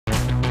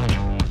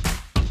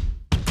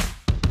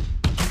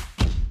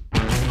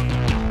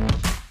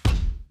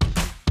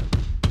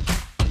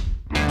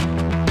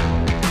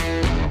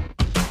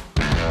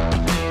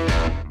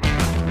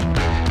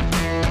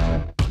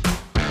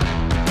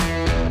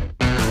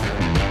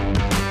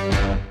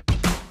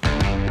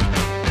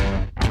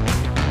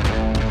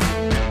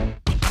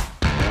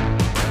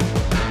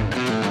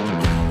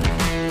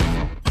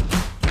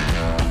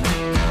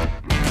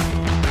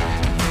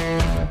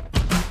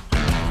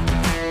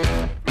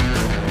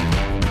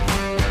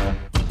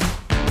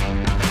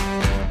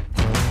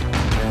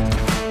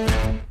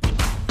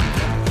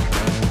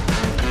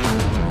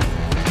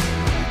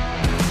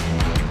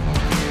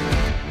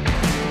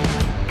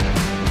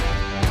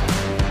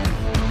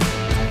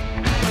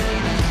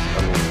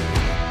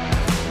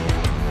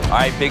All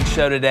right, big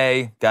show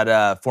today.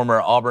 Got former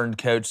Auburn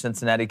coach,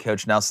 Cincinnati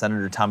coach, now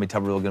Senator Tommy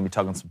Tuberville going to be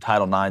talking some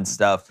Title IX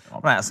stuff. I'm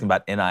going to ask him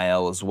about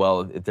NIL as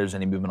well, if there's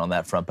any movement on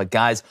that front. But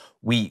guys,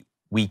 we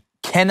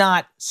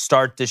cannot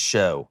start the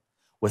show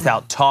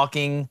without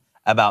talking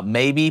about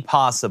maybe,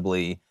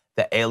 possibly,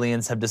 the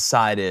aliens have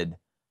decided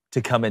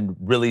to come and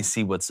really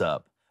see what's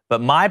up.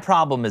 But my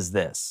problem is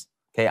this,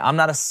 okay? I'm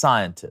not a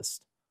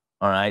scientist,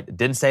 all right?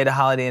 Didn't stay at a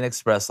Holiday Inn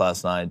Express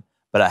last night,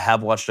 but I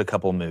have watched a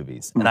couple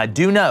movies. And I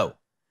do know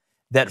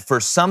that for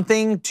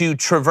something to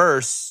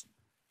traverse,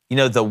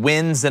 the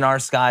winds in our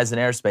skies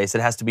and airspace, it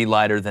has to be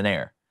lighter than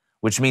air,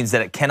 which means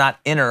that it cannot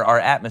enter our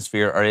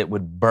atmosphere or it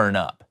would burn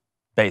up,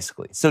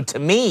 basically. So to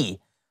me,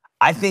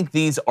 I think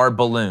these are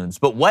balloons.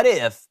 But what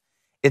if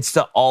it's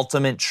the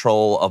ultimate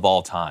troll of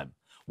all time?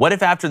 What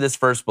if after this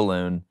first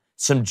balloon,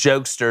 some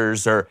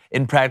jokesters or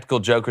impractical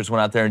jokers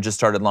went out there and just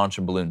started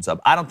launching balloons up?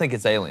 I don't think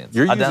it's aliens.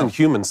 You're using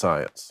human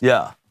science.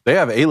 Yeah. They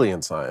have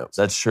alien science.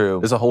 That's true.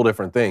 It's a whole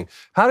different thing.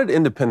 How did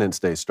Independence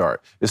Day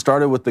start? It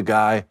started with the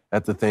guy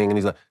at the thing, and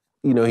he's like,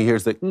 he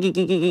hears the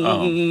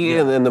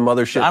and then the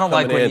mothership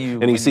coming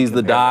in, and he sees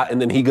the dot,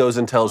 and then he goes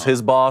and tells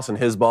his boss, and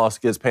his boss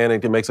gets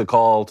panicked and makes a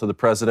call to the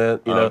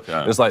president.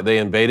 It's like they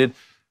invaded.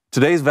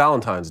 Today's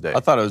Valentine's Day.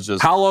 I thought it was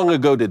just... How long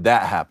ago did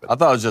that happen? I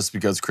thought it was just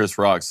because Chris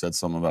Rock said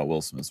something about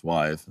Will Smith's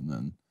wife, and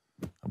then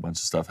a bunch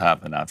of stuff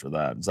happened after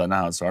that. Is that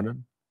not how it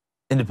started?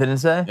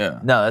 Independence Day? Yeah.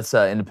 No, that's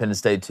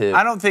Independence Day too.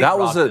 I don't think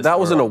that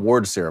was an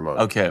award ceremony.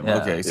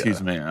 Okay,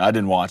 excuse me. I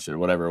didn't watch it,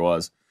 whatever it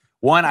was.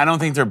 One, I don't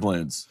think they're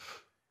balloons.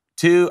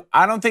 Two,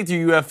 I don't think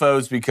they're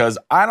UFOs because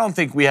I don't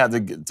think we have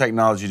the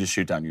technology to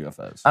shoot down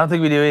UFOs. I don't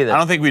think we do either. I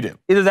don't think we do.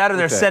 Either that or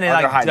they're sending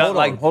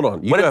hold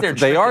on. What if they're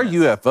they are us?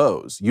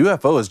 UFOs.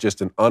 UFO is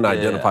just an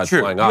unidentified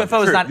flying object.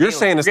 UFO is not You're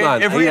saying it's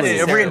not if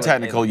aliens. we're getting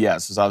technical,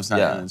 yes, as I was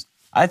saying.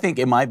 I think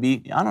it might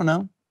be, I don't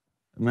know.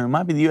 I mean, it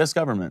might be the U.S.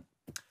 government.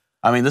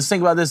 I mean, let's think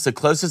about this. The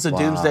closest the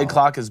doomsday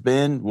clock has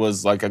been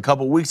was like a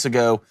couple weeks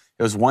ago.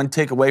 It was one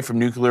tick away from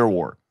nuclear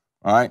war.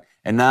 All right,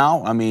 and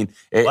now, I mean,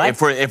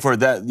 if we're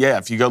that,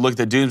 if you go look at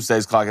the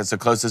doomsday clock, it's the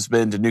closest it's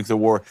been to nuclear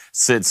war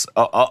since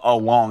a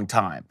long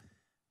time.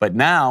 But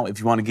now,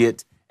 if you want to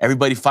get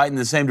everybody fighting in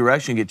the same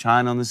direction, get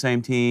China on the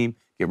same team,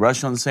 get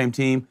Russia on the same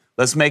team,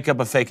 let's make up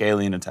a fake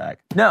alien attack.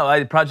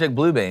 No, Project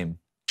Bluebeam.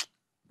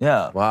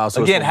 Yeah. Wow.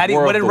 So again,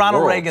 what did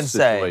Ronald Reagan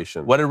say?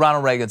 What did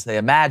Ronald Reagan say?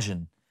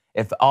 Imagine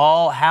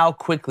how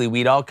quickly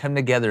we'd all come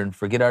together and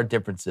forget our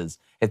differences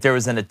if there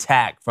was an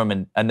attack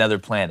from another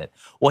planet.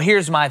 Well,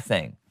 here's my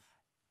thing.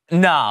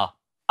 No,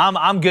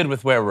 I'm good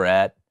with where we're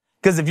at.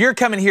 Because if you're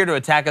coming here to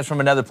attack us from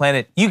another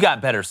planet, you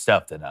got better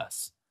stuff than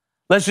us.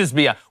 Let's just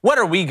be what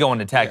are we going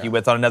to attack you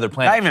with on another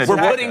planet? We're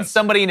putting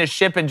somebody in a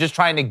ship and just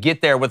trying to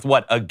get there with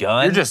what, a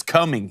gun? You're just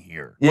coming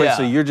here. Wait,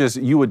 so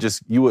you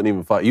wouldn't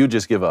even fight. You would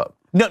just give up.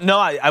 No,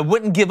 I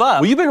wouldn't give up.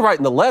 Well, you've been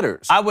writing the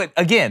letters. I've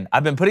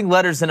been putting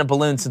letters in a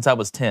balloon since I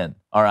was 10,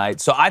 all right?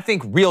 So I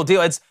think real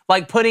deal. It's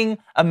like putting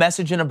a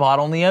message in a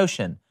bottle in the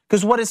ocean.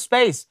 Because what is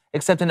space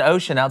except an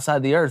ocean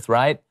outside the earth,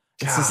 right?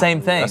 It's the same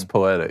thing. That's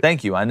poetic.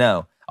 Thank you, I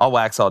know. I'll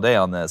wax all day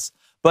on this.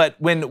 But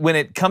when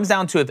it comes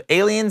down to if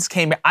aliens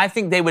came, I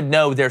think they would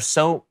know they're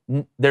so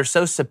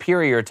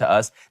superior to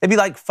us. It'd be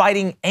like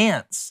fighting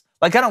ants.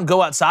 Like I don't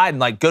go outside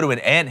and go to an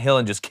anthill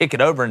and just kick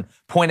it over and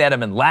point at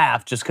them and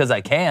laugh just because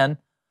I can.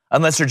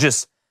 Unless they're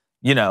just,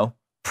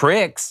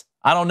 pricks.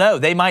 I don't know.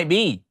 They might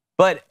be.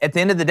 But at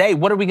the end of the day,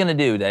 what are we going to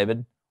do,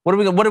 David? What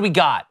do we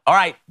got? All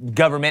right,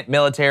 government,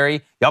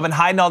 military. Y'all been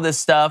hiding all this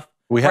stuff.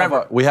 We have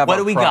what our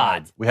do we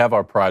pride. got? We have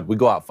our pride. We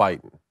go out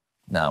fighting.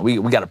 No, we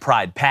got a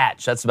pride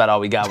patch. That's about all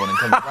we got when it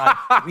comes to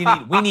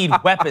pride. We need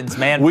weapons,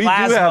 man. We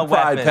Plasma do have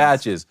pride weapons.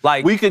 patches.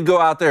 We could go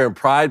out there in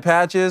pride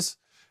patches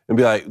and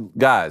be like,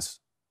 guys,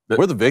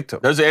 we're the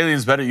victim. Those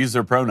aliens better use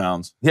their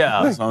pronouns.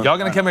 Yeah. Y'all going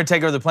to come here and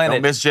take over the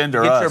planet. Don't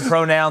misgender us. us. Get your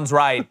pronouns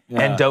right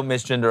and don't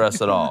misgender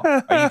us at all.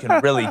 Or you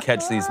can really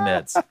catch these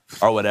mitts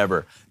or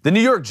whatever. The New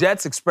York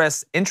Jets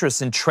express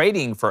interest in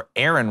trading for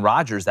Aaron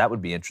Rodgers. That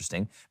would be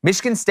interesting.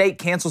 Michigan State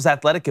cancels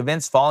athletic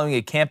events following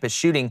a campus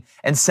shooting.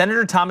 And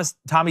Senator Tommy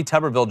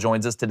Tuberville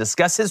joins us to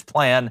discuss his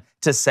plan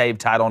to save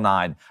Title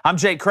IX. I'm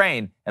Jake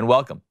Crane, and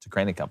welcome to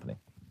Crane & Company.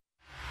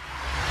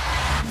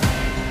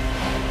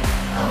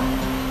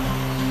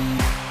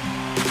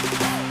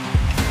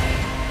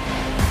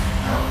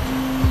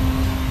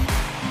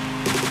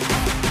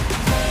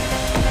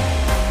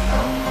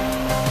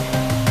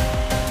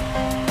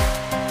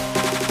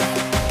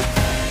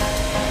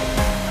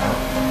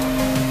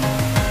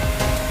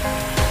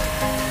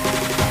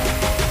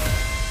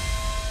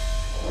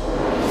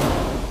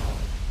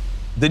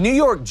 The New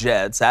York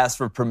Jets asked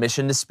for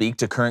permission to speak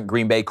to current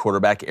Green Bay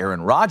quarterback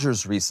Aaron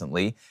Rodgers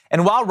recently.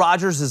 And while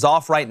Rodgers is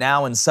off right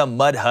now in some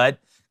mud hut,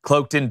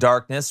 cloaked in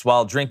darkness,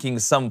 while drinking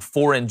some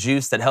foreign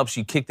juice that helps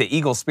you kick the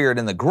eagle spirit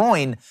in the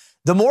groin,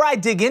 the more I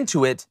dig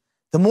into it,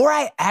 the more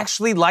I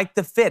actually like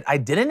the fit. I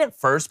didn't at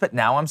first, but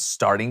now I'm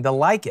starting to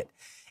like it.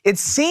 It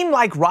seemed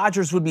like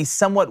Rodgers would be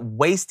somewhat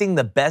wasting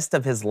the best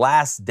of his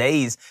last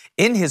days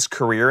in his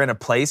career in a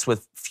place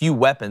with few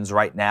weapons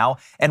right now.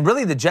 And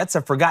really, the Jets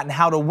have forgotten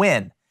how to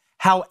win.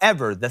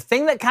 However, the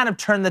thing that kind of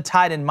turned the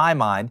tide in my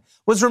mind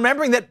was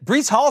remembering that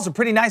Breece Hall's a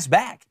pretty nice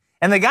back.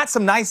 And they got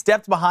some nice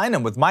depth behind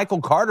him with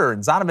Michael Carter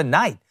and Zonovan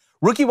Knight.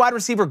 Rookie wide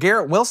receiver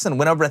Garrett Wilson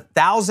went over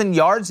 1,000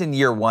 yards in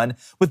year one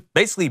with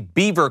basically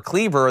Beaver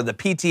Cleaver, the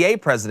PTA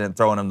president,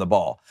 throwing him the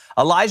ball.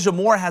 Elijah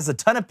Moore has a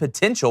ton of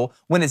potential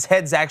when his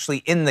head's actually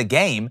in the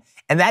game.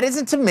 And that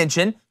isn't to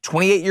mention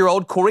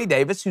 28-year-old Corey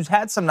Davis, who's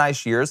had some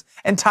nice years,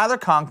 and Tyler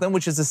Conklin,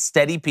 which is a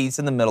steady piece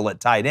in the middle at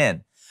tight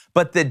end.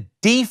 But the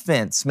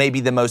defense may be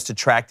the most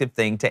attractive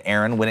thing to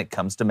Aaron when it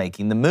comes to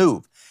making the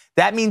move.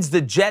 That means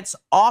the Jets'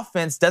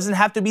 offense doesn't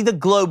have to be the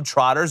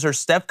Globetrotters or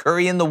Steph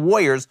Curry and the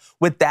Warriors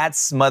with that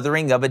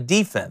smothering of a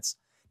defense.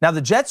 Now,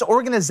 the Jets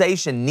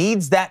organization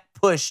needs that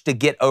push to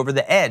get over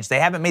the edge. They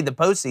haven't made the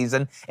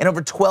postseason in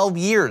over 12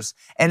 years.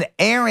 And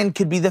Aaron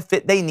could be the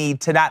fit they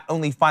need to not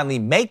only finally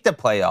make the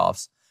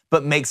playoffs,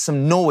 but make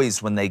some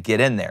noise when they get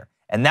in there.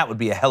 And that would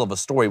be a hell of a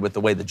story with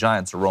the way the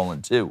Giants are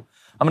rolling, too.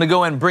 I'm going to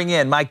go and bring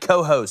in my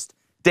co-host,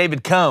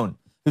 David Cohn,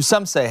 who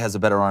some say has a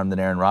better arm than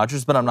Aaron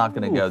Rodgers, but I'm not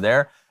going to go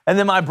there. And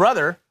then my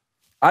brother.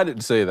 I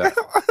didn't say that.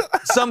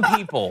 Some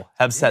people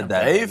have said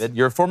that, David.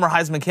 You're a former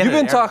Heisman candidate. You've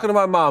been talking to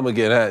my mom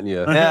again, haven't you?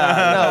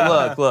 Yeah,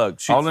 no, look.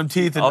 All them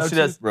teeth and no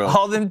toothbrush.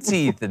 All them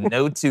teeth and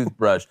no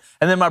toothbrush.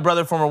 And then my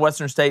brother, former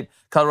Western State,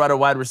 Colorado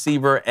wide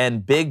receiver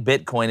and big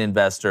Bitcoin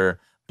investor,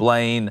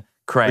 Blaine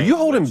Crane. Are you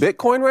holding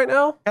Bitcoin right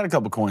now? Got a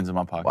couple coins in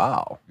my pocket.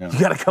 Wow. Yeah. You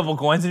got a couple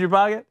coins in your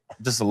pocket?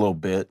 Just a little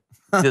bit.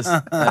 Just,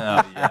 oh,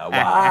 yeah,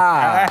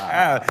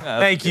 wow.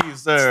 Thank you,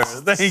 sir.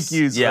 Thank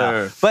you, sir.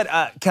 Yeah.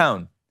 But,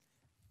 Cone,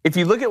 if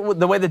you look at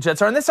the way the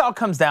Jets are, and this all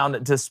comes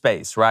down to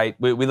space, right?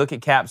 We look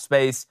at cap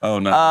space. Oh,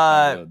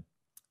 no.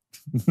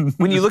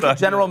 When you look at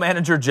general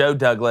manager Joe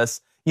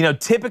Douglas, you know,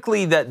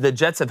 typically the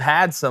Jets have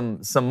had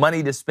some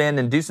money to spend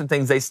and do some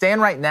things. They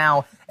stand right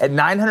now at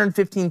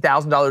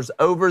 $915,000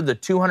 over the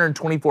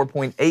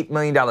 $224.8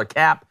 million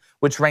cap,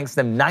 which ranks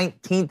them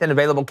 19th in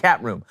available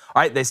cap room.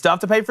 All right, they still have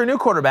to pay for a new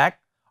quarterback.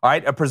 All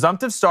right, a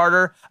presumptive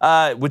starter,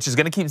 which is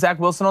going to keep Zach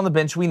Wilson on the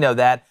bench. We know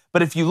that.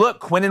 But if you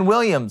look, Quinnen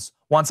Williams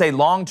wants a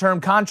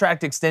long-term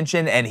contract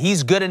extension, and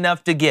he's good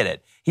enough to get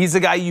it. He's the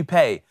guy you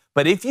pay.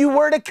 But if you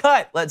were to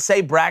cut, let's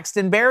say,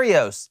 Braxton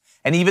Berrios,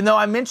 and even though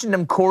I mentioned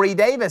him, Corey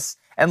Davis,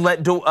 and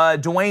let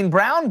Dwayne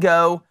Brown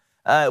go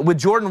with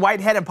Jordan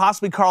Whitehead and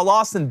possibly Carl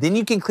Lawson, then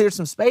you can clear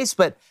some space.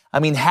 But, I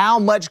mean, how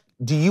much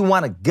do you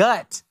want to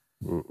gut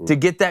to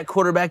get that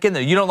quarterback in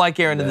there? You don't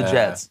like Aaron to the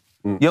Jets.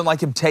 You don't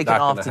like him taking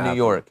off to New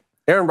York.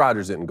 Aaron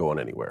Rodgers isn't going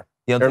anywhere.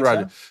 You don't Aaron think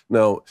Rodgers, so?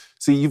 no.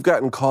 See, you've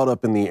gotten caught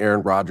up in the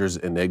Aaron Rodgers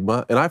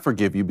enigma, and I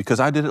forgive you because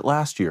I did it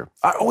last year.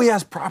 He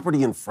has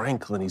property in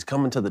Franklin. He's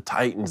coming to the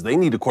Titans. They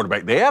need a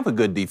quarterback. They have a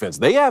good defense.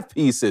 They have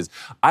pieces.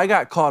 I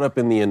got caught up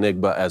in the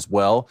enigma as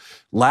well.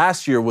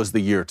 Last year was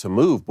the year to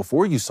move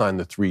before you signed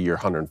the 3-year,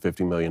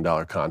 $150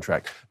 million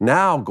contract.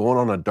 Now, going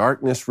on a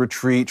darkness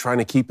retreat, trying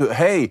to keep it,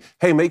 hey,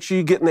 make sure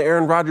you get in the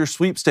Aaron Rodgers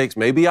sweepstakes.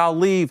 Maybe I'll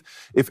leave.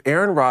 If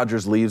Aaron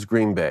Rodgers leaves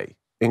Green Bay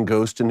and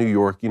goes to New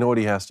York, you know what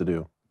he has to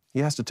do?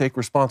 He has to take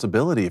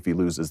responsibility if he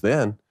loses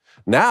then.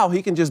 Now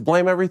he can just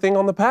blame everything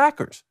on the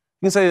Packers.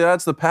 You can say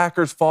that's the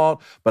Packers'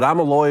 fault, but I'm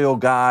a loyal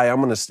guy.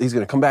 He's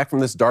going to come back from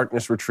this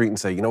darkness retreat and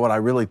say, you know what, I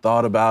really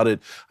thought about it.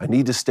 I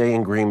need to stay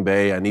in Green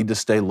Bay. I need to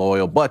stay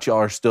loyal, but y'all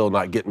are still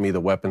not getting me the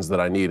weapons that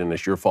I need, and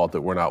it's your fault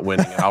that we're not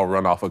winning, and I'll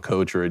run off a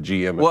coach or a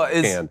GM if I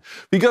can.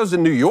 If he goes to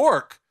New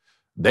York,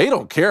 they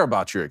don't care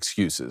about your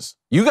excuses.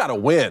 You got to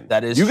win.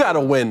 You got to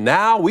win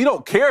now. We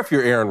don't care if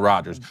you're Aaron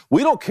Rodgers.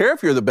 We don't care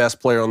if you're the best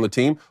player on the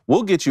team.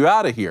 We'll get you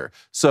out of here.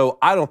 So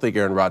I don't think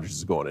Aaron Rodgers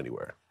is going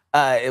anywhere.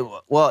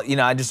 Well, you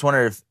know, I just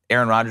wonder if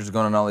Aaron Rodgers is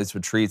going on all these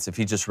retreats, if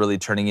he's just really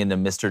turning into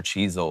Mr.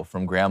 Cheezel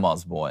from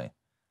Grandma's Boy.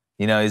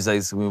 You know, he's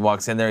like, when he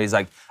walks in there, he's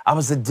like, I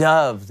was a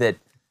dove that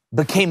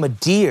became a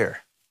deer.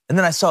 And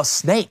then I saw a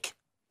snake,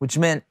 which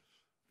meant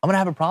I'm going to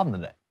have a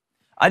problem today.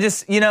 I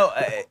just, you know,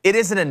 it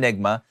is an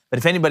enigma, but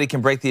if anybody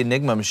can break the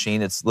enigma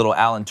machine, it's little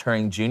Alan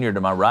Turing Jr. to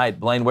my right.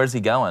 Blaine, where's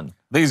he going?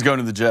 I think he's going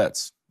to the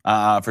Jets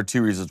for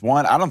two reasons.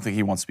 One, I don't think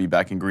he wants to be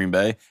back in Green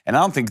Bay, and I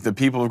don't think the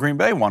people of Green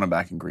Bay want him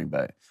back in Green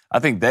Bay. I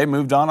think they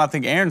moved on. I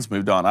think Aaron's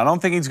moved on. I don't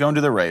think he's going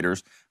to the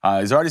Raiders.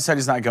 He's already said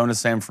he's not going to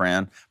San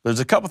Fran. There's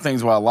a couple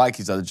things why I like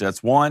these other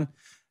Jets. One,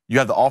 you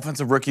have the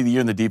offensive rookie of the year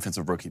and the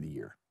defensive rookie of the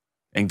year,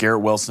 and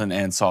Garrett Wilson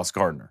and Sauce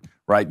Gardner.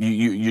 Right,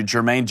 you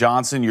Jermaine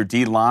Johnson, your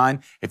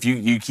D-line. If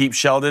you keep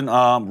Sheldon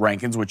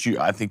Rankins, which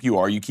I think you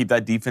are, you keep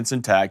that defense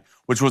intact,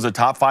 which was a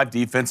top 5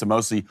 defense in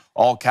mostly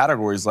all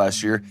categories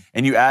last year,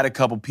 and you add a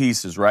couple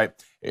pieces, right?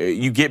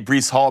 You get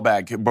Breece Hall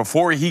back.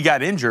 Before he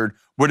got injured,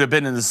 would have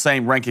been in the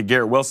same rank as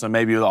Garrett Wilson,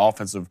 maybe the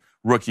offensive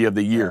rookie of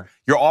the year.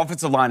 Yeah. Your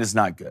offensive line is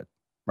not good,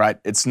 right?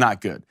 It's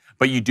not good.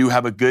 But you do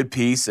have a good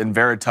piece, and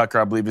Vera Tucker,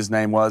 I believe his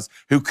name was,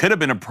 who could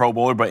have been a Pro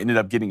Bowler but ended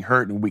up getting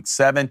hurt in Week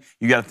 7.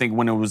 You got to think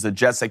when it was the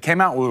Jets, they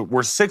came out,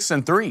 were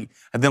 6-3,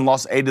 and then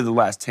lost 8 of the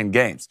last 10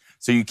 games.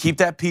 So you keep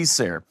that piece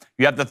there.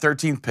 You have the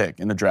 13th pick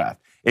in the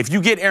draft. If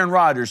you get Aaron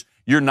Rodgers,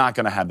 you're not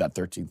going to have that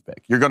 13th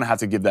pick. You're going to have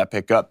to give that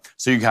pick up.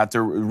 So you have to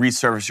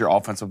resurface your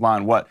offensive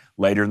line,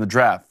 later in the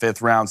draft,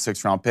 5th round,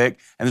 6th round pick.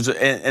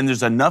 And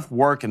there's enough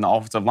work in the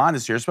offensive line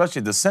this year,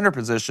 especially the center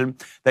position,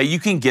 that you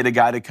can get a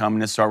guy to come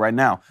in and start right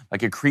now,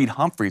 like a Creed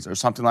Humphreys or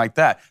something like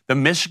that. The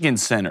Michigan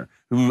center,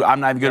 who I'm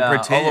not even going to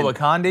pretend.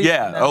 Oluwakonde?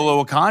 Yeah,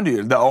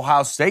 Oluwakonde, the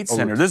Ohio State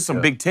center. There's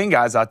some Big Ten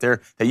guys out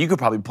there that you could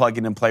probably plug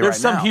in and play right now.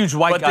 There's some huge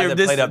white guy that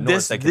played up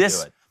north that can do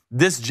it.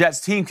 This Jets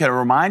team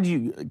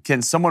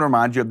can someone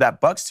remind you of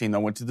that Bucs team that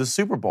went to the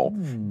Super Bowl?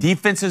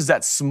 Defenses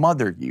that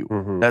smother you.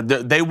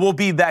 They will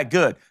be that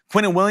good.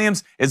 Quentin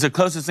Williams is the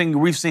closest thing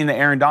we've seen to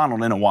Aaron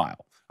Donald in a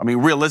while. I mean,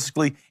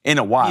 realistically, in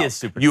a while. He is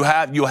super you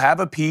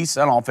have a piece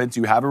on offense.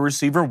 You have a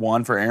receiver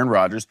 1 for Aaron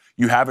Rodgers.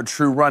 You have a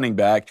true running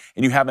back,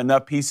 and you have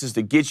enough pieces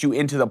to get you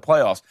into the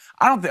playoffs.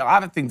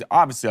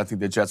 Obviously, I think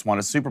the Jets won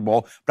a Super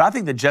Bowl, but I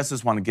think the Jets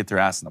just want to get their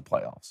ass in the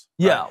playoffs.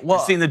 Right? Yeah, well,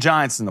 you've seen the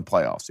Giants in the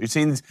playoffs. You've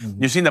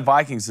seen the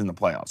Vikings in the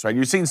playoffs, right?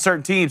 You've seen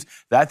certain teams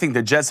that I think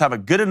the Jets have a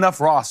good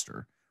enough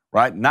roster,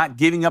 right? Not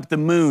giving up the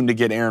moon to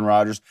get Aaron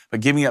Rodgers,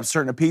 but giving up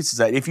certain pieces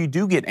that if you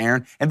do get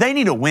Aaron, and they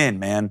need to win,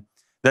 man.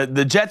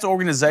 The Jets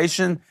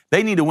organization,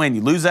 they need to win.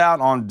 You lose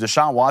out on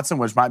Deshaun Watson,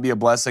 which might be a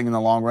blessing in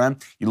the long run.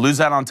 You lose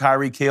out on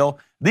Tyreek Hill.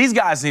 These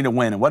guys need to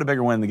win, and what a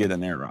bigger win to get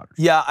than Aaron Rodgers.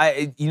 Yeah,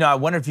 I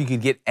wonder if you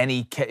could get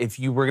if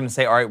you were going to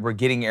say, all right, we're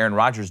getting Aaron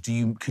Rodgers,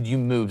 could you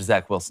move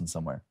Zach Wilson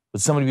somewhere?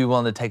 Would somebody be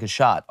willing to take a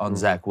shot on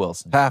Zach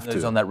Wilson? Have to.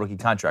 He's on that rookie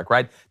contract,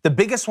 right? The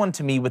biggest one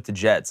to me with the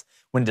Jets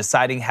when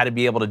deciding how to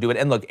be able to do it,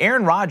 and look,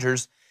 Aaron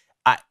Rodgers,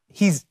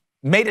 he's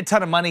made a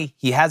ton of money.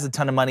 He has a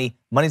ton of money.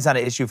 Money's not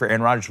an issue for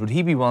Aaron Rodgers. Would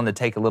he be willing to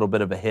take a little bit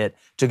of a hit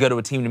to go to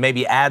a team to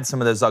maybe add some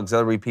of those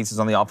auxiliary pieces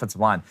on the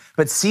offensive line?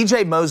 But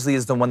C.J. Mosley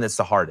is the one that's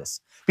the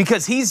hardest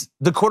because he's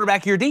the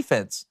quarterback of your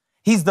defense.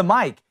 He's the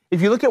Mike.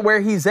 If you look at where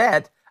he's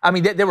at, I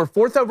mean, they were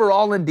 4th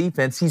overall in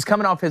defense. He's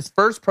coming off his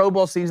first Pro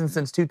Bowl season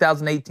since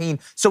 2018,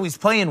 so he's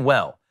playing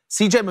well.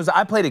 C.J. Mosley,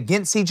 I played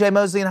against C.J.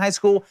 Mosley in high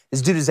school.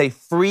 This dude is a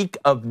freak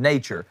of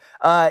nature.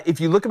 If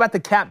you look about the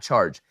cap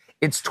charge,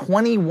 it's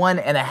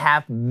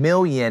 $21.5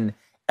 million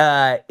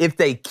if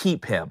they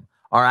keep him,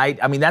 all right?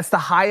 I mean, that's the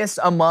highest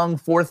among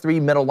 4-3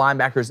 middle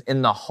linebackers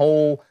in the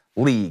whole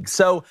league.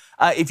 So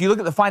if you look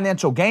at the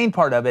financial gain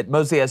part of it,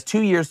 Mosley has 2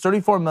 years,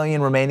 $34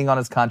 million remaining on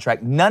his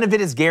contract. None of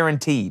it is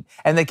guaranteed,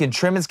 and they can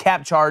trim his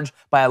cap charge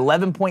by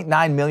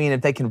 $11.9 million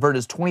if they convert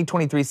his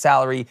 2023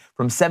 salary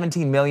from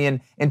 $17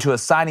 million into a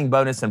signing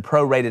bonus and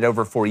prorate it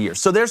over 4 years.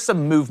 So there's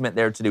some movement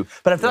there to do.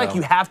 But I feel like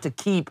you have to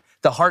keep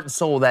the heart and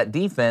soul of that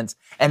defense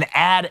and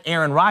add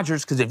Aaron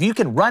Rodgers, because if you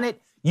can run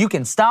it, you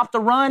can stop the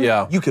run,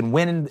 you can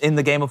win in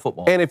the game of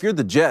football. And if you're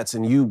the Jets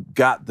and you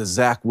got the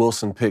Zach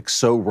Wilson pick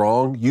so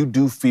wrong, you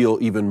do feel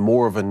even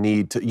more of a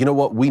need to, you know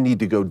what, we need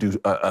to go do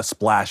a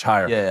splash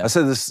higher. I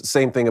said this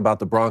same thing about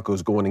the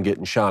Broncos going and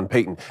getting Sean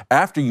Payton.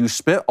 After you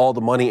spent all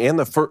the money and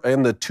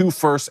the 2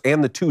 firsts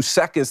and the 2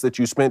 seconds that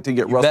you spent to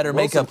get Russell better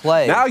Wilson, make a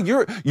play. Now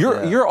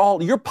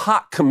you're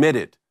pot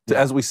committed.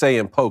 As we say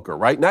in poker,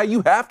 right? Now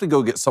you have to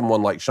go get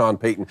someone like Sean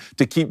Payton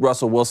to keep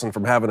Russell Wilson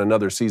from having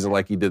another season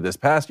like he did this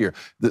past year.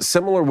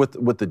 Similar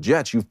with the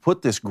Jets, you've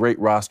put this great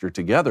roster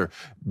together.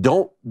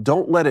 Don't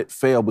let it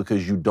fail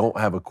because you don't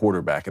have a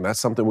quarterback, and that's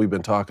something we've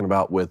been talking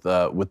about with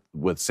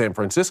San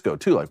Francisco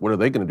too. Like, what are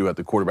they going to do at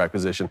the quarterback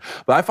position?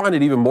 But I find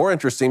it even more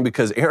interesting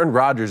because Aaron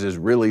Rodgers is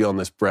really on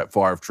this Brett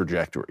Favre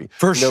trajectory.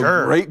 For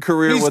sure, great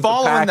career with the Packers.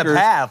 He's following the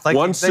path. Like,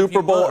 won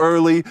Super Bowl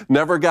early,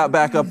 never got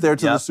back up there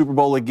to the Super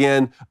Bowl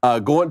again.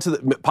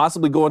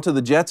 Possibly going to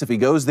the Jets. If he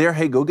goes there,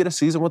 hey, go get a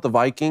season with the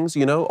Vikings,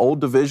 old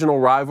divisional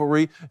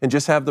rivalry, and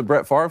just have the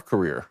Brett Favre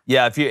career.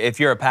 Yeah, if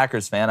you're a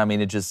Packers fan, I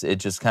mean, it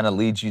just kind of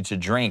leads you to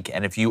drink.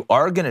 And if you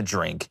are going to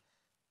drink,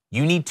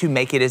 you need to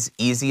make it as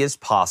easy as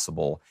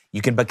possible.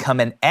 You can become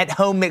an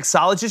at-home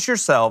mixologist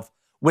yourself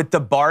with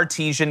the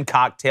Bartesian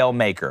Cocktail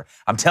Maker.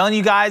 I'm telling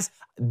you guys,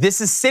 this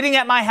is sitting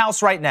at my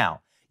house right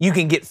now. You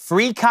can get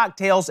free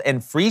cocktails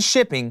and free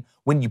shipping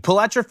when you pull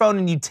out your phone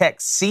and you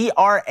text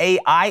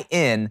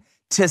CRAIN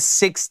to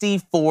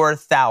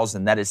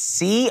 64,000. That is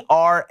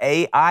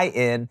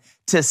CRAIN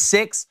to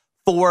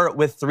 64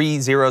 with 3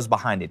 zeros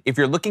behind it. If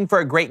you're looking for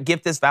a great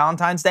gift this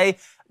Valentine's Day,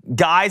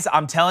 guys,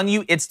 I'm telling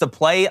you, it's the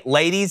play.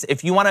 Ladies,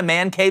 if you want a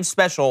man cave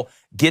special,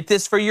 get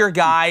this for your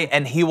guy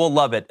and he will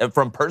love it.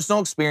 From personal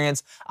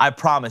experience, I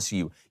promise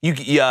you. You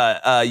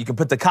can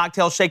put the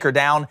cocktail shaker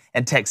down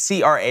and text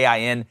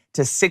CRAIN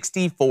to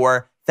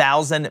 64,000.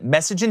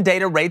 Message and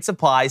data rates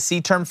apply.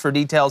 See terms for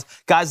details.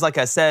 Guys, like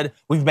I said,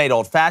 we've made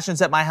old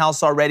fashions at my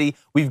house already.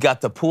 We've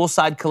got the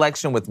poolside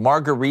collection with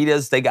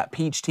margaritas. They got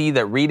peach tea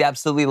that Reed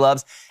absolutely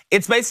loves.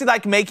 It's basically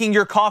like making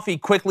your coffee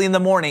quickly in the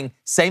morning.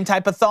 Same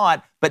type of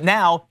thought, but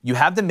now you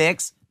have the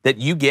mix that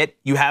you get.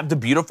 You have the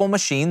beautiful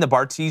machine, the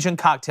Bartesian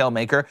Cocktail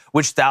Maker,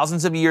 which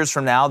thousands of years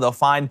from now, they'll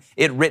find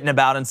it written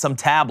about in some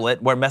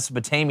tablet where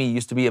Mesopotamia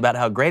used to be about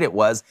how great it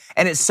was.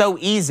 And it's so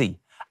easy.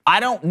 I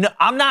don't know.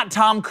 I'm not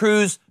Tom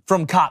Cruise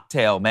from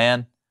Cocktail,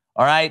 man.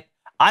 All right?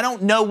 I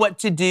don't know what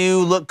to do,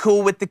 look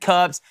cool with the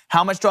cups.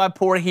 How much do I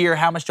pour here?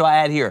 How much do I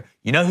add here?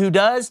 You know who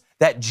does?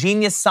 That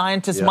genius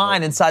scientist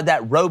mind inside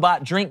that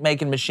robot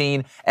drink-making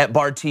machine at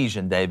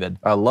Bartesian, David.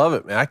 I love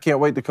it, man. I can't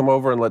wait to come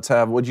over and let's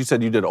have, what you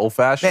said you did,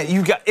 old-fashioned?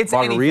 Man, it's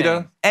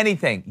margarita?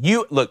 Anything.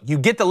 You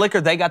get the liquor,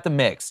 they got the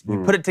mix.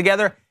 You put it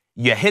together,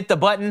 you hit the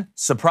button,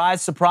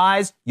 surprise,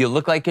 surprise, you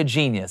look like a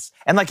genius.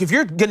 And like if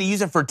you're gonna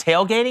use it for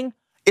tailgating,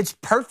 it's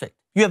perfect.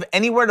 You have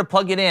anywhere to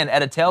plug it in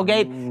at a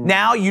tailgate.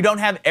 Now you don't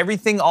have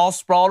everything all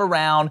sprawled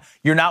around.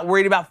 You're not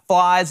worried about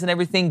flies and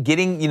everything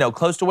getting,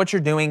 close to what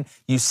you're doing.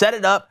 You set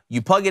it up,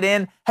 you plug it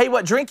in. Hey,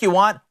 what drink you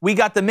want? We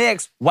got the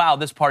mix. Wow,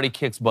 this party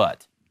kicks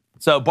butt.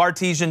 So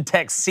Bartesian,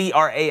 text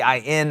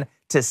CRAIN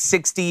to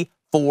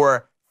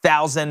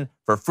 64,000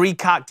 for free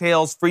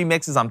cocktails, free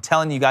mixes. I'm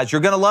telling you guys,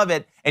 you're gonna love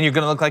it and you're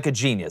gonna look like a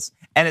genius.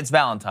 And it's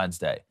Valentine's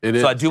Day. It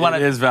is. So I do want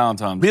to. It is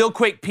Valentine's. Real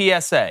quick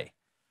PSA.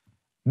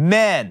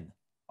 Men.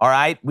 All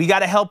right, we got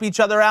to help each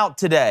other out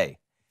today.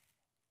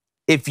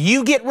 If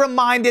you get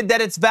reminded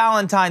that it's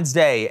Valentine's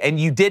Day and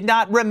you did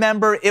not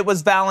remember it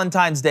was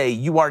Valentine's Day,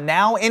 you are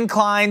now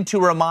inclined to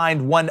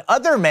remind one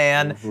other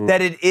man that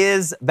it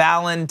is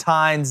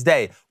Valentine's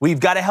Day.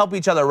 We've got to help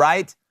each other,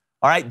 right?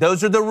 All right,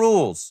 those are the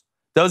rules.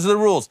 Those are the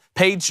rules.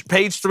 Page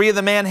 3 of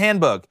the Man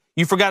Handbook.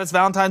 You forgot it's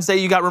Valentine's Day,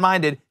 you got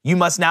reminded. You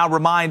must now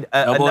remind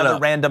another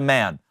random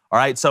man. All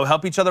right, so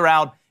help each other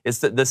out. It's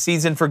the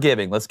season for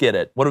giving. Let's get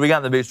it. What do we got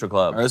in the Booster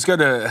Club? All right, let's go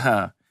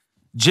to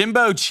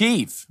Jimbo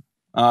Chief.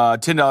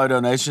 $10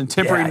 donation.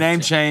 Temporary name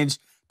change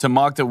to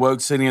mock the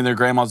woke sitting in their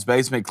grandma's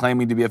basement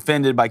claiming to be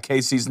offended by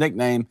KC's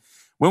nickname.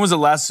 When was the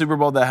last Super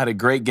Bowl that had a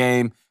great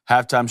game,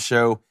 halftime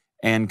show,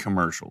 and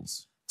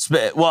commercials?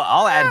 Well,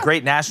 I'll add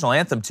great national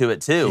anthem to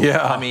it, too.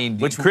 Yeah. I mean,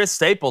 Chris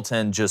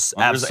Stapleton just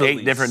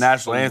absolutely 8 different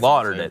national anthems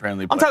slaughtered it.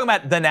 I'm talking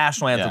about the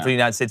national anthem for the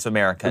United States of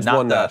America. It's not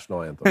one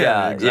national anthem.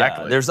 Yeah,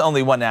 exactly. Yeah. There's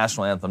only one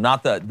national anthem,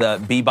 not the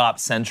Bebop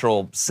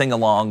Central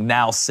sing-along,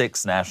 now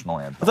 6 national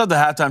anthem. I thought the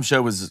halftime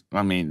show was,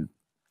 kind of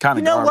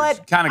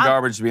garbage. Kind of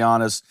garbage, to be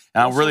honest.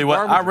 And I really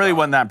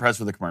wasn't that impressed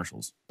with the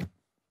commercials.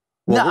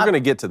 Well, we're going to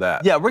get to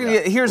that. Yeah, we're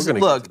going to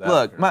get,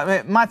 look,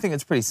 my thing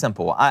is pretty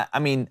simple. I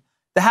mean,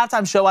 the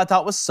halftime show I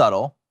thought was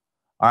subtle.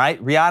 All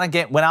right,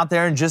 Rihanna went out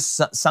there and just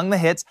sung the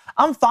hits.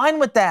 I'm fine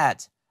with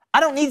that.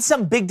 I don't need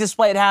some big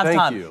display at halftime.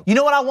 Thank you. You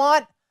know what I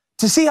want?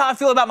 To see how I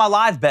feel about my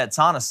live bets,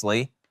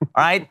 honestly. All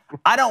right?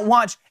 I don't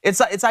watch. It's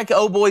like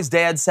Oh Boy's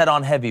dad said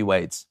on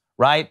Heavyweights,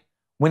 right?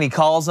 When he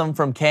calls them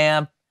from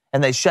camp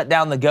and they shut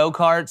down the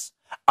go-karts.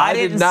 I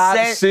did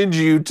not send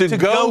you to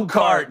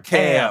go-kart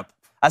camp.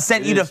 I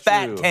sent you to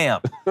fat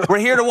camp. We're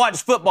here to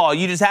watch football.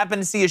 You just happen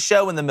to see a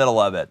show in the middle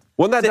of it.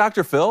 Wasn't that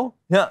Dr. Phil?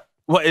 Yeah.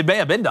 Well, it may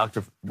have been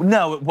Dr.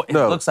 No, it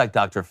looks like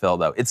Dr. Phil,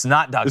 though. It's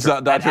not Dr. It's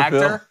not Dr. That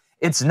Phil? actor,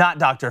 it's not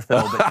Dr.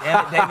 Phil, but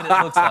damn it, David,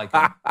 it looks like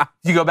him.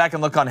 You go back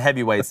and look on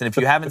Heavyweights, and if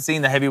you haven't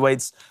seen the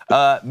Heavyweights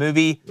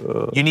movie,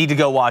 you need to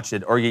go watch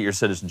it or get your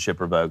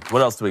citizenship revoked.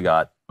 What else do we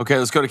got? Okay,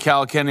 let's go to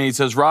Cal Kennedy. He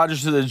says,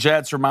 Rodgers to the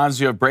Jets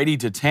reminds you of Brady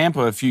to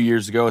Tampa a few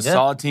years ago. A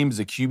solid team is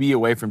a QB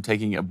away from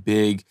taking a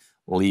big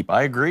leap.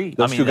 I agree.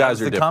 Those two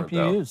guys are different,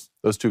 though.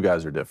 Those two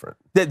guys are different.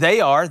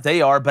 They are,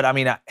 but I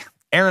mean,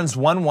 Aaron's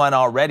won one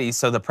already,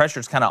 so the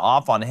pressure's kind of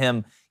off on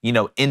him,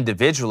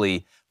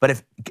 individually.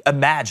 But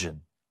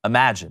imagine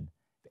if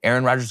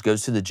Aaron Rodgers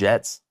goes to the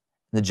Jets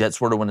and the Jets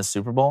were to win a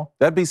Super Bowl.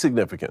 That'd be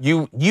significant.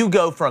 You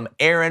go from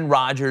Aaron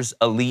Rodgers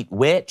elite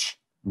witch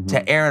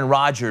to Aaron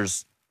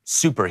Rodgers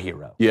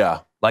superhero.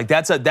 Yeah. Like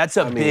that's a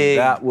big.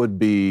 That would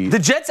be the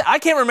Jets. I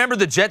can't remember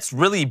the Jets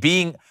really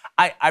being.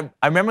 I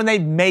remember when they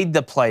made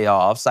the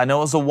playoffs. I know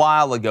it was a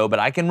while ago, but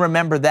I can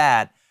remember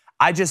that.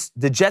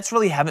 the Jets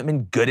really haven't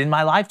been good in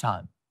my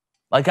lifetime.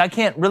 Like, I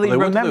can't really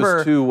remember.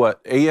 Those two,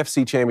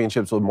 AFC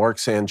championships with Mark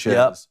Sanchez.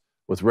 Yep.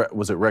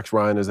 Was it Rex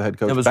Ryan as the head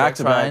coach? It was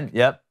Rex Ryan,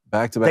 yep.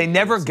 Back-to-back. They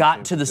never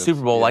got to the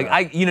Super Bowl. Yeah.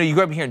 Like, you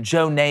grew up hearing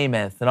Joe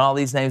Namath and all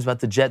these names about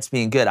the Jets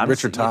being good.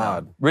 Richard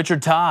Todd.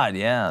 Richard Todd,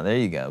 yeah, there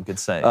you go. Good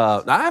save.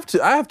 I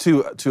have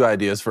two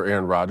ideas for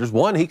Aaron Rodgers.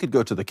 One, he could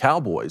go to the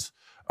Cowboys,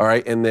 all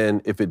right? And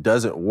then if it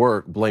doesn't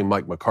work, blame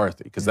Mike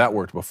McCarthy, because that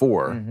worked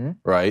before,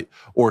 right?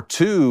 Or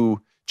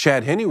two,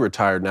 Chad Henne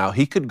retired now.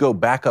 He could go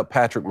back up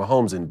Patrick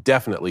Mahomes and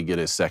definitely get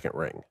his second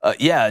ring.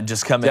 Yeah,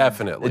 just come in.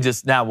 Definitely.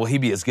 Now, will he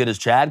be as good as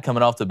Chad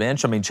coming off the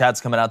bench? I mean,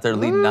 Chad's coming out there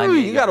leading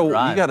 98. You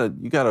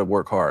gotta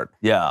work hard.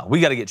 Yeah, we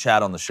got to get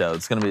Chad on the show.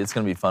 It's gonna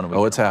be fun.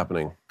 It's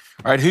happening.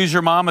 All right, Who's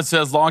Your Mama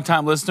says,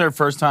 longtime listener,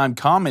 first-time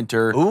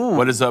commenter. Ooh.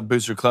 What is up,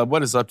 Booster Club?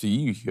 What is up to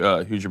you,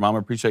 Who's Your Mama?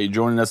 Appreciate you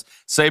joining us.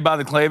 Saved by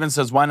the Clavin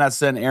says, why not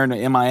send Aaron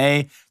to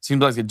MIA?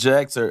 Seems like the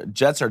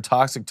Jets are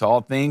toxic to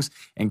all things,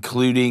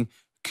 including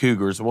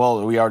Cougars.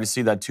 Well, we already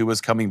see that Tua's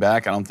coming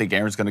back. I don't think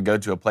Aaron's going to go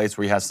to a place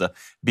where he has to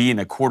be in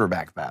a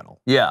quarterback battle.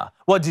 Yeah.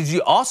 Well,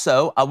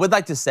 I would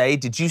like to say,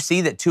 did you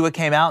see that Tua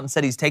came out and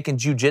said he's taking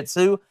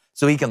jiu-jitsu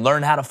so he can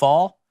learn how to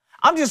fall?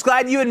 I'm just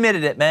glad you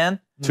admitted it,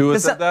 man. Tua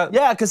said that?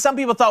 Yeah, because some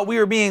people thought we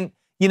were being,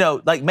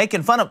 like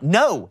making fun of.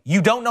 No,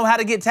 you don't know how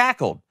to get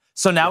tackled.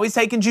 So now he's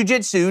taking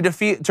jiu-jitsu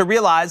to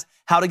realize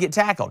how to get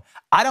tackled.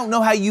 I don't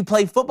know how you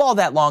play football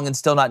that long and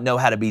still not know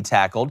how to be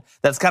tackled.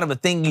 That's kind of a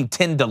thing you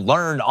tend to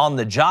learn on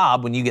the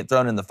job when you get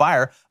thrown in the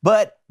fire.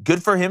 But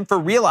good for him for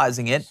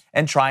realizing it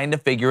and trying to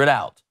figure it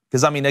out.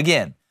 Because, I mean,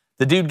 again,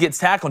 the dude gets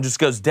tackled and just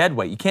goes dead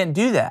weight. You can't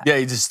do that. Yeah,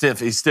 he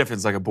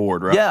stiffens like a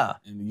board, right? Yeah.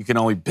 And you can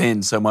only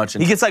bend so much.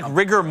 He gets like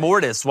rigor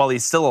mortis while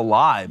he's still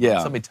alive. Yeah.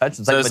 When somebody touches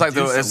him. So it's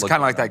kind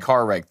of like that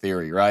car wreck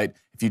theory, right?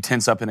 If you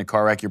tense up in a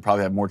car wreck, you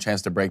probably have more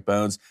chance to break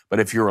bones. But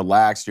if you're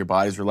relaxed, your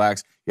body's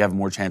relaxed, you have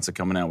more chance of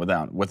coming out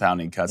without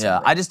any cuts. Yeah,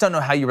 I just don't know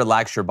how you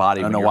relax your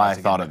body. I don't know why I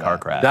thought of a car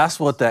crash. That's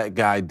what that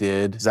guy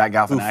did. Zach Who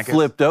Galifianakis?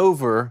 flipped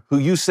over, who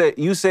you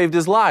saved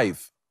his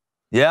life.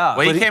 Yeah.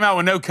 Well, he came out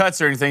with no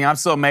cuts or anything. I'm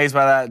still amazed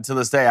by that to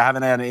this day. I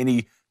haven't had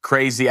any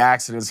crazy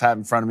accidents happen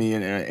in front of me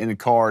in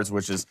cars,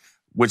 which is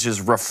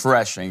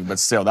refreshing, but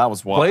still, that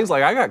was wild. Blaine's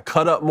like, I got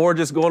cut up more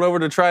just going over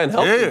to try and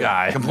help the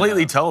guy.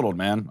 Completely totaled,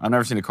 man. I've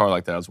never seen a car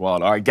like that. It was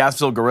wild. All right,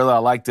 Gasville Gorilla, I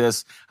like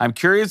this. I'm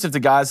curious if the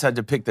guys had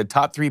to pick the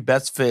top 3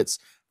 best fits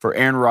for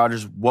Aaron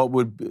Rodgers, what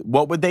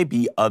would they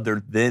be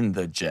other than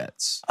the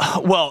Jets?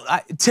 Well,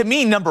 to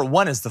me, number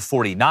 1 is the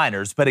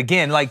 49ers. But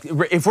again, like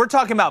if we're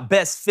talking about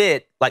best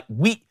fit, like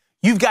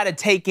you've got to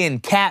take in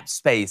cap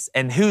space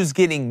and who's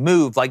getting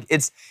moved. Like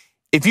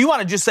if you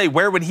want to just say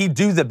where would he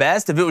do the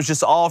best, if it was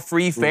just all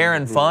free, fair,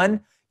 and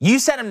fun, you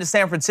send him to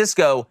San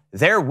Francisco,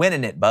 they're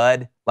winning it,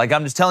 bud. Like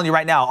I'm just telling you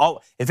right now,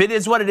 if it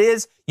is what it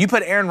is, you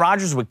put Aaron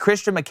Rodgers with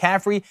Christian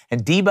McCaffrey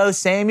and Deebo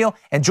Samuel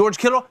and George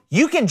Kittle,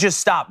 you can just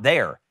stop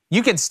there.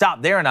 You can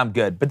stop there and I'm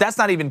good. But that's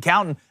not even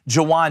counting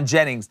Jawan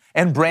Jennings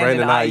and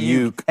Brandon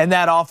Ayuk and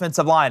that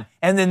offensive line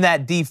and then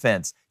that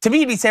defense. To me,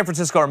 it'd be San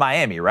Francisco or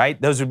Miami,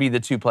 right? Those would be the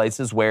 2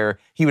 places where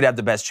he would have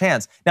the best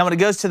chance. Now, when it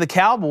comes to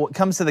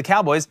the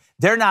Cowboys,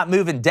 they're not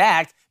moving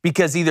Dak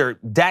because either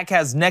Dak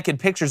has naked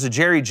pictures of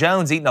Jerry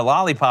Jones eating a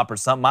lollipop or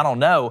something, I don't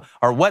know,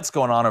 or what's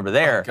going on over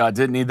there. Oh, God,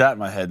 didn't need that in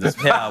my head.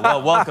 Yeah,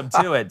 well, welcome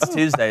to it. It's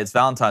Tuesday. It's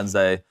Valentine's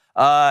Day.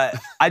 I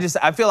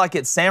feel like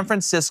it's San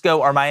Francisco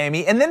or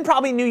Miami and then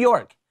probably New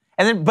York.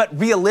 But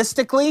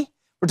realistically,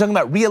 we're talking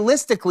about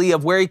realistically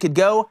of where he could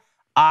go.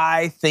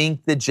 I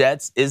think the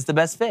Jets is the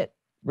best fit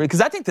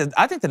because I think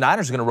the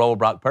Niners are going to roll with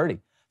Brock Purdy. I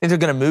think they're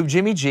going to move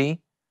Jimmy G.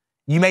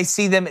 You may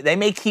see them. They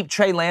may keep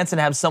Trey Lance and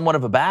have somewhat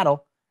of a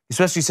battle,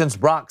 especially since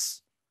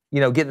Brock's,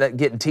 getting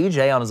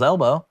TJ on his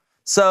elbow.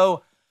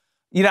 So,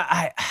 in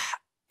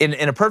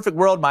a perfect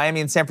world,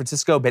 Miami and San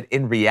Francisco, but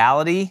in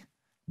reality,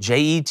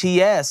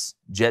 Jets,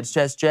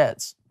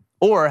 Jets,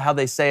 or how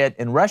they say it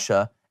in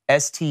Russia.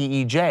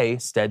 S-T-E-J,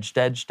 Stedge.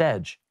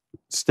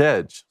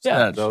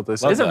 Yeah.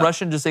 Isn't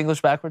Russian just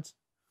English backwards?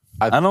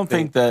 I don't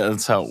think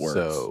that's how it works.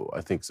 So I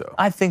think so.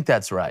 I think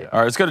that's right. All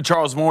right, let's go to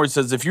Charles Moore. He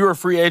says, if you were a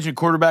free agent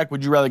quarterback,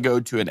 would you rather go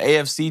to an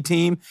AFC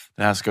team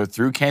that has to go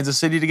through Kansas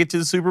City to get to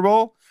the Super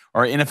Bowl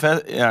or an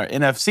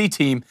NFC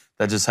team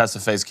that just has to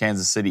face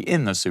Kansas City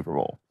in the Super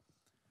Bowl?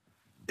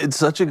 It's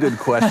such a good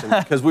question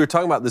because we were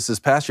talking about this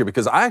past year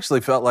because I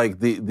actually felt like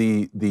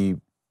the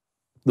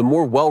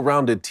more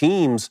well-rounded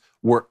teams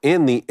were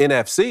in the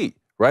NFC,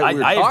 right?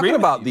 We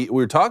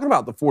were talking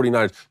about the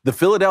 49ers, the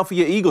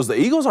Philadelphia Eagles. The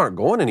Eagles aren't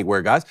going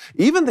anywhere, guys.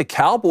 Even the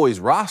Cowboys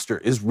roster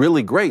is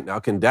really great. Now,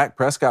 can Dak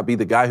Prescott be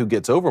the guy who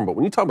gets over him? But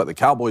when you talk about the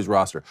Cowboys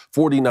roster,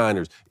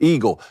 49ers,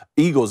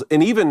 Eagles,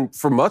 and even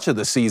for much of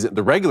the season,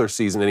 the regular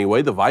season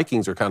anyway, the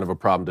Vikings are kind of a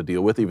problem to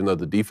deal with, even though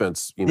the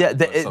defense, the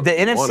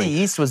NFC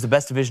East was the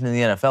best division in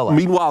the NFL.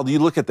 Meanwhile, you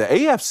look at the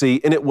AFC,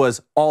 and it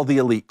was all the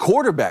elite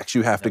quarterbacks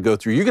you have to go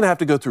through. You're going to have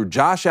to go through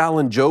Josh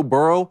Allen, Joe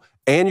Burrow,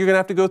 and you're going to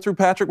have to go through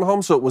Patrick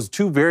Mahomes. So it was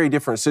 2 very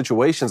different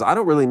situations. I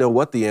don't really know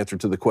what the answer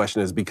to the question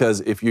is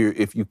because if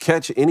you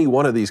catch any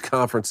one of these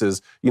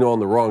conferences, on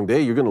the wrong day,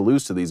 you're going to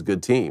lose to these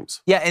good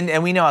teams. Yeah,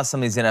 and we know how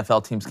some of these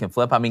NFL teams can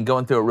flip. I mean,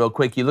 going through it real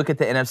quick, you look at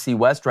the NFC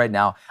West right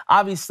now.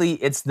 Obviously,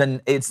 it's the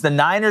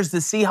Niners, the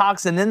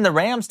Seahawks, and then the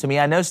Rams to me.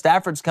 I know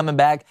Stafford's coming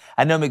back.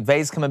 I know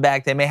McVay's coming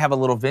back. They may have a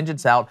little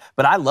vengeance out,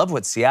 but I love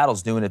what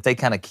Seattle's doing if they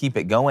kind of keep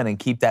it going and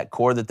keep that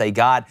core that they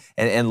got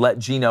and let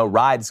Geno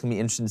ride. It's going to be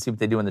interesting to see what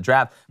they do in the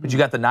draft. But you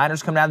got the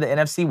Niners coming out of the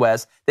NFC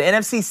West. The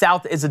NFC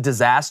South is a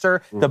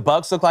disaster. The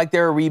Bucs look like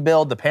they're a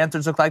rebuild. The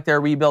Panthers look like they're a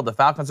rebuild. The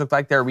Falcons look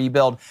like they're a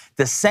rebuild.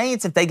 The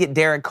Saints, if they get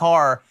Derek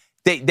Carr,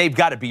 they've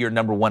got to be your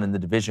number 1 in the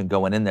division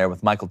going in there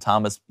with Michael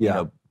Thomas,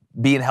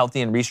 being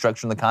healthy and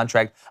restructuring the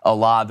contract.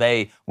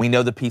 Olave, we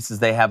know the pieces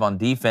they have on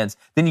defense.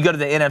 Then you go to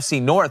the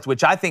NFC North,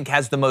 which I think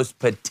has the most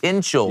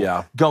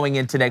potential going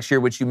into next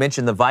year, which you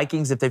mentioned. The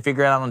Vikings, if they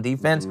figure it out on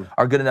defense,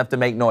 are good enough to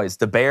make noise.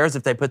 The Bears,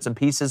 if they put some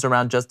pieces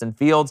around Justin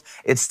Fields,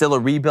 it's still a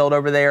rebuild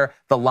over there.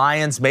 The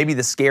Lions, maybe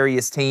the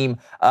scariest team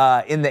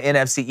in the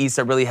NFC East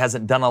that really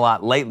hasn't done a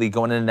lot lately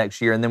going into next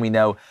year. And then we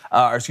know, the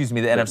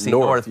NFC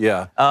North.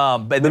 Yeah.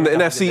 But then the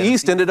NFC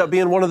East ended up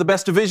being one of the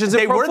best divisions in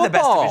football. They were the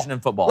best division in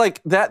football.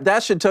 Like,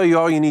 that should tell you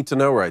all you need to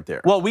know right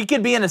there. Well, we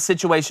could be in a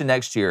situation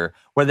next year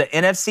where the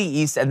NFC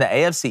East and the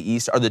AFC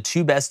East are the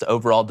 2 best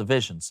overall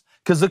divisions.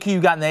 Because look who you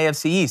got in the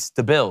AFC East,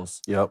 the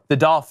Bills, the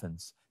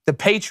Dolphins, the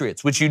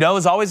Patriots, which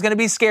is always going to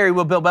be scary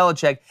with Bill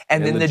Belichick,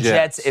 and then the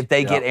Jets if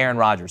they get Aaron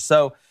Rodgers.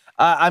 So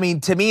I mean,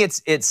 to me,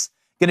 it's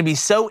going to be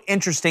so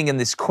interesting in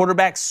this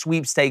quarterback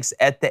sweepstakes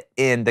at the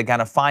end to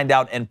kind of find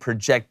out and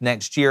project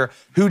next year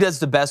who does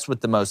the best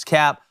with the most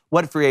cap,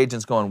 what free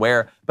agents going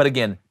where. But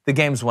again, the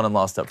game's won and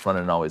lost up front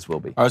and always will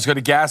be. All right, let's go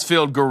to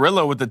Gasfield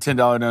Gorilla with the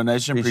 $10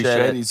 donation.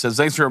 Appreciate it. He says,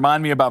 thanks for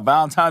reminding me about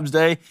Valentine's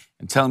Day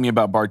and telling me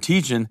about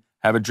Bartegian.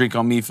 Have a drink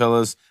on me,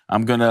 fellas.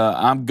 I'm going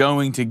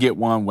to get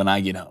one when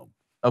I get home.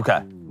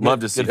 Okay. Love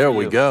to see. There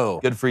we go.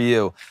 Good for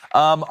you.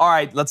 All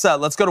right, let's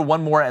go to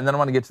one more, and then I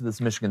want to get to this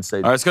Michigan State.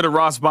 All right, let's go to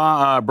Ross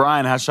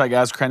Bryan, hashtag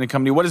Ask Crane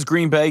Company. What is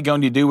Green Bay going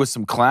to do with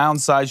some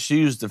clown-sized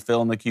shoes to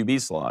fill in the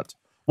QB slot?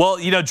 Well,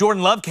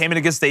 Jordan Love came in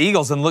against the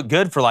Eagles and looked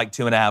good for like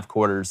 2.5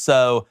 quarters.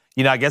 So,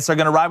 I guess they're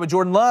going to ride with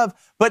Jordan Love.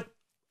 But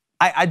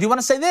I do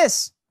want to say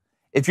this.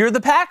 If you're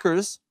the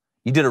Packers,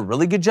 you did a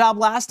really good job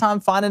last time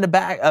finding a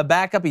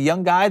backup, a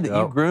young guy that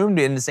you groomed,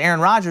 and it's Aaron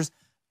Rodgers.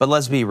 But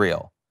let's be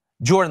real.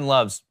 Jordan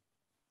Love's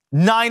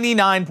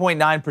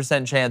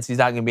 99.9% chance he's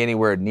not going to be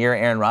anywhere near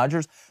Aaron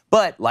Rodgers.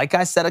 But like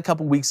I said a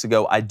couple weeks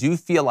ago, I do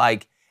feel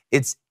like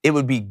it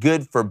would be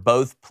good for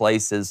both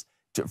places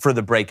for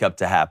the breakup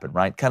to happen,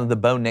 right? Kind of the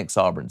Bo Nix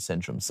Auburn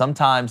syndrome.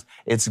 Sometimes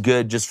it's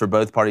good just for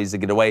both parties to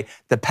get away.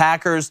 The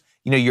Packers,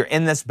 you're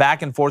in this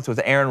back and forth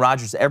with Aaron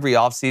Rodgers every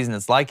offseason.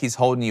 It's like he's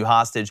holding you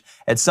hostage.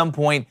 At some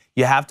point,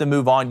 you have to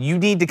move on. You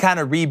need to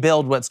kind of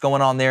rebuild what's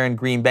going on there in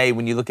Green Bay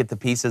when you look at the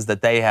pieces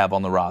that they have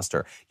on the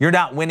roster. You're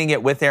not winning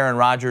it with Aaron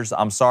Rodgers.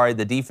 I'm sorry,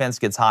 the defense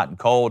gets hot and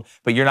cold,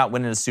 but you're not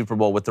winning a Super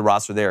Bowl with the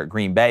roster there at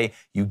Green Bay.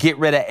 You get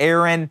rid of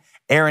Aaron.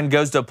 Aaron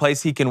goes to a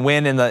place he can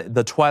win in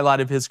the twilight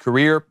of his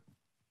career,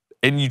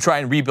 and you try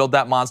and rebuild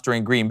that monster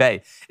in Green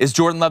Bay. Is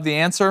Jordan Love the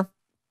answer?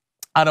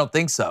 I don't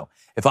think so.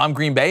 If I'm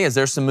Green Bay, is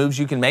there some moves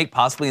you can make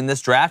possibly in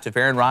this draft? If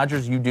Aaron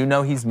Rodgers, you do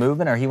know he's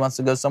moving or he wants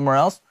to go somewhere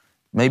else,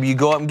 maybe you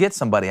go up and get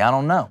somebody. I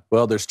don't know.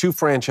 Well, there's two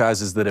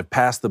franchises that have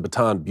passed the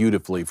baton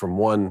beautifully from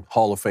one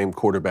Hall of Fame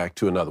quarterback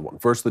to another one.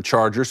 First, the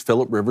Chargers,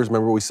 Phillip Rivers.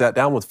 Remember, we sat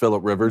down with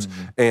Phillip Rivers,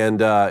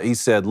 and he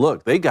said,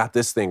 look, they got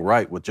this thing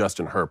right with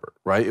Justin Herbert,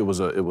 right? It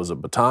was a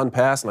baton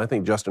pass, and I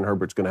think Justin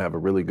Herbert's going to have a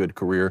really good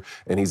career,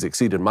 and he's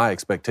exceeded my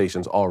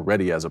expectations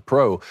already as a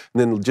pro.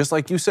 And then, just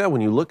like you said,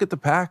 when you look at the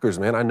Packers,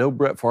 man, I know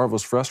Brett Favre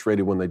was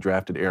frustrated when they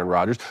drafted Aaron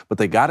Rodgers, but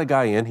they got a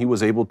guy in. He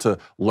was able to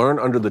learn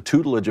under the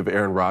tutelage of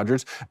Aaron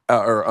Rodgers,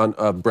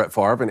 Brett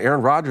Favre, and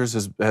Aaron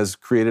Rodgers has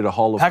created a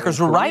Hall of Fame Packers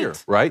were career,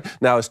 right?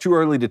 Now, it's too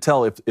early to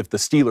tell if the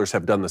Steelers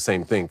have done the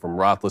same thing from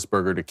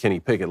Roethlisberger to Kenny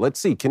Pickett. Let's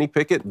see. Kenny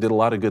Pickett did a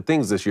lot of good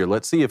things this year.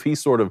 Let's see if he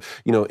sort of,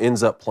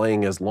 ends up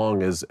playing as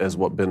long as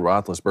what Ben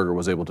Roethlisberger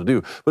was able to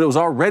do. But it was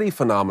already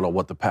phenomenal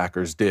what the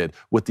Packers did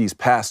with these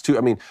past two.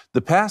 I mean,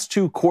 the past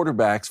two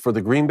quarterbacks for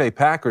the Green Bay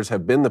Packers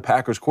have been the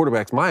Packers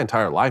quarterbacks my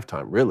entire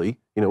lifetime, really.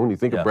 When you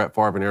think of Brett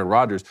Favre and Aaron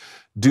Rodgers,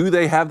 do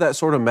they have that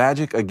sort of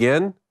magic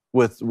again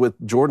with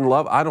Jordan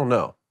Love? I don't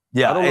know.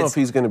 Yeah, I don't know if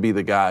he's going to be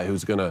the guy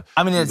who's going to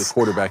be the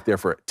quarterback there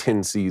for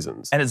 10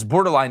 seasons. And it's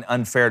borderline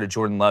unfair to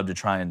Jordan Love to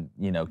try and,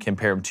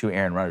 compare him to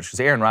Aaron Rodgers, because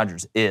Aaron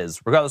Rodgers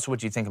is, regardless of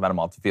what you think about him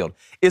off the field,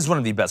 is one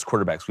of the best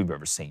quarterbacks we've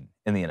ever seen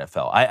in the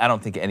NFL. I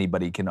don't think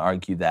anybody can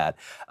argue that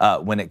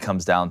when it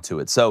comes down to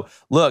it. So,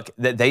 look,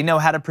 they know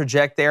how to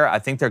project there. I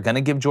think they're going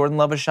to give Jordan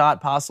Love a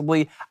shot,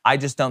 possibly. I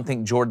just don't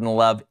think Jordan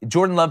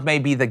Love may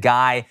be the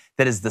guy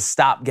that is the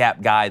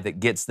stopgap guy that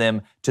gets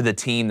them to the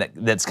team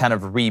that's kind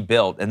of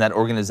rebuilt and that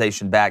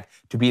organization back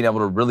to being able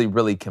to really,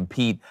 really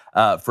compete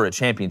for a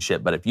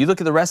championship. But if you look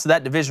at the rest of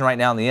that division right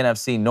now in the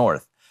NFC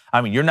North,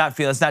 I mean, you're not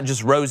feeling, it's not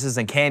just roses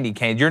and candy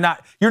canes. You're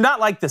not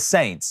like the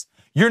Saints.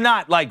 You're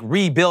not like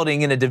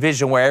rebuilding in a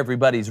division where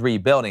everybody's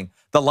rebuilding.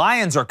 The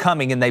Lions are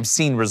coming and they've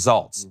seen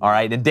results, all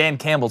right? And Dan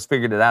Campbell's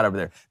figured it out over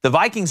there. The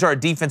Vikings are a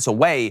defense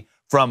away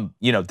from,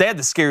 they had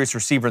the scariest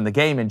receiver in the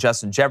game in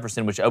Justin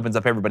Jefferson, which opens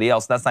up everybody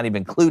else. That's not even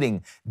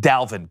including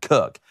Dalvin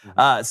Cook.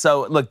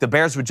 So, look, the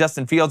Bears with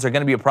Justin Fields are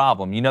going to be a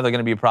problem. They're going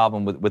to be a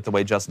problem with the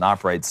way Justin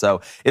operates.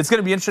 So, it's going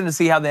to be interesting to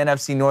see how the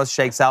NFC North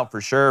shakes out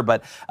for sure.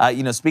 But,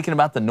 speaking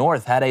about the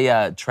North, had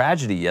a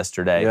tragedy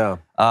yesterday. Yeah.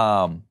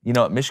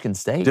 At Michigan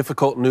State.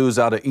 Difficult news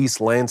out of East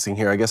Lansing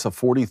here. I guess a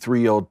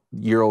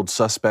 43-year-old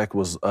suspect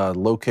was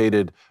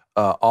located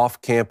off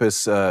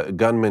campus.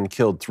 Gunman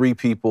killed 3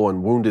 people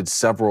and wounded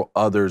several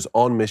others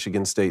on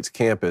Michigan State's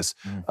campus,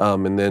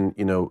 and then,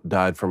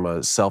 died from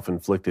a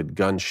self-inflicted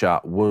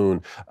gunshot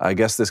wound. I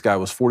guess this guy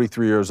was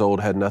 43 years old,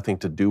 had nothing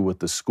to do with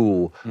the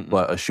school,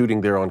 but a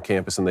shooting there on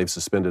campus, and they've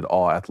suspended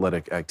all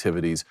athletic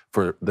activities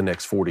for the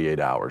next 48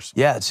 hours.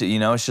 Yeah, it's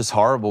just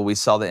horrible. We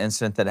saw the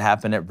incident that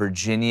happened at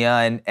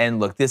Virginia, and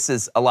look, this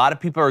is, a lot of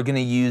people are going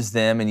to use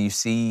them, and you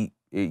see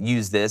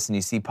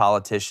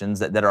politicians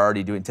that are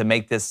already doing to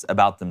make this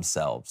about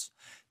themselves.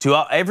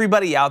 To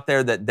everybody out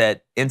there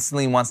that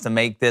instantly wants to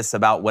make this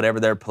about whatever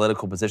their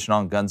political position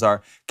on guns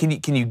are, can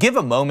you give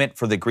a moment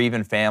for the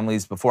grieving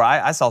families? Before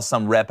I saw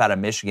some rep out of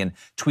Michigan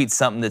tweet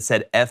something that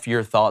said, "F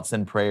your thoughts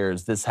and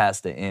prayers, this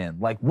has to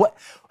end." Like, what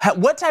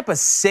type of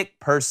sick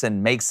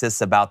person makes this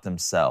about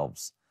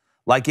themselves?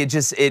 Like,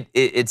 it's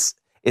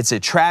a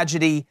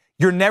tragedy.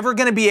 You're never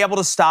going to be able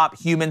to stop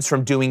humans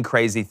from doing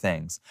crazy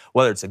things,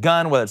 whether it's a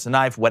gun, whether it's a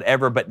knife,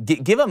 whatever. But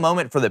give a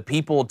moment for the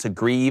people to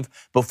grieve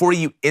before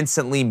you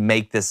instantly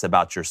make this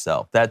about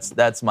yourself.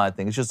 That's my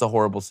thing. It's just a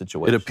horrible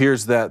situation. It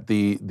appears that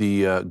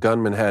the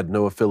gunman had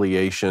no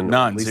affiliation.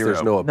 None. At least Zero.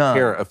 there's no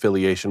apparent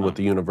affiliation with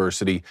the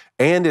university.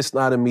 And it's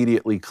not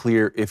immediately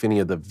clear if any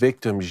of the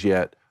victims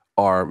yet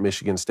are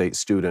Michigan State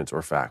students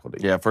or faculty.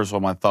 Yeah, first of all,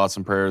 my thoughts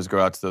and prayers go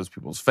out to those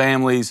people's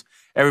families,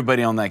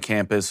 everybody on that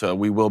campus.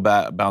 We will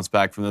bounce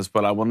back from this,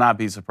 but I will not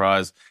be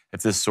surprised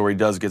if this story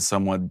does get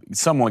someone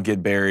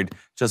get buried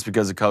just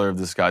because of the color of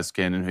this guy's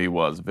skin and who he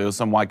was. If it was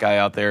some white guy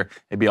out there,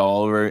 it'd be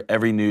all over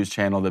every news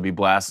channel. They'd be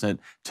blasting it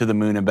to the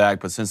moon and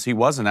back. But since he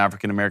was an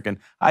African-American,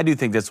 I do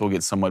think this will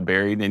get somewhat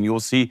buried, and you'll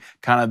see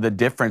kind of the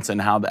difference in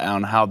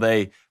how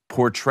they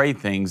portray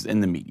things in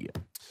the media.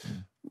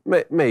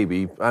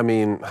 Maybe. I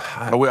mean,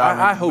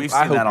 I hope we've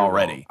seen that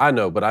already. I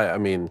know, but I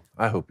mean,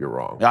 I hope you're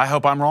wrong. I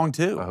hope I'm wrong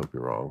too. I hope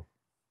you're wrong.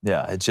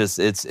 Yeah, it's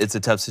a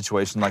tough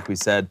situation, like we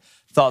said.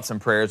 Thoughts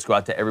and prayers go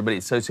out to everybody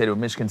associated with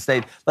Michigan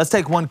State. Let's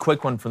take one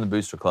quick one from the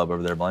Booster Club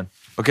over there, Blaine.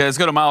 Okay, let's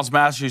go to Miles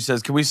Master, who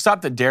says, can we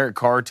stop the Derek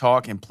Carr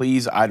talk? And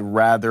please, I'd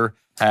rather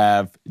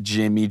have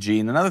Jimmy G.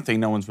 And another thing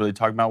no one's really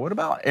talking about, what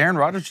about Aaron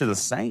Rodgers to the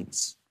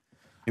Saints?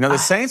 You know, the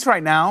Saints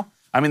right now,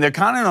 I mean, they're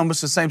kind of in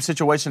almost the same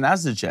situation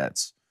as the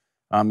Jets.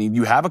 I mean,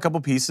 you have a couple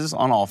pieces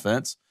on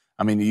offense.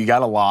 I mean, you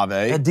got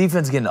Olave. That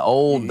defense getting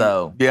old,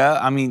 though. Yeah,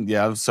 I mean,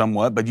 yeah,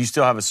 somewhat. But you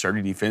still have a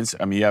sturdy defense.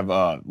 I mean, you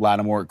have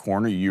Lattimore at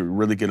corner. You're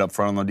really good up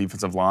front on the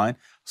defensive line.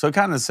 So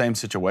kind of the same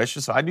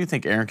situation. So I do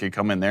think Aaron could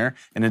come in there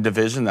in a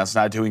division that's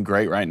not doing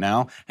great right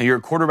now. And you're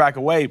a quarterback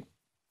away.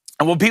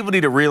 And what people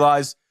need to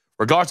realize,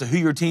 regardless of who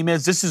your team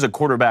is, this is a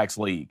quarterback's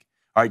league.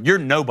 All right, you're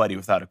nobody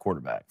without a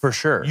quarterback. For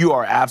sure. You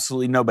are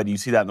absolutely nobody. You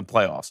see that in the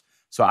playoffs.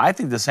 So I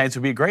think the Saints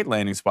would be a great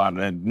landing spot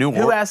in New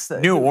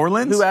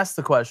Orleans. Who asked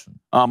the question?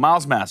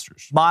 Miles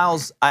Masters.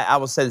 Miles, I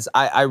will say this.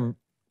 I'm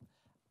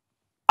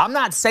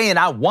not saying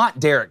I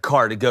want Derek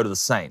Carr to go to the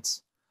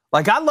Saints.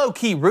 Like, I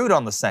low-key root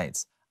on the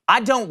Saints.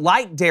 I don't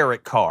like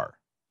Derek Carr.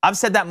 I've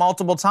said that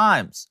multiple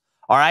times.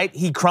 All right?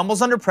 He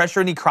crumbles under pressure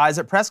and he cries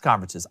at press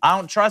conferences. I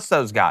don't trust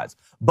those guys.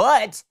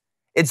 But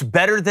it's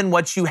better than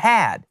what you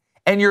had.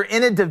 And you're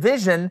in a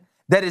division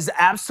that is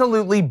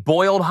absolutely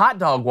boiled hot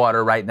dog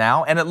water right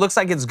now, and it looks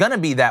like it's going to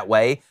be that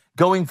way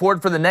going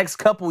forward for the next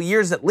couple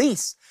years at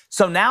least.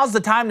 So now's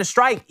the time to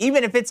strike,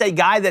 even if it's a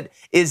guy that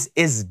is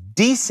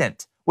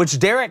decent, which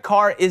Derek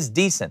Carr is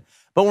decent.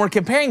 But when we're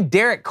comparing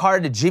Derek Carr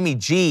to Jimmy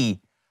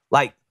G,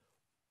 like,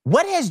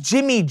 what has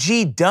Jimmy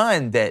G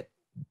done that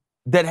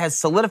has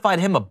solidified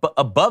him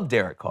above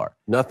Derek Carr?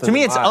 Nothing. To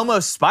me, it's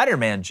almost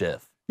Spider-Man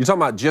GIF. You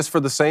talking about just for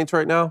the Saints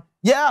right now?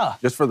 Yeah.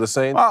 Just for the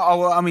Saints? Oh,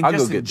 well, I mean, I'll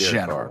just go in get Derek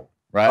general. Carr.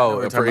 Right?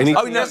 Oh, for anything?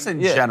 Oh, just in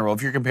general.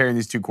 If you're comparing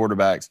these two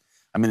quarterbacks,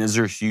 I mean, is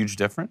there a huge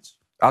difference?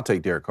 I'll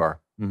take Derek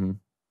Carr. Mm-hmm.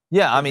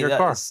 Yeah, I mean,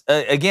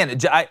 again,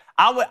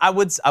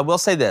 I will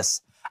say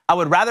this. I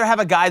would rather have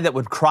a guy that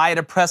would cry at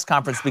a press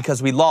conference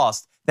because we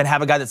lost than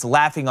have a guy that's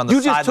laughing on the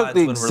sidelines. You just took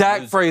the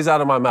exact phrase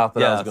out of my mouth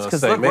that I was going to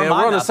say, man.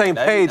 We're on the same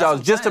page. I was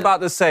just about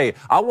to say,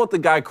 I want the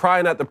guy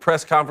crying at the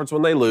press conference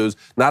when they lose,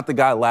 not the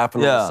guy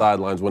laughing on the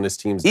sidelines when his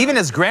team's down. Even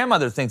his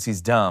grandmother thinks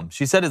he's dumb.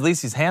 She said at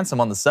least he's handsome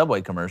on the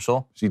Subway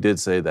commercial. She did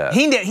say that.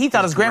 He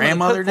thought his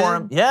grandmother cooked for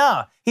him.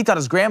 Yeah, he thought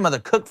his grandmother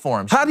cooked for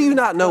him. How do you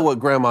not know what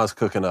grandma's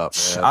cooking up,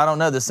 man? I don't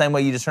know. The same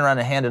way you just turn around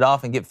and hand it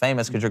off and get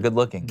famous because you're good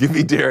looking. Give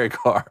me Derek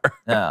Carr.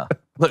 Yeah.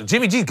 Look,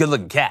 Jimmy G's a good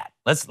looking cat.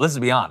 Let's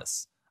be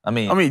honest. I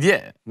mean,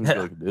 yeah.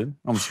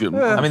 I'm shooting.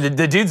 I mean,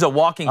 the dude's a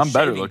walking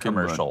better shaving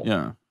commercial.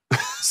 Yeah.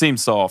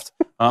 Seems soft.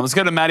 Let's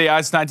go to Matty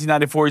Ice,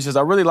 1994. He says,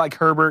 I really like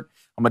Herbert.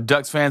 I'm a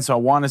Ducks fan, so I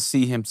want to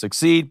see him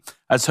succeed.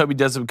 I just hope he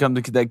doesn't become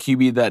that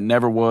QB that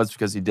never was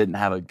because he didn't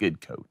have a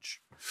good coach.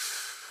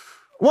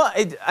 Well,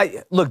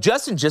 look,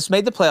 Justin just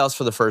made the playoffs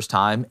for the first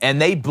time, and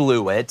they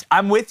blew it.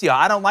 I'm with you.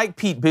 I don't like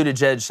Pete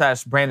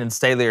Buttigieg / Brandon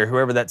Staley or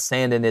whoever that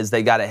stand-in is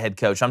they got a head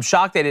coach. I'm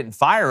shocked they didn't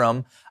fire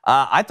him.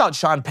 I thought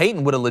Sean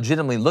Payton would have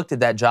legitimately looked at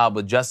that job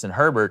with Justin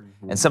Herbert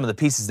and some of the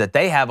pieces that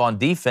they have on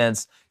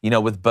defense, you know,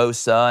 with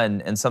Bosa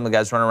and some of the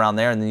guys running around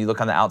there. And then you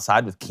look on the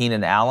outside with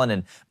Keenan Allen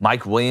and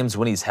Mike Williams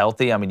when he's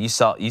healthy. I mean, you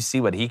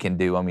see what he can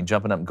do. I mean,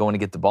 jumping up and going to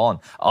get the ball. And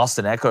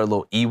Austin Eckler, a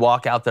little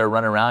Ewok out there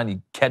running around.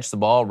 You catch the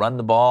ball, run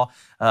the ball,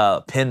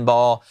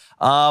 pinball.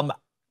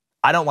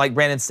 I don't like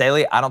Brandon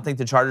Staley. I don't think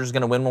the Chargers are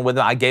going to win one with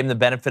him. I gave him the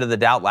benefit of the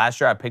doubt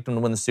last year. I picked him to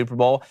win the Super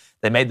Bowl.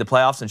 They made the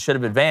playoffs and should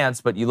have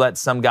advanced, but you let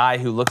some guy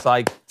who looks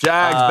like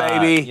Jags,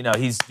 baby. You know,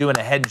 he's doing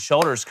a Head &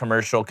 Shoulders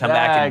commercial come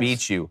back and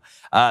beat you.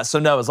 So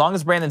no, as long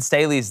as Brandon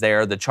Staley's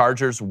there, the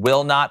Chargers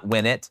will not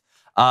win it.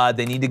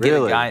 They need to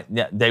get a guy.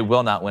 Yeah, they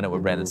will not win it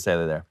with Brandon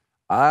Staley there.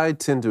 I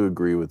tend to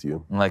agree with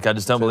you. Like, I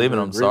just don't believe in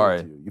him.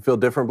 Sorry. You feel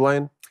different,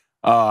 Blaine?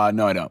 No,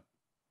 I don't.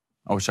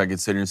 I wish I could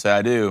sit here and say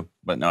I do,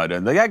 but no, I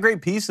don't. They got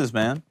great pieces,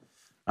 man.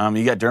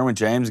 You got Derwin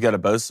James, you got a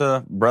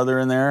Bosa brother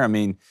in there. I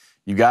mean,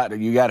 you got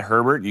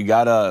Herbert, you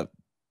got a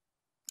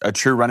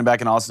true running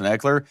back in Austin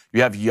Eckler.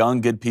 You have young,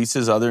 good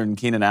pieces other than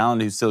Keenan Allen,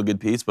 who's still a good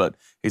piece, but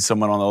he's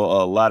someone on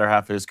the latter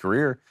half of his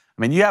career.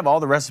 I mean, you have all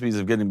the recipes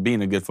of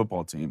being a good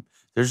football team.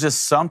 There's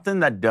just something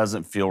that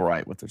doesn't feel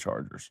right with the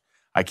Chargers.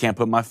 I can't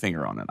put my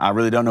finger on it. I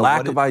really don't know.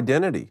 Lack of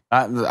identity.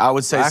 I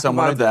would say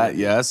somewhat of that,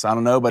 yes. I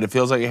don't know, but it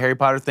feels like a Harry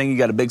Potter thing. You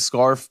got a big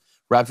scarf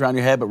wrapped around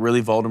your head, but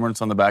really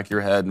Voldemort's on the back of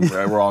your head, and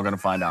we're all going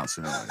to find out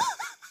sooner or later.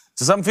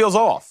 So something feels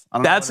off.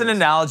 That's an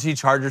analogy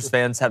Chargers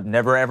fans have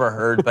never, ever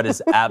heard, but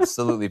is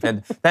absolutely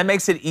fantastic. That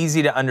makes it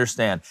easy to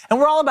understand. And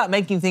we're all about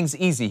making things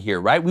easy here,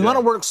 right? We want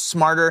to work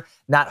smarter,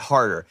 not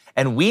harder.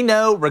 And we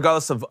know,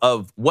 regardless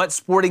of what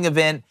sporting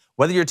event,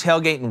 whether you're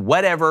tailgating,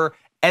 whatever,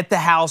 at the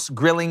house,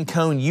 grilling,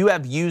 cone, you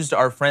have used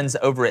our friends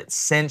over at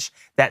Cinch.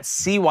 That's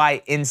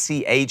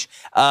C-Y-N-C-H.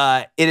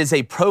 It is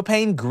a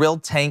propane grill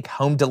tank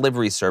home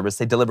delivery service.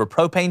 They deliver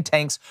propane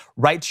tanks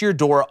right to your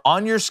door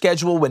on your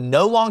schedule with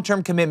no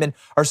long-term commitment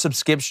or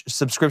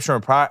subscription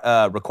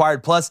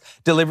required. Plus,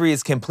 delivery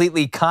is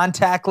completely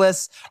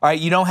contactless. All right,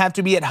 you don't have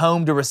to be at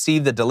home to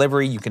receive the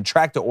delivery. You can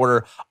track the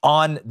order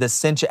on the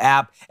Cinch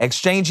app.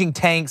 Exchanging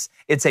tanks,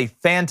 it's a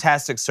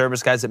fantastic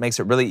service, guys. It makes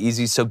it really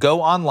easy. So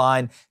go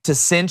online to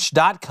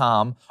cinch.com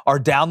or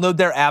download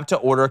their app to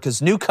order,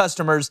 because new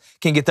customers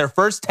can get their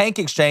first tank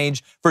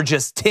exchange for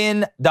just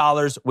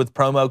 $10 with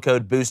promo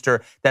code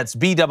BOOSTER. That's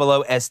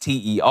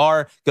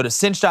BOOSTER. Go to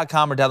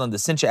cinch.com or download the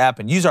Cinch app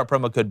and use our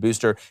promo code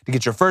BOOSTER to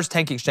get your first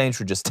tank exchange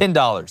for just $10.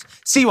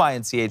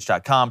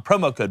 CYNCH.com,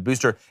 promo code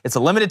BOOSTER. It's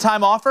a limited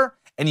time offer,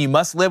 and you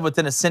must live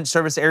within a Cinch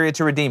service area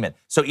to redeem it.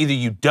 So either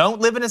you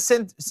don't live in a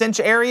Cinch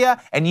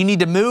area and you need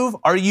to move,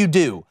 or you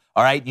do.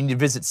 All right, you need to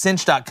visit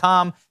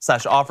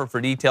cinch.com/offer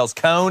for details.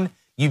 Cone,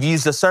 you've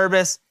used the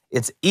service.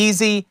 It's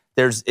easy.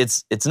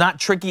 It's not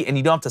tricky, and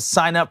you don't have to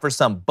sign up for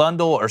some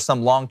bundle or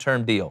some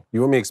long-term deal.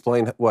 You want me to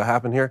explain what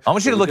happened here? I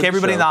want you to look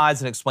everybody in the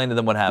eyes and explain to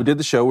them what happened. We did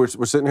the show. We're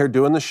sitting here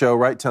doing the show,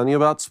 right, telling you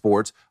about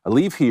sports. I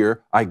leave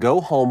here. I go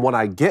home. When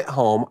I get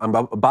home, I'm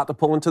about to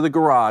pull into the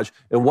garage,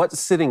 and what's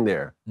sitting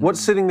there? What's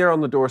sitting there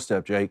on the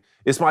doorstep, Jake?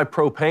 It's my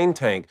propane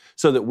tank,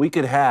 so that we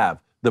could have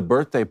the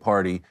birthday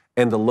party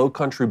and the Low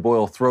Country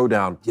Boil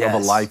throwdown of a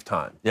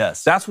lifetime.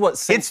 Yes. That's what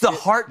Cinch it's the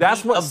heart.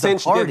 That's what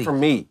Cinch did for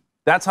me.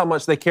 That's how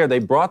much they care. They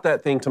brought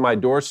that thing to my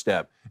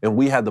doorstep, and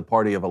we had the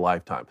party of a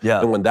lifetime. Yeah.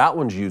 And when that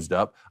one's used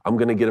up, I'm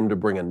going to get them to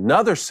bring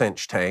another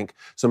Cinch tank,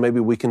 so maybe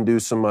we can do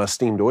some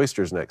steamed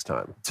oysters next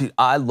time. Dude,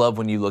 I love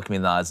when you look me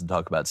in the eyes and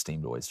talk about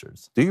steamed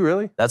oysters. Do you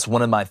really? That's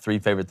one of my 3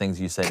 favorite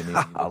things you say to me.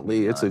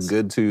 Golly, it's a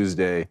good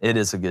Tuesday. It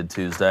is a good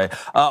Tuesday.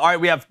 All right,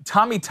 we have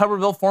Tommy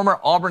Tuberville, former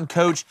Auburn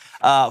coach,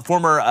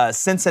 former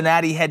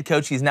Cincinnati head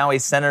coach. He's now a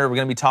senator. We're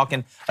going to be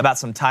talking about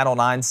some Title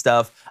IX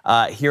stuff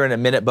here in a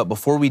minute. But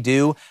before we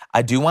do,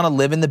 I do want to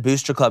live in the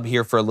Booster Club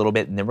here for a little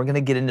bit, and then we're going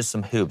to get into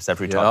some hoops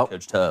after we talk to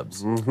Coach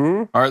Tubbs.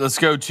 All right, let's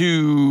go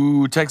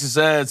to Texas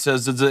Ed.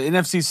 Says, does the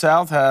NFC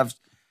South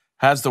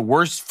has the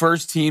worst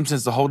first team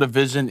since the whole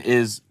division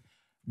is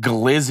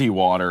Glizzy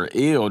Water?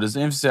 Ew, does the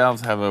NFC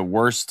South have a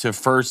worst to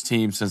first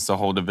team since the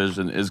whole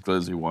division is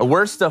Glizzy Water?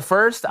 Worst to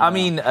first? Yeah. I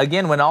mean,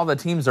 again, when all the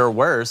teams are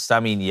worst, I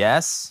mean,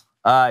 yes.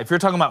 If you're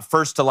talking about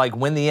first to, like,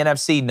 win the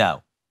NFC,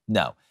 no.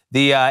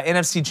 The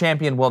NFC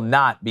champion will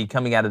not be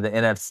coming out of the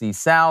NFC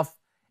South.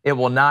 It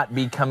will not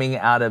be coming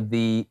out of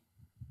the,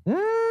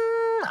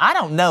 I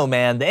don't know,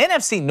 man. The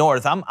NFC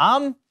North,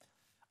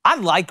 I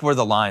like where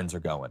the Lions are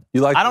going.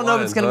 You like? I don't know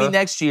if it's going to be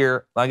next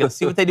year. I got to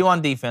see what they do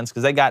on defense,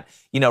 because they got,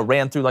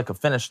 ran through like a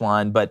finish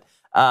line. But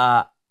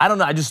I don't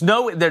know. I just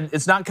know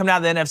it's not coming out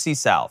of the NFC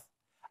South.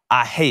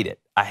 I hate it.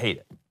 All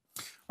right,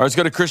 let's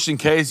go to Christian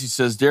Case. He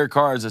says Derek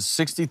Carr has a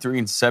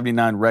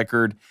 63-79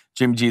 record.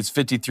 Jimmy G is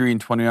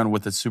 53-21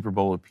 with a Super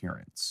Bowl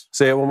appearance.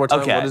 Say it one more time.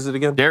 Okay. What is it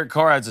again? Derek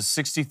Carr has a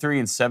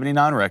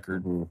 63-79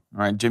 record. All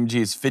right, Jimmy G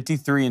is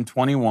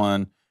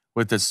 53-21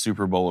 with a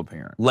Super Bowl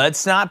appearance.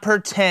 Let's not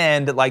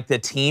pretend like the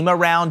team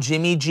around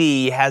Jimmy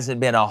G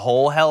hasn't been a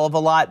whole hell of a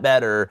lot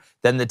better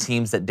than the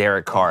teams that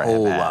Derek Carr have had. A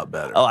whole lot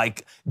better.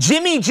 Like,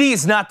 Jimmy G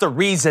is not the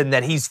reason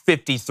that he's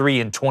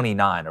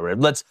 53-29. Or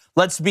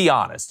let's be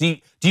honest. Do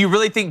you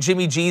really think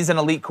Jimmy G is an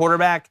elite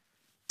quarterback?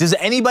 Does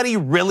anybody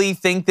really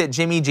think that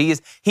Jimmy G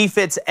is? He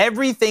fits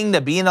everything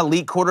to be an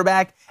elite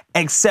quarterback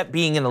except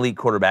being an elite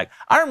quarterback.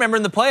 I remember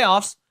in the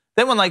playoffs,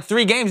 they won like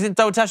 3 games, didn't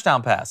throw a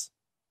touchdown pass.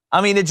 I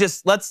mean, he's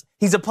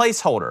a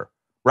placeholder,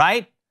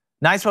 right?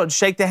 Nice one,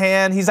 shake the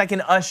hand. He's like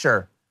an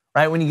usher,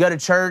 right? When you go to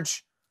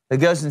church, that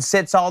goes and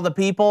sits all the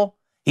people.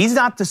 He's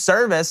not the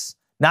service,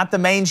 not the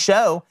main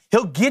show.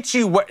 He'll get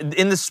you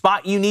in the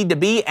spot you need to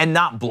be and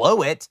not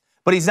blow it,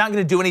 but he's not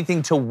going to do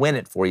anything to win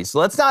it for you. So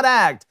let's not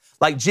act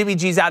like Jimmy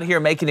G's out here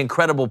making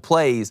incredible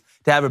plays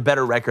to have a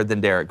better record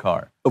than Derek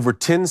Carr. Over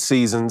 10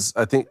 seasons,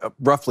 I think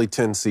roughly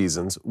 10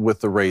 seasons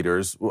with the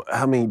Raiders,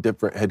 how many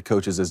different head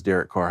coaches has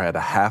Derek Carr had?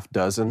 A half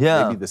dozen?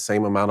 Yeah. Maybe the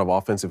same amount of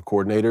offensive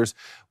coordinators.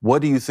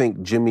 What do you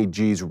think Jimmy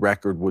G's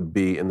record would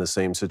be in the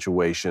same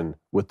situation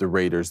with the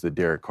Raiders that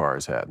Derek Carr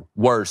has had?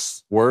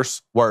 Worse.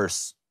 Worse?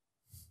 Worse.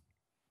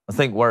 I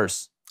think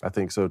worse. I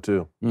think so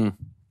too.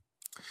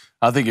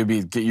 I think it'd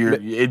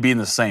be in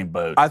the same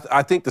boat.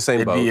 I think the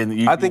same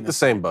boat. I think the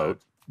same boat.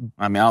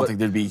 I mean, I don't think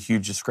there'd be a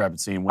huge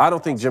discrepancy. I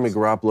don't think Jimmy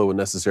Garoppolo would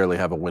necessarily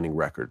have a winning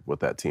record with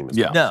that team.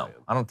 No,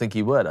 I don't think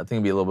he would. I think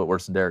it'd be a little bit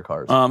worse than Derek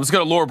Carr's. Let's go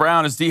to Laura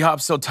Brown. Is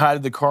D-Hop still tied to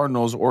the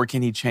Cardinals, or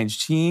can he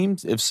change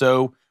teams? If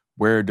so,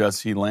 where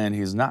does he land?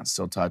 He's not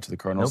still tied to the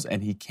Cardinals,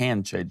 and he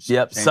can change.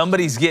 Yep,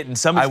 somebody's getting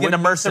a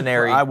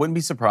mercenary. I wouldn't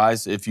be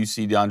surprised if you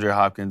see DeAndre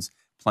Hopkins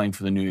playing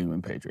for the New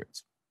England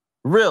Patriots.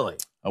 Really?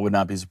 I would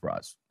not be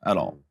surprised at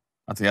all.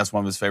 I think that's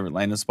one of his favorite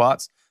landing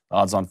spots. The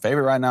odds-on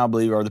favorite right now, I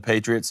believe, are the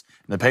Patriots.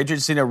 And the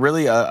Patriots need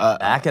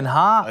back and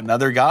hop,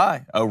 another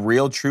guy, a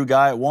real true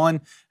guy at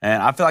one.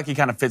 And I feel like he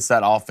kind of fits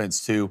that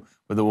offense too.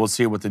 But we'll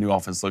see what the new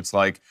offense looks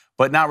like.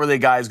 But not really a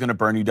guy who's going to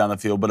burn you down the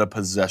field, but a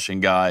possession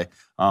guy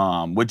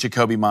with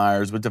Jacoby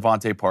Myers, with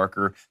Devontae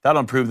Parker. That'll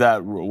improve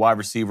that wide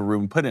receiver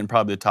room, put it in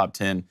probably the top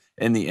 10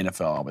 in the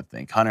NFL, I would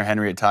think. Hunter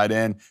Henry at tight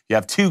end. You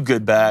have two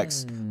good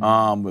backs.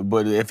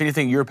 But if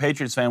anything, you're a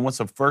Patriots fan, what's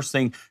the first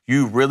thing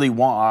you really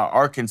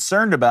are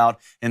concerned about?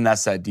 And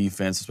that's that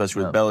defense,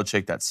 especially with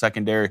Belichick, that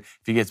secondary.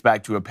 If he gets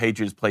back to a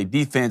Patriots play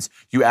defense,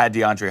 you add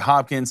DeAndre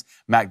Hopkins.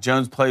 Mac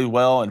Jones plays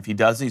well, and if he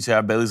doesn't, you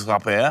have Bailey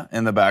Zapata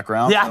in the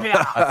background. Yeah,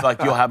 so I feel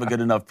like you'll have a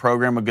good enough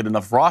program, a good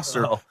enough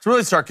roster to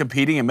really start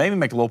competing and maybe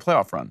make a little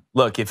playoff run.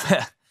 Look,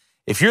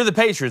 if you're the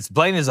Patriots,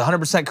 Blaine is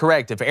 100%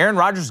 correct. If Aaron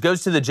Rodgers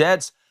goes to the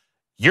Jets,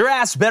 your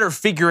ass better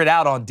figure it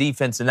out on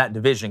defense in that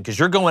division, because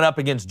you're going up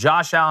against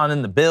Josh Allen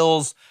and the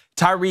Bills,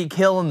 Tyreek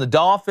Hill and the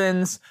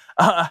Dolphins.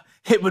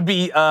 It would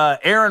be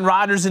Aaron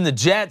Rodgers and the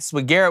Jets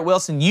with Garrett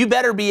Wilson. You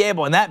better be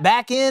able, in that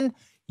back end,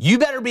 you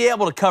better be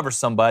able to cover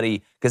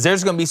somebody, because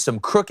there's going to be some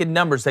crooked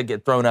numbers that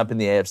get thrown up in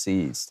the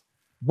AFC East.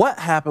 What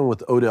happened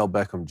with Odell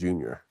Beckham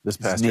Jr. this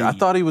past year? I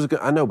thought he was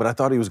I know, but I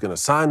thought he was going to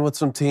sign with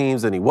some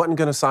teams, and he wasn't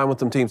going to sign with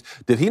some teams.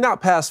 Did he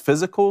not pass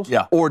physicals?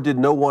 Yeah. Or did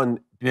no one?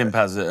 He didn't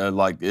pass it.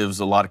 It was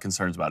a lot of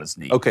concerns about his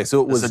knee. Okay,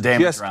 so it was the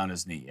damage around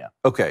his knee. Yeah.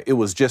 Okay, it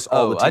was just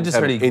all the teams I just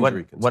heard he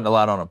injury wasn't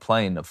allowed on a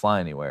plane to fly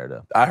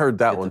anywhere. I heard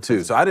that one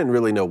too. So I didn't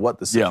really know what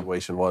the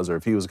situation was, or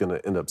if he was going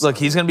to end up. Look,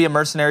 he's going to be a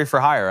mercenary for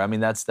hire. I mean,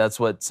 that's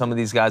what some of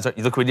these guys are.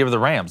 Look what we did with the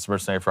Rams,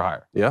 mercenary for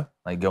hire. Yeah.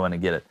 Like, go in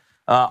and get it.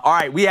 All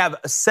right, we have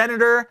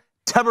Senator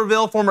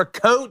Tuberville, former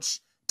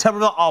coach.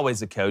 Tuberville,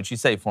 always a coach. You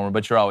say former,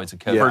 but you're always a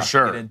coach. For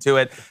sure. Get into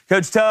it.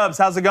 Coach Tubbs,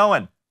 how's it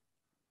going?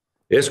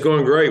 It's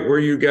going great. Where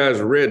you guys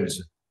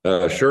Reds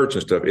shirts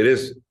and stuff? It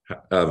is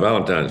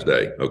Valentine's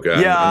Day. Okay.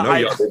 Yeah, I know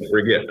y'all didn't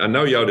forget. I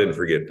know y'all didn't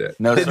forget that.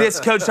 No, this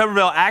Coach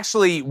Tuberville,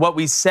 actually, what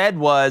we said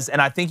was,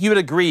 and I think you would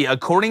agree,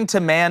 according to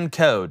man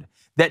code,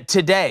 that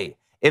today,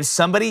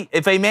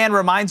 if a man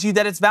reminds you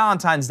that it's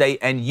Valentine's Day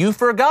and you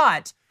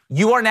forgot,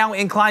 you are now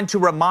inclined to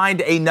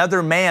remind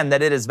another man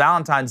that it is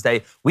Valentine's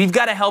Day. We've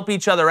got to help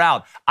each other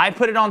out. I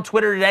put it on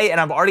Twitter today, and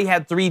I've already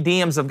had 3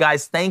 DMs of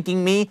guys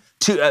thanking me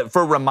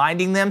for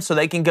reminding them so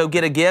they can go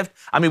get a gift.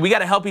 I mean, we got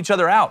to help each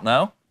other out,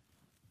 no?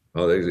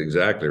 Oh, that's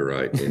exactly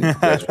right. And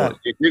that's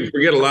you can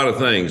forget a lot of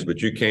things,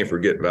 but you can't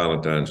forget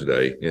Valentine's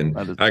Day. And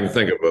I can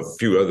think of a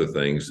few other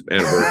things,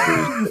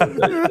 anniversaries.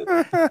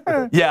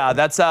 Yeah,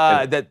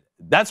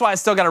 that's why I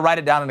still got to write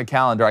it down in a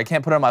calendar. I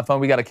can't put it on my phone.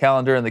 We got a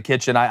calendar in the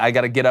kitchen. I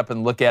got to get up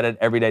and look at it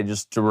every day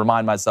just to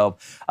remind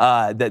myself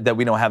that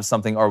we don't have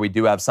something, or we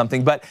do have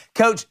something. But,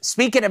 Coach,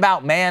 speaking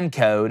about man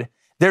code,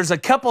 there's a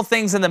couple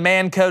things in the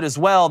man code as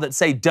well that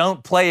say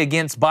don't play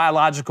against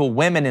biological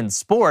women in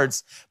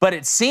sports. But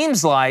it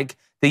seems like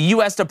the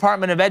U.S.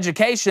 Department of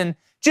Education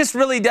just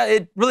really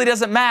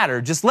doesn't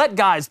matter. Just let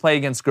guys play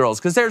against girls,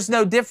 because there's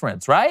no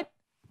difference, right?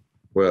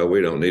 Well,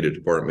 we don't need a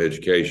Department of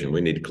Education. We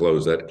need to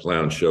close that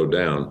clown show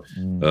down.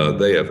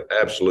 They have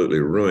absolutely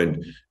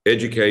ruined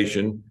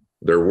education.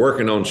 They're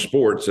working on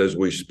sports as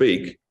we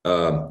speak.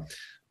 We're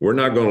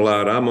not going to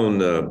allow it. I'm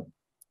on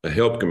a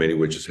health committee,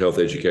 which is Health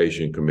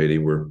Education Committee,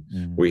 where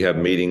we have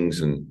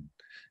meetings and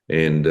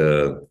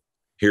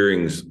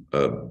hearings,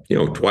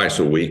 twice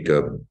a week.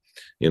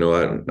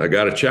 I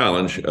got a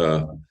challenge.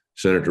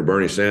 Senator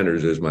Bernie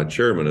Sanders is my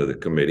chairman of the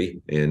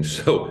committee, and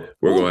so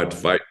we're going to have to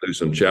fight through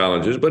some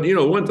challenges. But,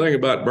 one thing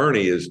about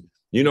Bernie is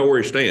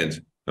where he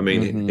stands. I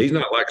mean, he's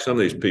not like some of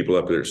these people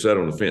up there that sit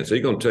on the fence.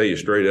 He's going to tell you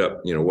straight up,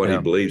 what he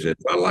believes in.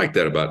 I like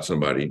that about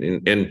somebody,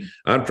 and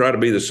I try to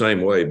be the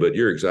same way, but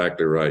you're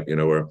exactly right.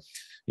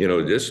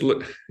 This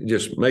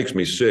just makes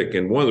me sick.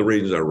 And one of the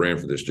reasons I ran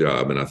for this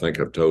job, and I think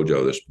I've told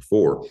y'all this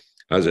before,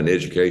 I was in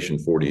education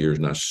 40 years,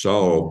 and I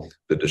saw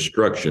the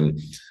destruction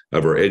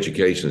of our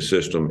education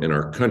system in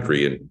our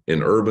country,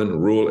 in urban,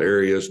 rural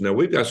areas. Now,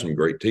 we've got some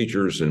great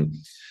teachers and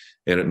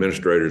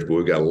administrators, but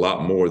we've got a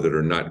lot more that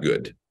are not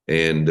good.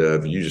 And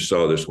you just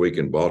saw this week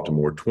in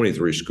Baltimore,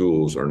 23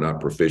 schools are not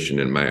proficient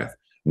in math.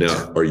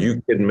 Now, are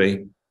you kidding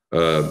me?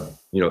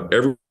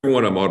 Every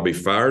one of them ought to be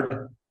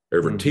fired,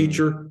 every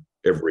teacher,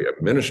 every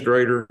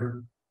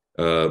administrator.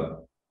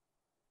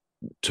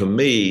 To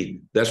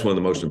me, that's one of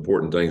the most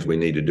important things we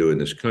need to do in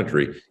this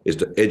country is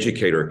to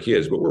educate our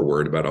kids. But we're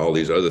worried about all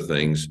these other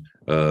things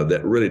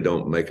that really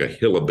don't make a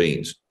hill of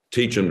beans.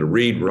 Teach them to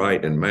read,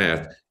 write, and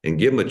math, and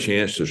give them a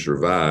chance to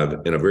survive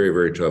in a very,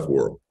 very tough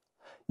world.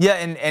 Yeah,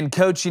 and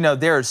Coach,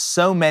 there are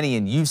so many,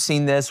 and you've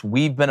seen this,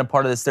 we've been a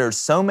part of this, there are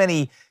so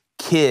many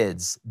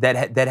kids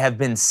that have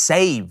been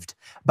saved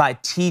by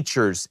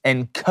teachers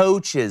and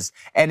coaches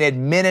and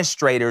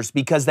administrators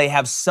because they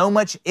have so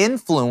much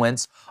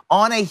influence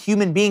on a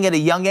human being at a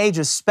young age,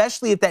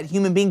 especially if that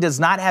human being does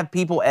not have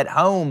people at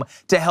home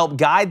to help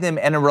guide them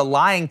and are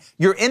relying.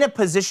 You're in a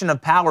position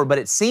of power, but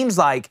it seems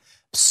like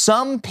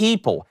some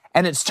people,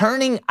 and it's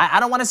turning, I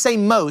don't want to say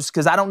most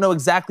because I don't know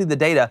exactly the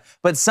data,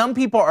 but some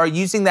people are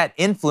using that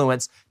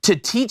influence to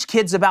teach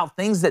kids about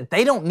things that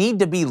they don't need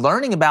to be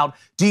learning about.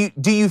 Do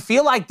you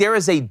feel like there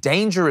is a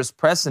dangerous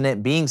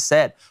precedent being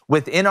set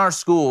within our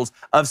schools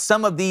of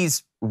some of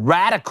these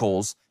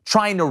radicals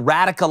trying to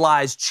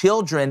radicalize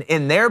children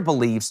in their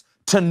beliefs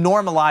to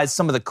normalize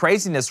some of the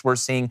craziness we're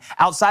seeing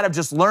outside of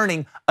just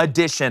learning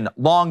addition,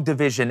 long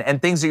division,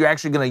 and things that you're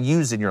actually going to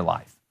use in your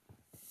life?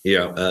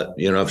 Yeah,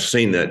 I've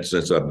seen that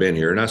since I've been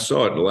here, and I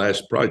saw it in the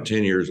last probably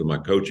 10 years of my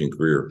coaching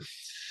career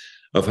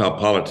of how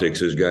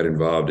politics has got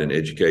involved in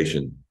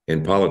education,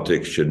 and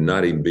politics should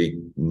not even be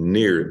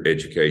near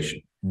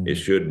education. It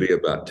should be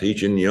about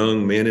teaching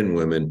young men and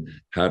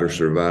women how to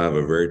survive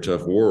a very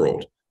tough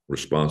world,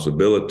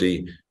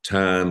 responsibility,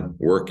 time,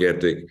 work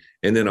ethic,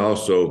 and then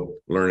also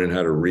learning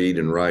how to read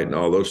and write and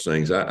all those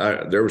things.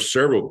 There were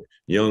several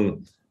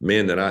young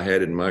men that I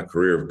had in my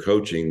career of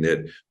coaching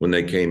that when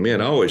they came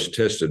in, I always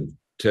tested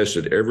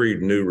every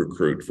new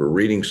recruit for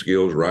reading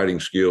skills, writing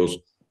skills,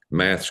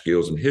 math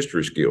skills, and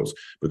history skills,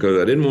 because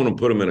I didn't want to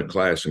put them in a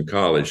class in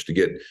college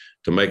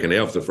to make an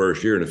F the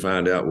first year and to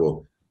find out,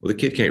 well, the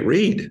kid can't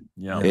read.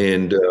 Yeah.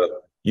 And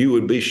you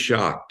would be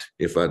shocked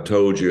if I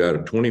told you out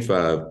of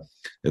 25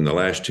 in the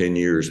last 10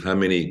 years, how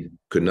many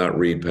could not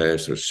read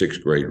past their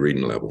 6th grade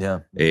reading level. Yeah.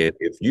 And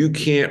if you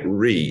can't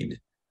read,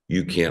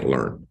 you can't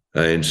learn.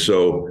 And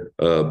so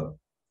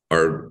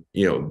our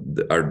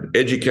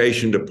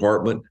education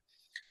department,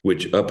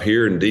 which up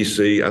here in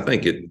D.C., I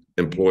think it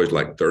employs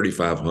like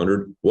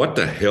 3,500. What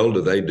the hell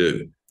do they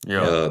do?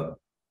 Yeah.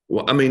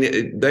 Well, I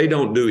mean, they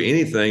don't do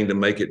anything to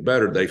make it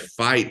better. They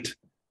fight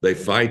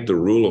the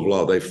rule of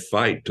law. They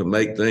fight to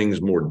make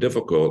things more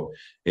difficult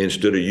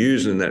instead of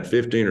using that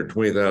 $15,000 or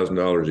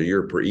 $20,000 a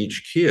year per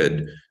each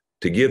kid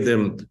to give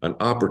them an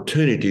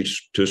opportunity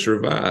to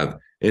survive.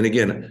 And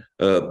again,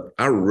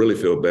 I really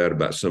feel bad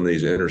about some of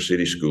these inner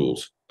city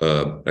schools.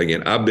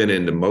 Again, I've been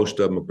into most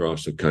of them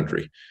across the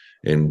country.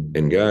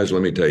 And guys,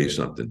 let me tell you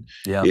something.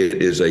 Yeah. It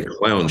is a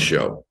clown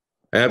show,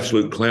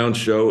 absolute clown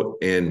show.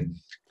 And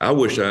I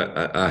wish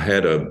I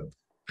had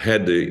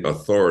the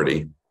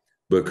authority,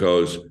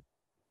 because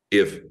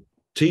if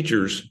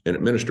teachers and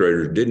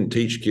administrators didn't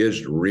teach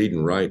kids to read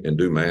and write and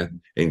do math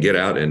and get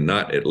out and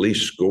not at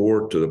least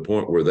score to the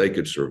point where they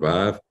could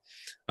survive,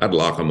 I'd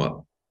lock them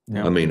up.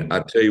 Yeah. I mean, I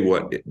tell you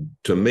what,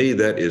 to me,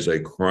 that is a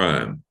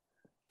crime.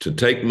 To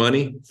take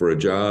money for a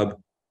job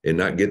and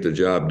not get the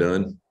job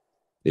done,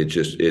 it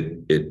just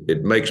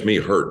it makes me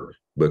hurt,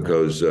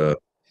 because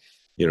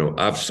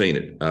I've seen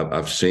it.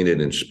 I've seen it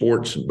in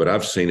sports, but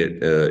I've seen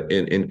it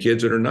in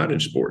kids that are not in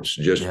sports.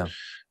 Just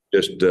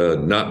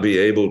not be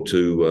able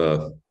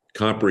to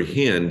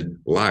comprehend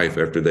life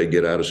after they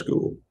get out of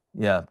school.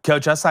 Yeah.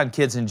 Coach, I signed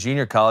kids in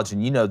junior college,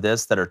 and you know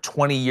this, that are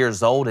 20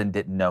 years old and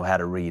didn't know how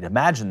to read.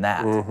 Imagine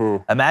that.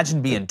 Mm-hmm. Imagine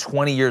being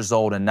 20 years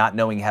old and not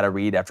knowing how to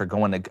read after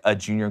going to a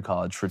junior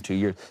college for 2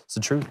 years. It's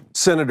the truth.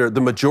 Senator, the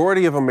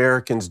majority of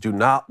Americans do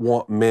not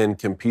want men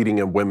competing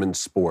in women's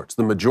sports.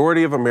 The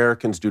majority of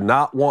Americans do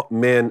not want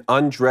men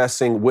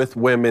undressing with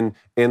women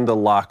in the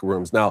locker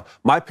rooms. Now,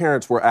 my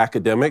parents were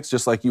academics,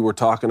 just like you were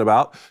talking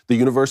about. The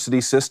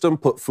university system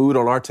put food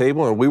on our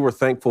table, and we were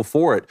thankful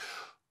for it.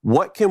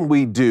 What can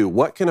we do?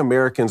 What can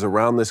Americans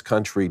around this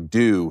country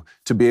do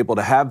to be able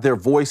to have their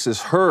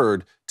voices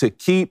heard to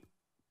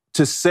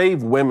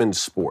save women's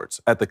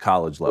sports at the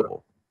college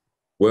level?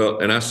 Well,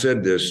 and I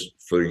said this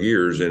for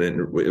years, and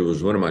it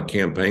was one of my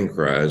campaign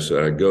cries.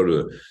 I go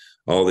to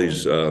all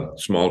these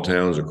small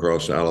towns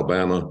across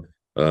Alabama,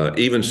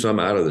 even some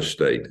out of the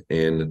state,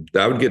 and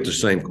I would get the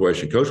same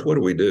question, Coach, what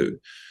do we do?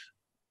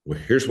 Well,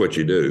 here's what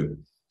you do.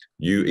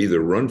 You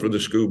either run for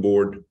the school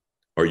board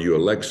or you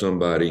elect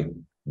somebody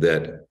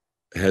that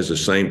has the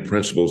same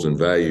principles and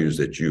values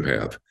that you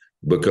have,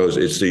 because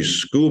it's these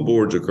school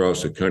boards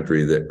across the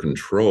country that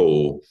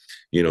control,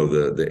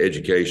 the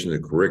education, the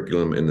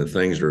curriculum, and the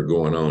things that are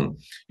going on.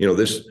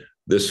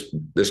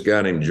 This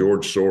guy named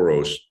George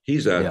Soros,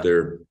 he's out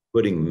there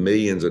putting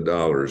millions of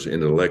dollars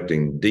into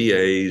electing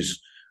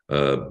DAs,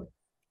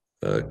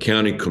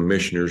 county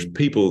commissioners,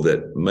 people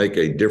that make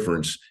a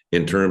difference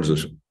in terms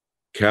of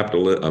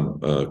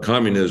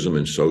communism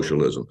and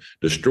socialism,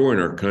 destroying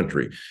our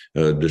country,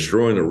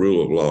 destroying the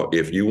rule of law.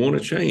 If you want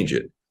to change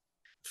it,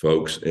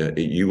 folks,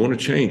 you're going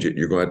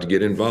to have to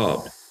get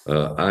involved.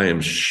 I am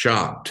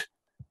shocked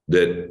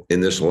that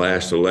in this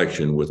last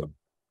election, with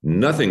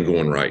nothing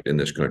going right in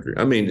this country,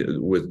 I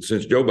mean,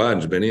 since Joe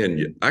Biden's been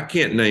in, I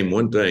can't name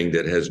one thing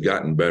that has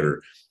gotten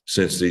better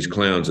since these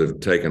clowns have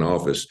taken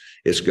office.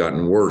 It's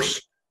gotten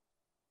worse.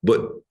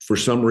 But for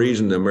some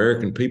reason, the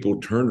American people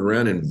turned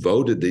around and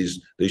voted these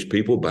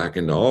people back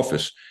into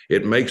office.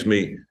 It makes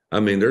me,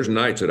 there's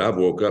nights that I've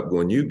woke up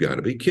going, you got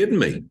to be kidding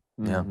me.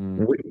 Yeah.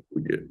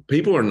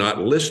 people are not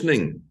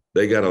listening.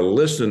 They got to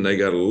listen. They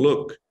got to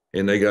look,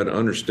 and they got to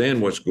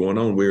understand what's going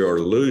on. We are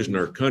losing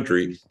our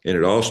country, and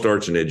it all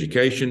starts in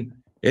education.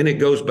 And it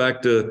goes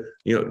back to,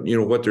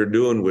 what they're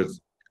doing with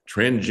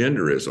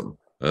transgenderism,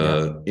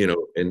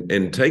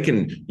 and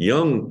taking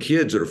young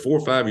kids that are 4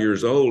 or 5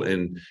 years old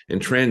and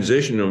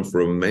transitioning them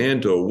from a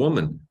man to a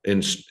woman in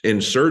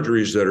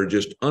surgeries that are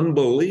just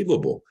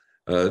unbelievable.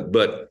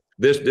 But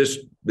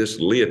this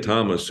Leah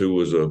Thomas, who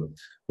was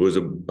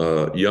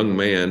a young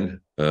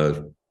man,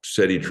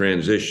 said he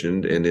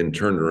transitioned and then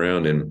turned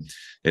around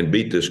and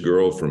beat this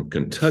girl from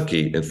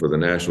Kentucky and for the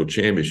national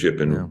championship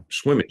in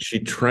swimming. She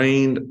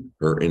trained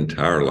her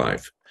entire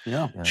life.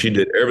 Yeah. She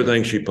did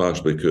everything she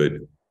possibly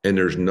could. And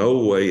there's no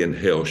way in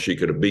hell she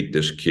could have beat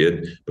this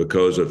kid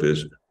because of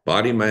his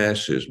body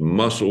mass, his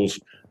muscles,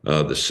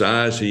 the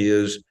size he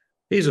is.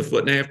 He's a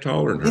 1.5 feet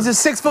taller than her. He's a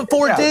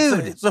 6'4"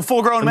 dude. He's a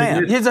full-grown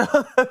man. You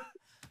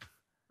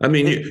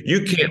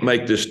can't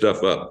make this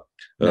stuff up.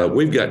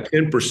 We've got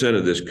 10%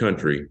 of this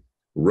country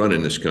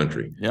running this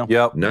country. Yep.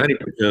 90%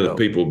 of the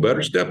people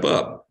better step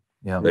up.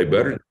 Yeah. They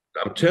better.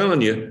 I'm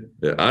telling you,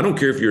 I don't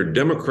care if you're a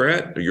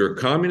Democrat or you're a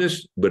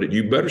communist, but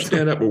you better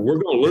stand up or we're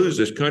going to lose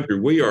this country.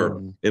 We are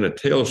in a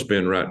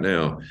tailspin right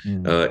now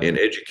in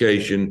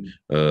education,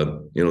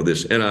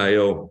 this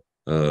NIL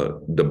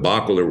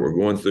debacle that we're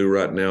going through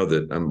right now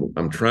that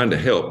I'm trying to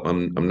help.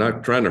 I'm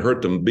not trying to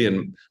hurt them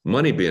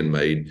money being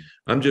made.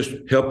 I'm just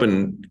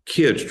helping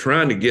kids,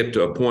 trying to get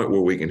to a point where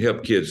we can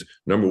help kids,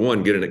 number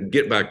one,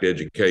 get back to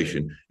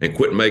education and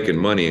quit making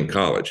money in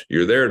college.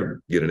 You're there to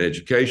get an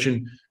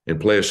education and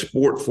play a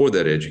sport for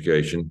that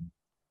education,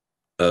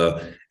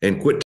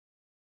 and quit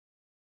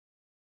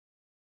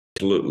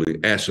absolutely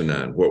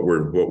asinine what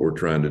we're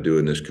trying to do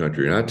in this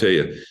country. And I tell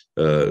you,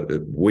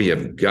 we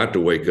have got to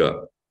wake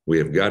up. We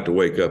have got to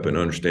wake up and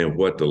understand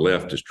what the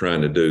left is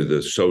trying to do.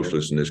 The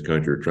socialists in this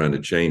country are trying to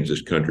change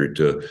this country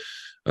to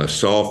a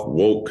soft,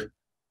 woke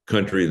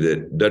country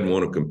that doesn't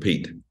want to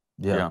compete.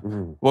 Yeah.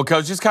 Well,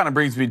 Coach, this kind of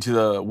brings me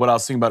to what I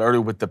was thinking about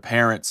earlier with the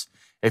parents.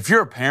 If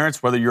you're a parent,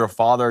 whether you're a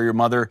father or your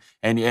mother,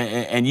 and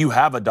you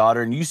have a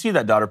daughter, and you see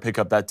that daughter pick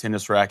up that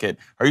tennis racket,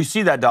 or you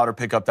see that daughter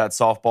pick up that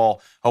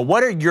softball,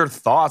 what are your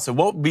thoughts, and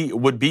what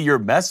would be your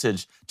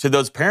message to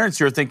those parents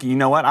who are thinking, you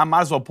know what, I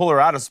might as well pull her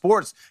out of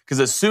sports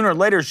because sooner or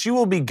later she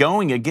will be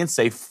going against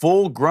a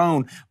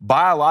full-grown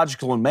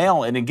biological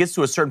male, and it gets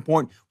to a certain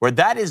point where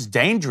that is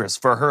dangerous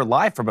for her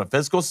life from a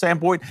physical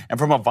standpoint and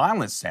from a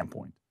violence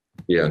standpoint.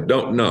 Yeah,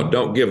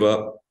 don't give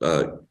up.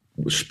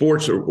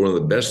 Sports are one of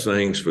the best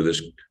things for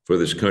this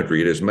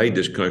country. It has made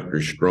this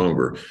country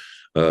stronger.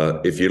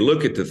 If you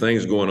look at the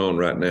things going on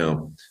right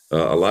now,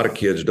 a lot of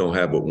kids don't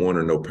have but one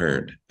or no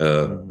parent.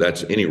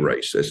 That's any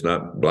race. It's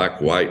not black,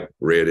 white,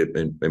 red.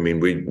 The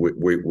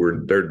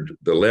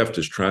left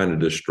is trying to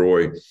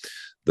destroy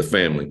the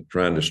family,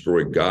 trying to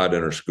destroy God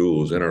in our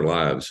schools, in our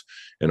lives,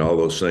 and all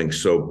those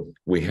things. So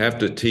we have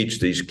to teach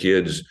these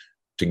kids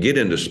to get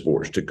into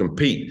sports, to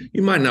compete.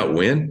 You might not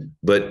win,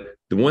 but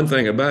the one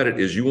thing about it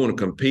is you want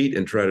to compete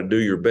and try to do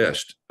your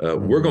best.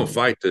 We're going to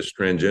fight this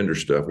transgender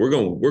stuff. We're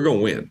going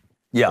to win.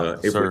 Yeah.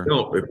 If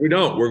we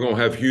don't, we're going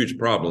to have huge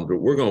problems. But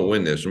we're going to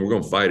win this, and we're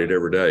going to fight it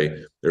every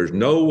day. There's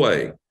no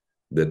way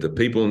that the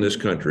people in this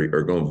country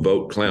are going to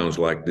vote clowns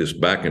like this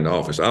back into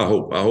office. I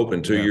hope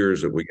in 2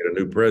 years that we get a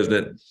new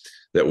president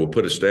that will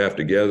put a staff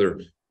together.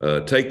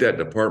 Take that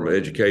Department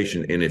of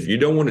Education, and if you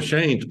don't want to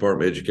change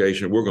Department of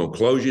Education, we're going to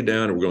close you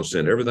down and we're going to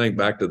send everything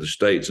back to the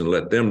states and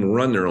let them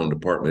run their own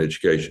Department of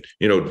Education.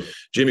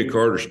 Jimmy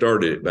Carter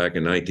started it back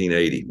in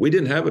 1980. We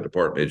didn't have a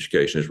Department of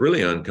Education. It's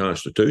really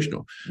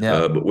unconstitutional.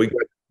 Yeah. But we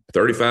got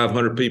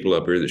 3,500 people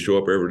up here that show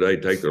up every day,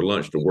 take their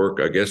lunch to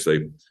work. I guess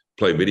they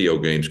play video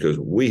games because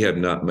we have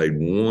not made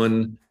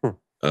one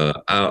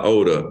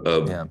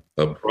iota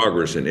of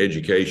progress in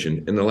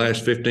education in the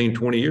last 15,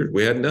 20 years.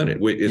 We hadn't done it.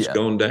 It's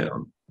gone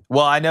down.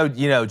 Well, I know,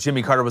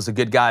 Jimmy Carter was a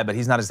good guy, but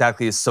he's not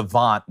exactly a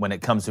savant when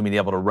it comes to being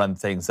able to run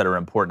things that are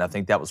important. I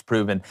think that was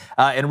proven.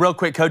 And real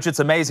quick, Coach, it's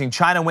amazing.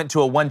 China went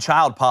to a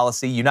one-child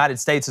policy. United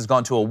States has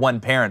gone to a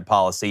one-parent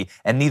policy,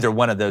 and neither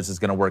one of those is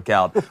going to work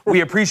out. We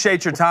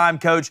appreciate your time,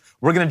 Coach.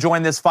 We're going to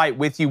join this fight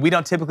with you. We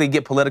don't typically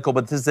get political,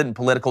 but this isn't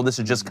political. This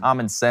is just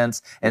common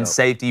sense and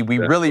safety. We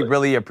really,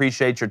 really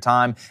appreciate your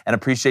time and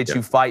appreciate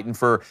you fighting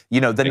for, the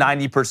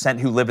 90%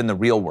 who live in the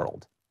real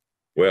world.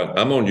 Well,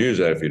 I'm going to use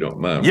that if you don't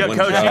mind. Yeah, Coach,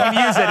 you can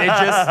use it.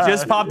 It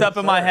just popped up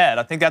in my head.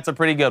 I think that's a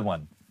pretty good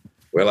one.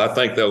 Well, I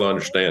think they'll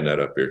understand that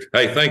up here.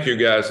 Hey, thank you,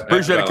 guys.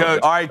 Appreciate it,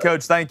 Coach. All right,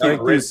 Coach, thank you.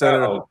 Thank you,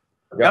 Senator. Oh,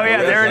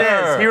 yeah, there it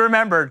is. He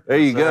remembered. There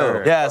you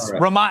go. Yes.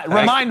 Right. Remind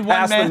one man.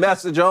 Pass the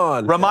message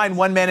on. Remind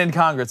one man in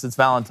Congress it's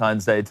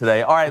Valentine's Day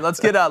today. All right, let's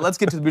get to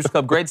the Booster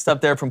Club. Great stuff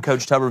there from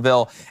Coach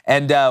Tuberville.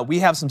 And we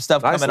have some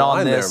stuff coming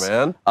on this.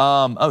 There,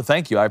 man.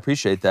 Thank you. I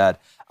appreciate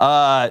that.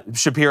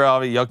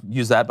 Shapiro, you'll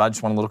use that, but I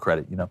just want a little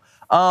credit,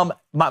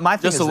 My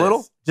thing just a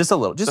little? Just a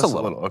little.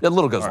 Okay. A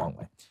little goes a long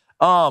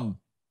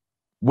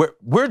way.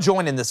 We're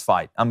joining this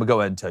fight. I'm going to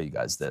go ahead and tell you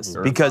guys this.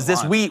 Because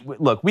we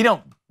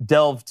don't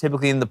delve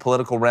typically in the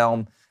political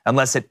realm.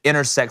 unless it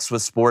intersects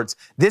with sports.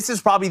 This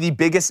is probably the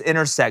biggest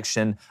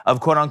intersection of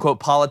quote-unquote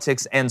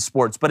politics and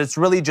sports, but it's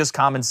really just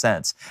common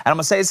sense. And I'm going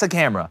to say it's the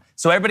camera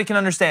so everybody can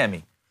understand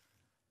me.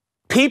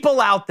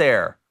 People out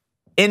there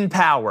in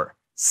power,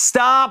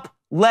 stop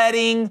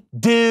letting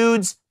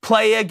dudes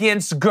play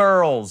against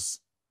girls.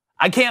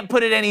 I can't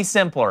put it any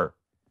simpler.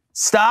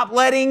 Stop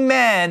letting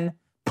men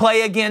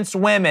play against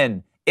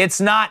women.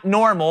 It's not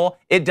normal.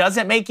 It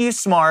doesn't make you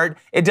smart.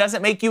 It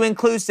doesn't make you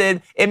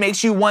inclusive. It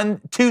makes you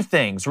two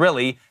things,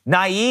 really,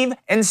 naive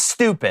and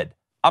stupid.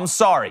 I'm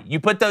sorry. You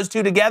put those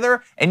two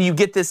together and you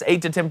get this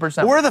 8 to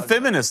 10%. Where are the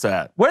feminists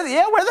at? Where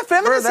the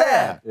feminists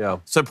at? Yeah.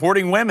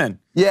 Supporting women.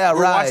 Yeah,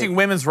 We're right. watching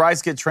women's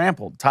rights get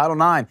trampled. Title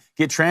IX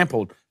get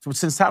trampled. So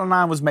since Title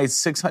IX was made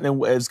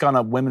 600, it's gone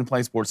up women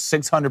playing sports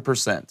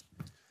 600%.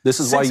 This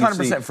is why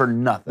 600% for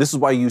nothing. This is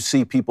why you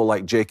see people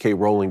like J.K.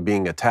 Rowling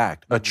being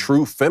attacked, a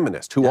true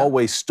feminist who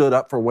always stood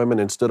up for women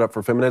and stood up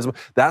for feminism.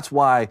 That's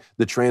why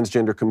the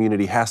transgender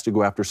community has to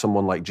go after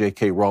someone like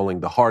J.K. Rowling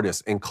the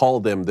hardest and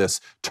call them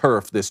this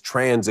TERF, this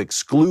trans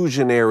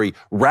exclusionary,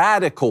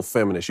 radical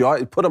feminist. You ought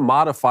to put a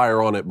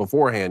modifier on it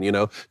beforehand,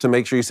 to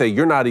make sure you say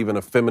you're not even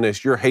a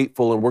feminist, you're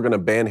hateful, and we're going to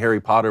ban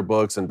Harry Potter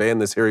books and ban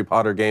this Harry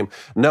Potter game.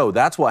 No,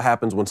 that's what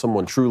happens when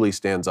someone truly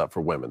stands up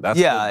for women. That's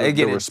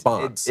the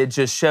response. It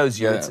just shows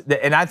you.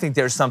 And I think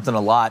there's something a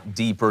lot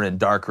deeper and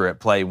darker at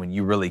play when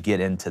you really get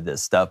into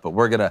this stuff. But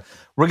we're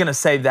gonna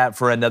save that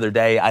for another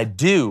day. I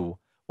do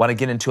want to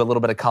get into a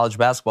little bit of college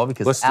basketball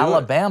because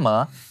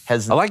Alabama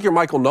has. I like your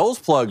Michael Knowles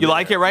plug. You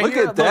like it, right? Look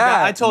here? at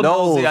that. I told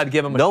Knowles I'd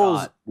give him a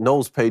shot.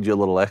 Knowles paid you a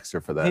little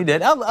extra for that. He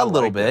did a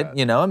little bit,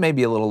 and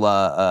maybe a little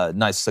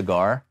nice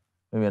cigar,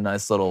 maybe a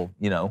nice little,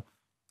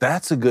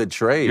 That's a good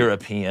trade.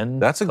 European.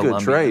 That's a Colombian,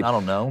 good trade. I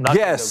don't know. Not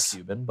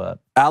Cuban, but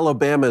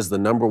Alabama is the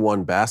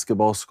 #1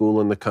 basketball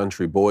school in the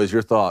country. Boys,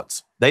 your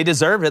thoughts? They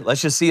deserve it.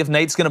 Let's just see if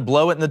Nate's going to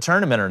blow it in the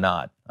tournament or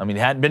not. I mean,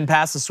 hadn't been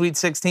past the Sweet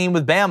 16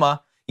 with Bama.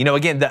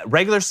 Again, the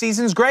regular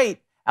season's great.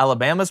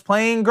 Alabama's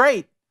playing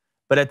great.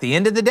 But at the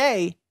end of the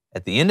day,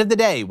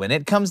 when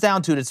it comes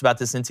down to it, it's about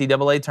this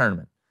NCAA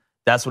tournament.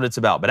 That's what it's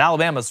about. But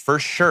Alabama's for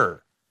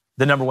sure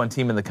the #1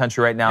 team in the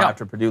country right now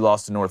after Purdue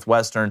lost to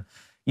Northwestern.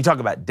 You talk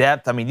about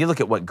depth. I mean, you look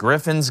at what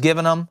Griffin's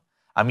given them.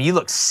 I mean, you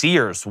look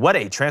Sears. What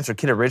a transfer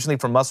kid originally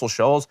from Muscle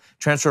Shoals,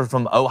 transferred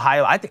from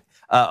Ohio. I think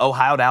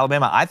Ohio to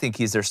Alabama. I think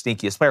he's their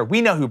sneakiest player.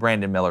 We know who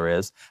Brandon Miller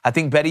is. I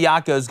think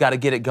Bediako's got to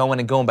get it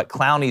going, but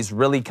Clowney's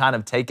really kind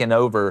of taken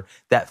over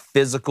that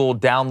physical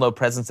down low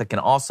presence that can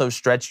also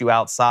stretch you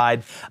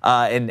outside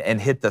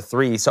and hit the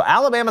three. So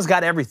Alabama's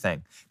got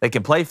everything. They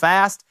can play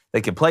fast.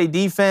 They can play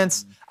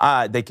defense.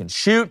 They can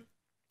shoot.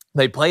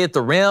 They play at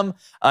the rim.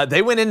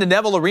 They went into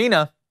Neville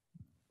Arena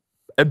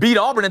and beat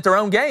Auburn at their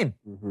own game.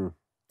 Mm-hmm.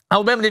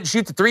 Alabama didn't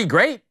shoot the three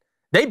great.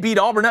 They beat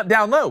Auburn up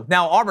down low.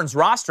 Now, Auburn's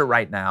roster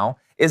right now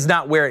is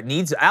not where it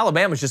needs.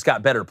 Alabama's just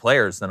got better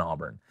players than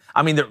Auburn.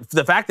 I mean,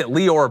 the fact that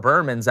Leora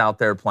Berman's out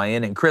there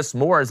playing and Chris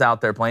Moore is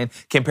out there playing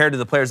compared to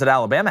the players that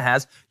Alabama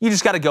has, you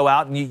just got to go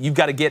out and you've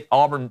got to get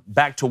Auburn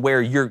back to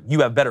where you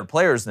have better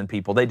players than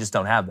people. They just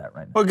don't have that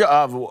right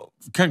now. Well,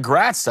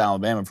 congrats to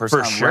Alabama. First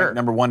time ranked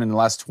 #1 in the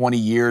last 20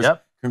 years.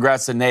 Yep.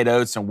 Congrats to Nate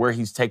Oates and where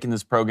he's taken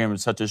this program in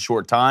such a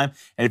short time.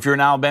 And if you're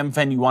an Alabama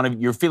fan,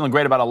 you're feeling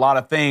great about a lot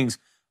of things.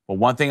 But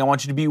one thing I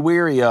want you to be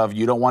wary of,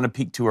 you don't want to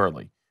peak too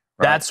early.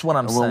 Right? That's what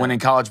I'm saying. When in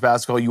college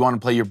basketball, you want to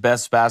play your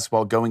best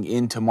basketball going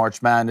into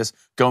March Madness,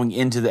 going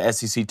into the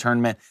SEC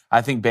tournament.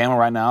 I think Bama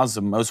right now is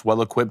the most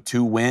well-equipped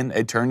to win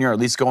a tournament, or at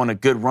least go on a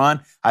good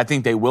run. I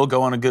think they will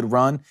go on a good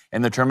run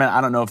in the tournament.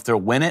 I don't know if they'll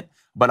win it.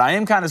 But I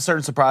am kind of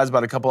surprised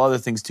about a couple other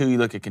things, too. You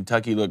look at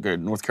Kentucky, you look at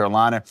North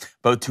Carolina,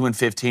 both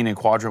 2-15 in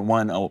quadrant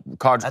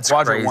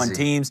one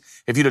teams.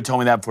 If you'd have told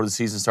me that before the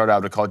season started, I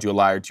would have called you a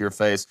liar to your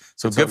face.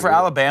 So good for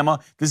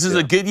Alabama. This is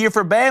a good year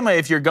for Bama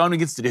if you're going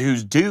against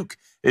who's Duke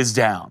is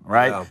down,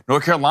 right? Yeah.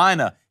 North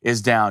Carolina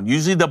is down.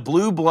 Usually the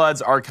Blue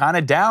Bloods are kind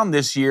of down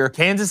this year.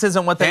 Kansas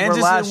isn't what they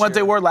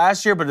were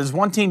last year. But there's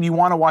one team you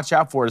want to watch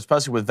out for,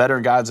 especially with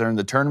veteran guys that are in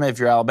the tournament. If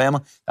you're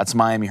Alabama, that's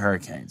Miami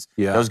Hurricanes.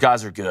 Yeah. Those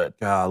guys are good.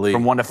 Golly.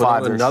 From 1 to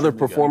 5. Another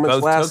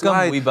performance last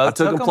night. I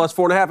took them plus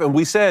 4.5, and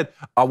we said,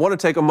 I want to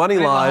take a money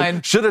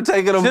line. Should have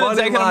taken a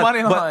money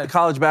line. But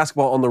college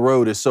basketball on the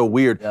road is so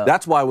weird. Yeah.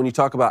 That's why when you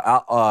talk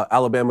about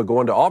Alabama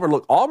going to Auburn,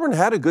 look, Auburn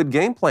had a good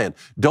game plan.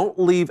 Don't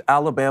leave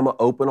Alabama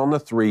open on the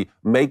three.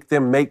 Make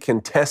them make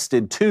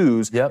contested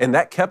twos, and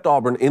that kept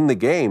Auburn in the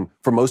game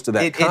for most of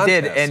that contest.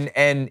 It did,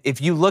 and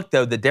if you look,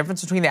 though, the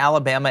difference between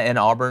Alabama and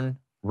Auburn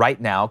right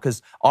now,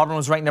 because Auburn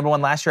was ranked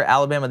 #1 last year,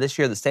 Alabama this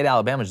year, the state of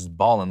Alabama is just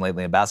balling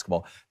lately in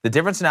basketball. The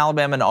difference in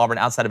Alabama and Auburn,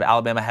 outside of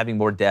Alabama having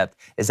more depth,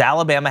 is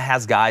Alabama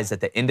has guys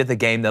at the end of the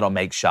game that'll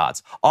make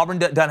shots. Auburn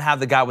doesn't have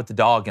the guy with the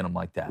dog in him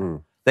like that.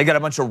 They got a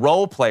bunch of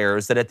role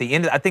players that at the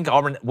end, I think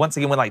Auburn once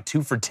again went like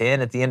 2 for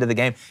 10 at the end of the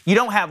game. You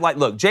don't have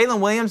look,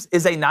 Jalen Williams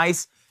is a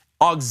nice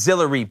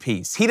auxiliary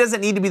piece. He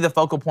doesn't need to be the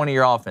focal point of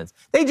your offense.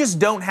 They just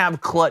don't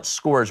have clutch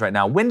scorers right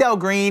now. Wendell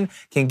Green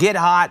can get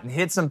hot and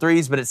hit some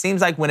threes, but it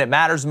seems like when it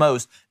matters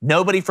most,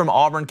 nobody from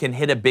Auburn can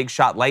hit a big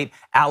shot late.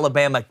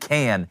 Alabama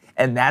can.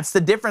 And that's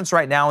the difference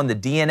right now in the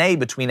DNA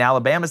between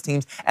Alabama's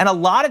teams and a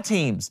lot of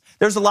teams.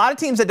 There's a lot of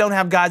teams that don't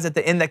have guys at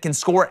the end that can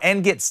score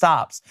and get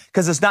stops,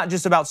 because it's not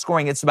just about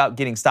scoring, it's about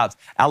getting stops.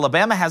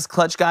 Alabama has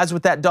clutch guys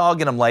with that dog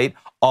in them late.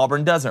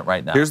 Auburn doesn't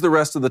right now. Here's the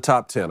rest of the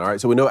top 10. All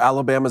right, so we know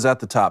Alabama's at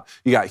the top.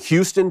 You got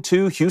Houston,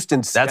 too.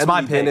 Houston's That's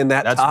my pick. in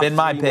that That's top been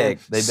my pick.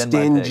 They've been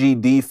my pick. Stingy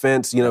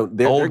defense. You know,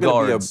 they're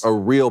going to be a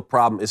real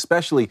problem,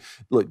 especially,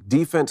 look,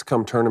 defense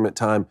come tournament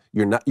time.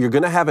 You're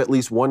going to have at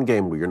least one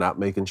game where you're not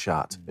making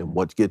shots, and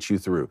what gets you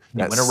through?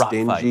 That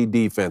stingy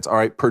defense. All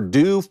right,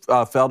 Purdue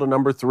fell to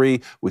number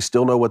 3. We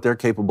still know what they're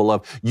capable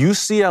of.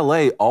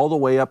 UCLA all the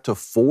way up to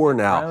 4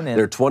 now.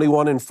 They're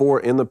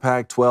 21-4 in the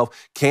Pac-12.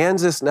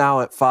 Kansas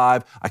now at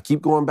 5. I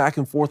keep going back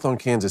and forth on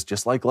Kansas,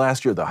 just like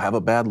last year. They'll have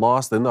a bad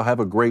loss, then they'll have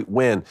a great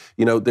win.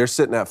 You know, they're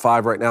sitting at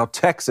 5 right now.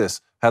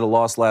 Texas had a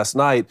loss last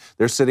night.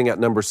 They're sitting at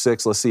number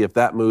 6. Let's see if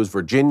that moves.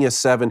 Virginia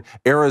 7,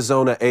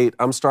 Arizona 8.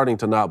 I'm starting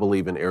to not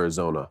believe in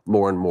Arizona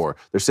more and more.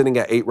 They're sitting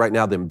at 8 right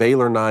now. Then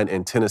Baylor 9,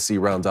 and Tennessee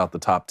rounds out the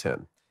top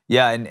 10.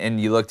 Yeah, and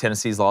you look,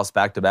 Tennessee's lost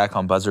back-to-back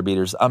on buzzer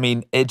beaters. I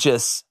mean,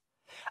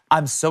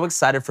 I'm so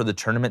excited for the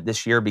tournament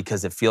this year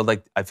because I feel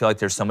like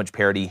there's so much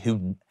parity.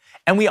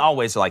 And we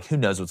always are like, who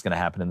knows what's going to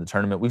happen in the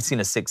tournament? We've seen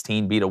a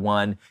 16 beat a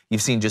 1.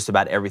 You've seen just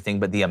about everything.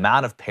 But the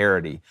amount of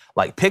parity,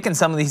 like picking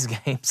some of these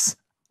games,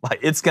 like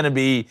it's going to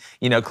be,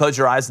 close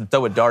your eyes and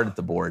throw a dart at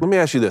the board. Let me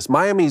ask you this.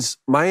 Miami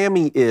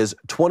is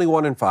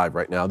 21-5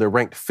 right now. They're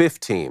ranked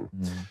 15.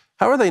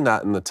 How are they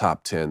not in the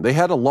top 10? They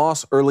had a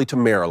loss early to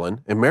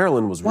Maryland, and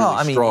Maryland was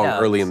really strong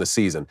early in the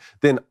season.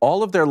 Then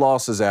all of their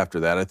losses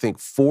after that, I think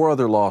 4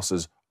 other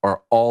losses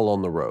are all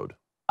on the road.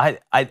 I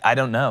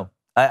don't know.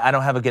 I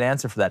don't have a good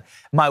answer for that.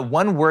 My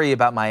one worry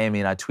about Miami,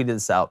 and I tweeted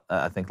this out,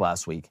 I think,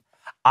 last week,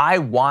 I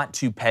want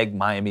to peg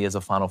Miami as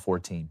a Final Four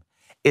team.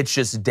 It's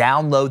just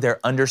down low. They're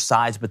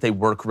undersized, but they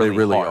work really hard.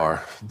 They really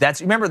are.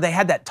 Remember, they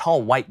had that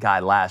tall white guy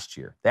last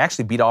year. They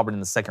actually beat Auburn in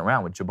the second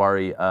round with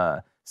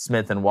Jabari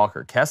Smith and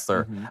Walker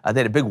Kessler. They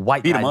had a big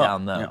white guy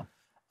down low.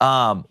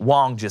 Yeah.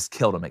 Wong just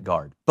killed him at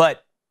guard.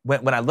 But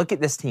when I look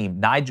at this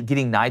team,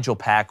 getting Nigel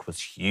Pack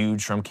was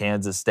huge from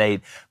Kansas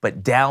State.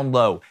 But down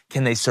low,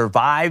 can they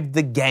survive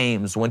the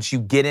games once you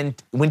get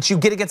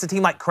against a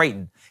team like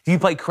Creighton? If you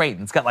play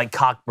Creighton, it's got like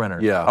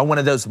Cockbrenner or one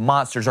of those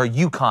monsters, or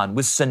UConn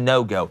with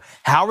Sonogo.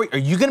 How are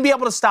you going to be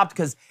able to stop?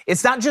 Because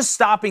it's not just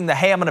stopping the,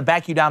 hey, I'm going to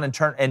back you down and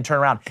turn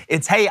around.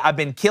 It's, hey, I've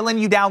been killing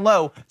you down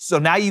low, so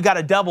now you got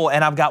a double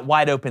and I've got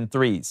wide open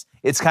threes.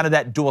 It's kind of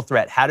that dual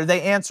threat. How do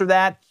they answer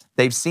that?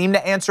 They've seemed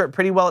to answer it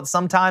pretty well at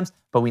some times,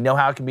 but we know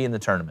how it can be in the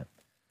tournament.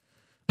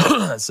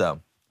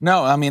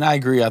 No, I mean, I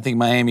agree. I think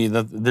Miami,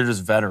 they're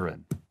just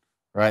veteran,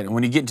 right? And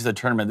when you get into the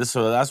tournament,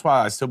 that's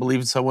why I still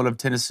believe somewhat of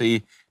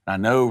Tennessee. And I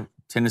know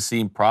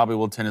Tennessee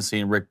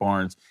and Rick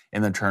Barnes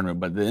in the tournament.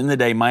 But at the end of the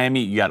day,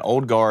 Miami, you got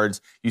old guards.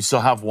 You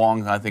still have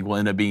Wong, who I think will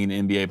end up being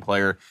an NBA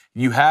player.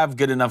 You have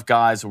good enough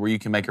guys where you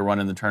can make a run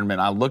in the tournament.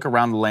 I look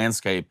around the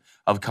landscape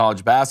of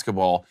college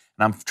basketball,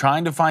 and I'm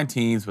trying to find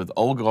teams with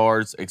old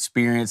guards,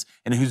 experience,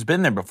 and who's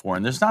been there before.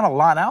 And there's not a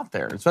lot out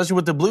there, especially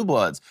with the Blue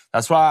Bloods.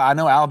 That's why I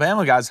know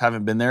Alabama guys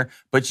haven't been there,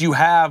 but you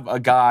have a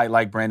guy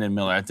like Brandon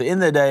Miller. At the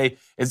end of the day,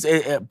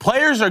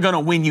 players are going to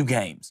win you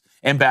games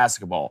in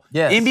basketball.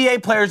 Yes.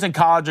 NBA players in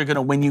college are going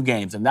to win you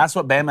games, and that's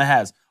what Bama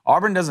has.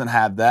 Auburn doesn't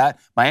have that.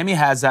 Miami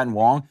has that in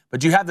Wong,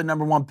 but you have the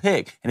number 1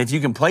 pick. And if you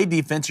can play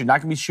defense, you're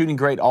not going to be shooting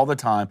great all the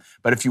time.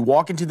 But if you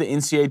walk into the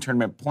NCAA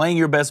tournament playing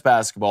your best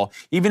basketball,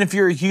 even if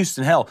you're a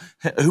Houston,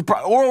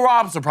 Oral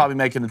Roberts will probably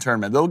make in the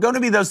tournament. They're going to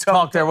be those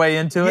talk their way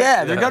into it.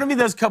 Yeah, they're going to be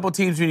those couple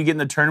teams when you get in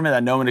the tournament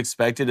that no one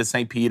expected, at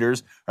St.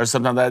 Peter's or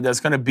something like that, that's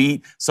going to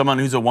beat someone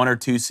who's a 1 or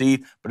 2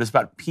 seed. But it's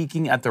about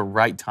peaking at the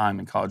right time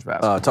in college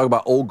basketball. Talk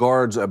about old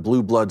guards at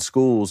blue blood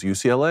schools,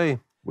 UCLA.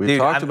 We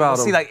talked about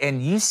them.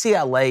 And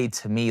UCLA,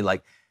 to me,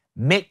 like,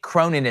 Mick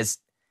Cronin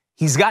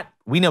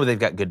we know they've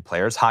got good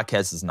players.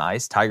 Jaquez is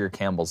nice. Tiger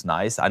Campbell's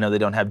nice. I know they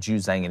don't have Ju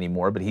Zhang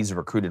anymore, but he's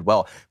recruited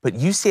well. But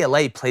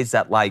UCLA plays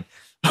that, like,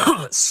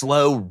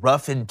 slow,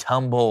 rough and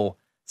tumble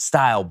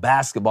style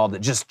basketball that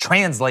just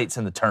translates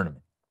in the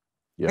tournament.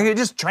 Yeah. It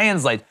just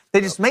translates.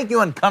 They just make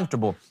you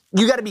uncomfortable.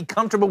 You got to be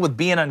comfortable with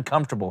being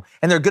uncomfortable.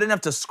 And they're good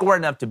enough to score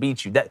enough to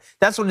beat you.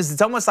 That's what it is.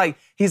 It's almost like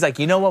he's like,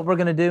 you know what we're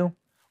going to do?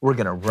 We're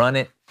going to run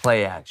it,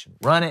 play action.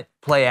 Run it,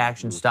 play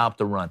action, stop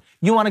the run.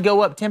 You want to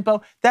go up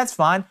tempo? That's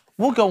fine.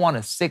 We'll go on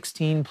a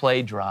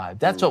 16-play drive.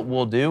 That's what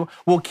we'll do.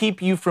 We'll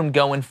keep you from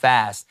going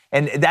fast.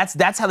 And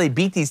that's how they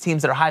beat these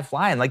teams that are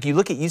high-flying. Like, you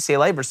look at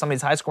UCLA versus some of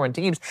these high-scoring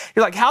teams,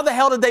 you're like, how the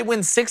hell did they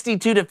win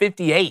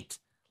 62-58?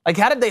 Like,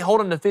 how did they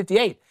hold them to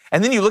 58?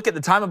 And then you look at the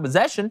time of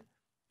possession.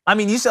 I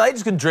mean, UCLA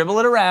just can dribble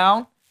it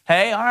around.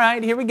 Hey, all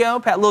right, here we go.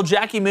 Pat, little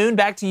Jackie Moon,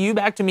 back to you,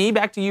 back to me,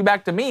 back to you,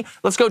 back to me.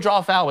 Let's go draw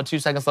a foul with 2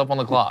 seconds left on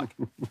the clock.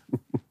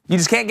 You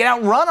just can't get out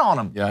and run on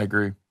them. Yeah, I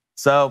agree.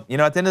 So,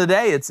 at the end of the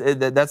day,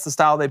 that's the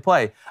style they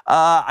play.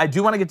 I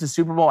do want to get to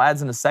Super Bowl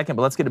ads in a second,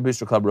 but let's get to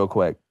Booster Club real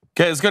quick.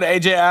 Okay, let's go to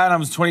AJ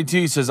Adams, 22.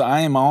 He says, I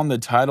am on the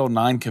Title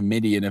IX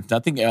committee, and if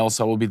nothing else,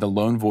 I will be the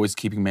lone voice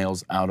keeping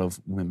males out of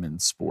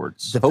women's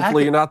sports.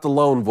 Hopefully you're not the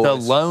lone voice. The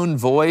lone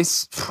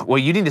voice? Well,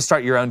 you need to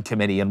start your own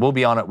committee, and we'll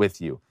be on it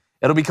with you.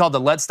 It'll be called the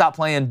Let's Stop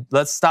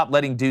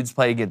Letting Dudes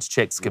Play Against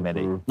Chicks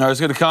committee. All right,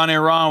 let's go to Connie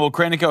and Ron. Will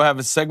Cranico have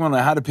a segment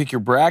on how to pick your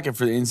bracket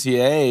for the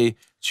NCAA?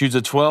 Choose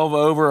a 12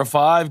 over a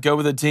 5, go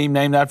with a team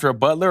named after a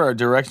Butler or a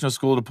directional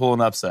school to pull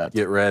an upset.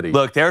 Get ready.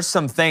 Look, there's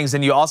some things,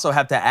 and you also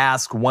have to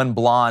ask one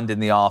blonde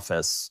in the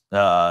office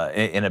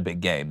in a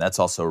big game. That's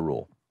also a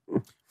rule.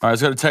 All right,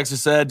 let's go to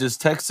Texas Ed. Does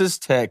Texas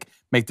Tech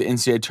make the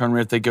NCAA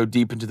tournament if they go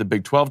deep into the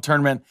Big 12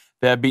 tournament?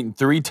 They have beaten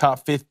 3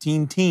 top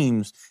 15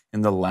 teams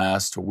in the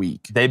last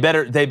week. They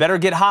better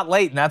get hot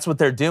late, and that's what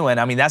they're doing.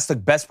 I mean, that's the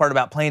best part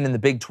about playing in the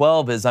Big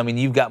 12 is, I mean,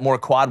 you've got more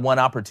quad 1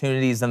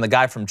 opportunities than the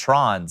guy from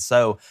Tron.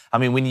 So, I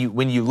mean, when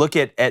you look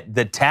at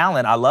the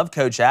talent, I love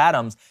Coach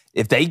Adams.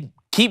 If they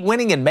keep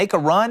winning and make a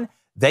run,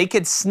 they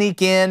could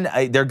sneak in.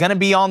 They're going to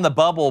be on the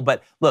bubble.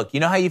 But look, you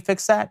know how you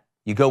fix that?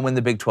 You go win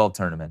the Big 12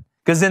 tournament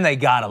because then they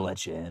got to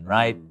let you in,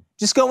 right?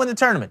 Just go win the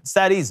tournament. It's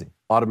that easy.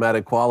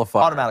 Automatic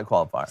qualifier. Automatic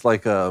qualifier. It's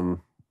like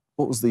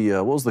what was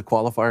the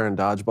qualifier in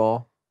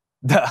dodgeball?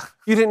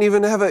 You didn't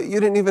even have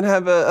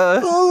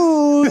a.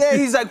 Ooh, yeah,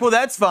 he's like, well,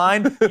 that's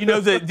fine.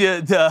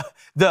 The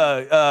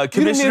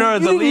commissioner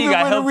of the league,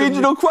 I helped him.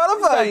 Regional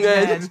qualifying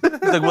game. He's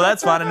like, well,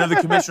 that's fine. I know the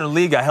commissioner of the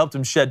league, I helped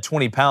him shed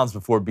 20 pounds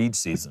before beach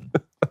season.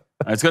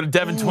 All right, let's go to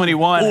Devin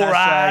 21.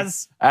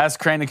 Rise. Ask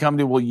Crane to come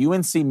to. Will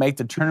UNC make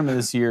the tournament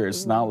this year?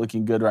 It's not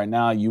looking good right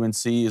now.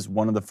 UNC is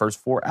one of the first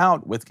 4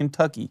 out with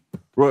Kentucky.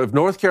 Bro, if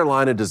North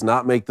Carolina does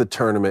not make the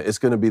tournament, it's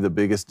going to be the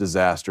biggest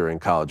disaster in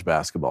college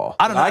basketball.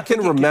 I don't know. I can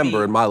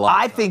remember in my life.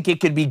 I think it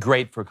could be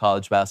great for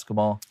college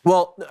basketball.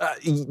 Well,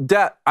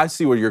 I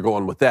see where you're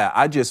going with that.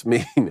 I just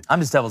mean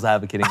I'm just devil's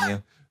advocating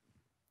you.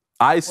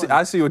 I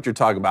see what you're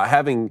talking about.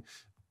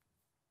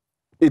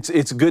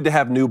 It's good to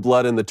have new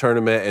blood in the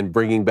tournament, and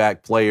bringing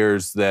back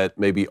players that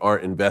maybe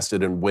aren't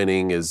invested in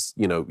winning is,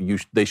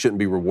 they shouldn't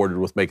be rewarded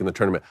with making the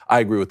tournament.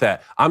 I agree with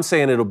that. I'm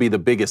saying it'll be the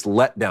biggest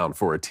letdown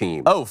for a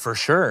team. Oh, for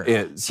sure.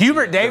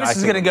 Hubert Davis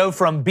is going to go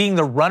from being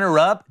the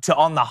runner-up to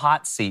on the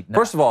hot seat now.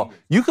 First of all,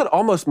 you could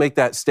almost make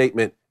that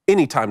statement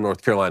anytime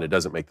North Carolina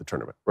doesn't make the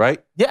tournament,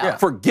 right? Yeah.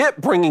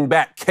 Forget bringing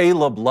back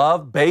Caleb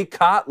Love,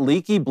 Baycott,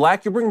 Leaky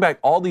Black. You bring back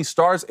all these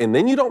stars, and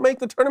then you don't make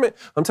the tournament.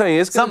 I'm telling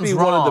you, it's going to be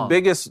one of the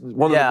biggest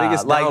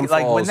downfalls.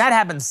 Like when that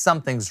happens,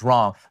 something's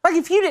wrong. Like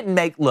if you didn't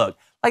like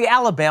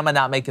Alabama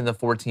not making the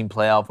 14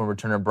 playoff when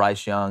returning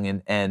Bryce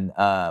Young and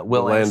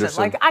Will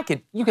Anderson. Like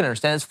you can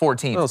understand it's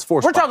 14. No, it's 4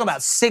 We're spots. talking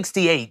about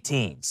 68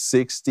 teams.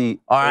 68.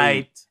 All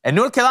right. And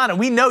North Carolina,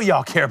 we know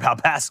y'all care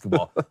about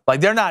basketball. Like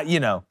they're not,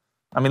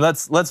 I mean,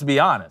 let's be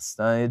honest.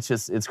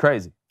 It's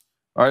crazy.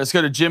 All right, let's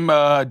go to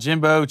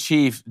Jimbo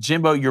Chief.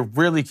 Jimbo, you're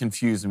really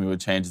confusing me with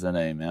changing the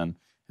name, man.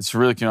 It's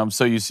really confusing. I'm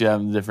so used to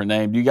having a different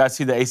name. Do you guys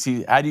see the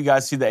ACC? How do you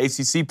guys see the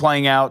ACC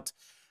playing out?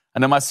 I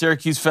know my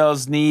Syracuse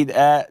fellas need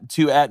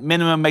to at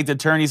minimum make the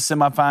tourney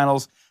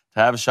semifinals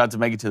to have a shot to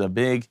make it to the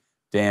big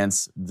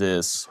dance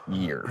this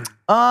year.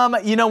 When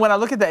I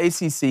look at the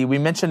ACC, we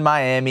mentioned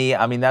Miami.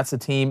 I mean, that's a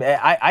team.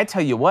 I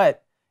tell you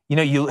what,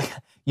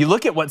 you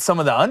look at what some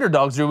of the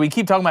underdogs do. We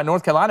keep talking about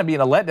North Carolina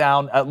being a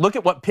letdown. Look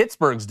at what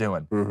Pittsburgh's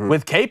doing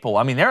with Capel.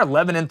 I mean, they're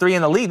 11-3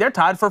 in the league. They're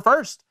tied for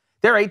first.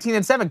 They're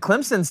 18-7.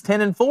 Clemson's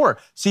 10-4.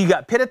 So you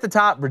got Pitt at the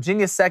top,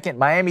 Virginia second,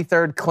 Miami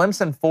third,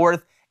 Clemson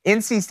fourth,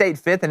 NC State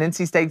fifth, and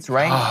NC State's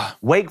ranked.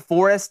 Wake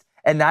Forest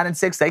at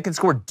 9-6. They can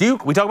score.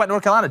 Duke. We talk about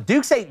North Carolina.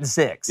 Duke's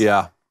 8-6.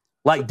 Yeah.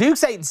 Like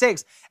Duke's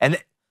 8-6,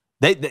 and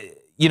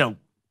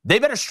they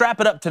better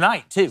strap it up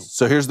tonight, too.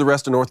 So here's the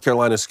rest of North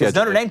Carolina's schedule.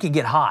 Notre Dame can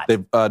get hot.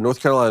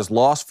 North Carolina's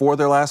lost 4 of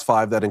their last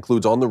 5. That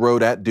includes on the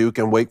road at Duke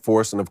and Wake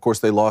Forest. And, of course,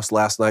 they lost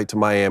last night to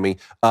Miami.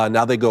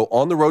 Now they go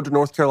on the road to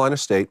North Carolina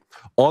State,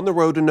 on the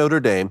road to Notre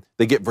Dame.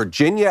 They get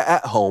Virginia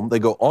at home. They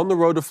go on the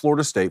road to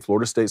Florida State.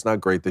 Florida State's not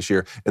great this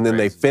year. And then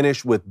they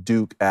finish with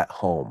Duke at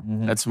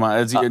home. That's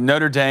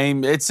Notre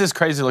Dame. It's just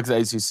crazy to look at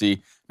the ACC.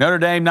 Notre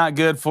Dame, not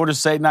good. Florida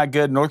State, not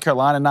good. North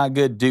Carolina, not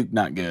good. Duke,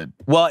 not good.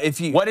 Well,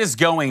 what is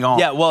going on?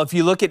 Yeah, well, if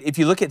you look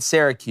at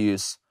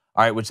Syracuse,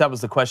 all right, which that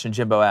was the question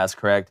Jimbo asked,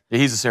 correct? Yeah,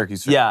 he's a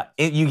Syracuse fan. Yeah,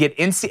 you get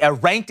a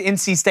ranked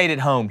NC State at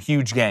home,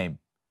 huge game.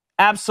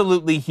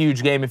 Absolutely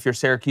huge game if you're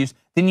Syracuse.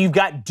 Then you've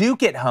got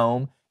Duke at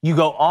home. You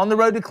go on the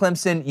road to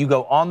Clemson. You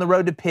go on the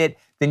road to Pitt.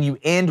 Then you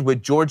end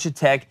with Georgia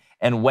Tech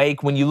and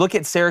Wake. When you look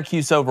at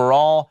Syracuse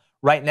overall,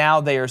 right now,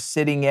 they are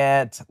sitting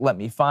at, let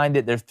me find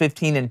it, they're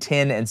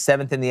 15-10 and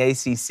 7th in the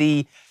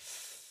ACC.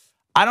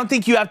 I don't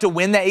think you have to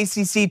win the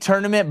ACC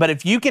tournament, but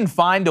if you can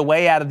find a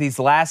way out of these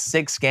last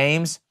 6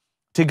 games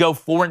to go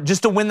 4,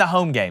 just to win the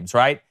home games,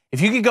 right?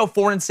 If you could go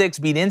 4-6,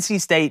 beat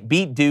NC State,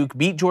 beat Duke,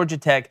 beat Georgia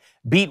Tech,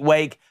 beat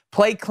Wake,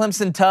 play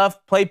Clemson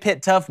tough, play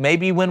Pitt tough,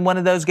 maybe win one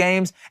of those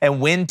games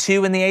and win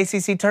 2 in the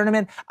ACC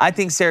tournament, I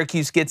think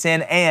Syracuse gets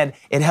in, and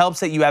it helps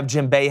that you have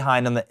Jim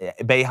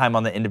Boeheim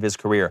on the end of his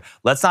career.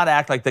 Let's not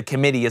act like the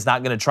committee is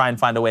not going to try and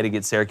find a way to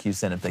get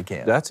Syracuse in if they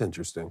can. That's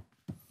interesting.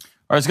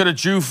 All right, let's go to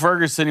Drew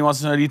Ferguson. He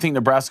wants to know, do you think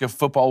Nebraska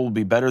football will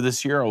be better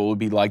this year, or will it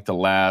be like the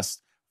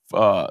last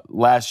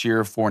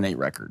year 4-8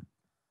 record?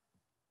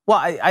 Well,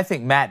 I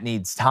think Matt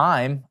needs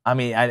time. I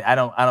mean, I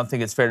don't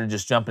think it's fair to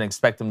just jump and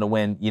expect them to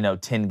win,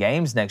 10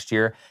 games next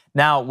year.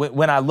 Now,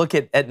 when I look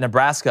at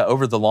Nebraska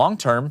over the long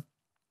term,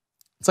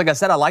 it's like I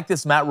said, I like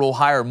this Matt Rule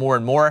hire more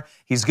and more.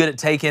 He's good at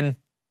taking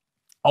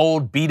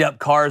old beat-up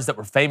cars that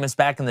were famous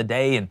back in the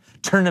day and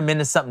turning them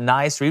into something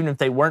nice, or even if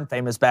they weren't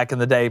famous back in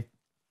the day,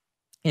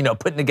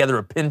 putting together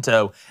a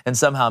Pinto and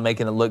somehow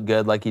making it look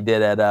good like he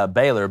did at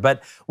Baylor.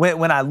 But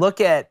when I look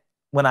at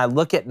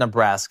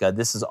Nebraska,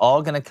 this is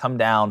all going to come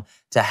down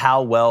to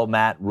how well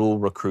Matt Rule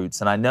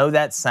recruits. And I know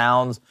that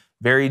sounds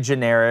very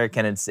generic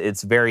and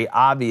it's very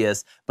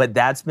obvious, but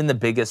that's been the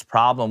biggest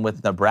problem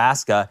with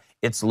Nebraska.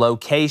 It's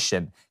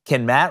location.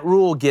 Can Matt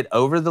Rule get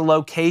over the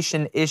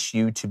location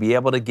issue to be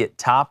able to get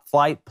top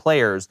flight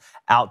players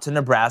out to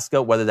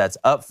Nebraska, whether that's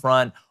up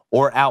front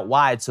or out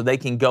wide, so they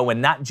can go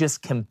and not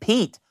just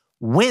compete,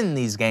 win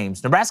these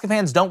games? Nebraska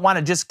fans don't want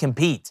to just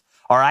compete,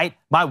 all right?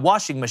 My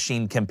washing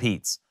machine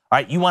competes. All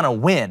right, you want to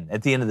win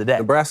at the end of the day.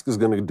 Nebraska's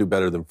going to do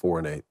better than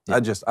 4-8.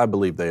 Yeah. I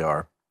believe they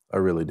are. I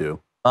really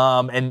do.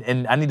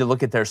 And I need to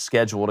look at their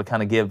schedule to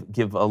kind of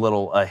give a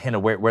little hint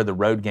of where the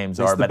road games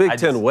are. The Big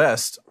Ten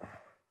West.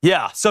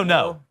 Yeah, so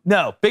no.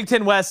 Big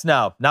Ten West,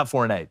 no, not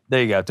 4-8.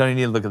 There you go. Don't even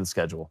need to look at the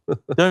schedule.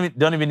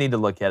 don't even need to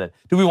look at it.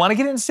 Do we want to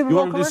get into Super Bowl?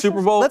 You want to do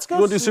Super Bowl? Let's go.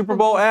 You want to do Super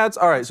Bowl ads?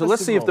 All right, so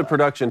let's see if the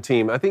production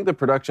team, I think the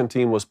production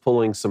team was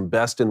pulling some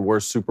best and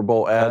worst Super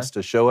Bowl ads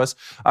to show us.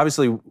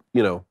 Obviously,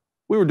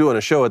 we were doing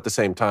a show at the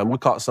same time. We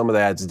caught some of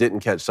the ads, didn't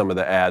catch some of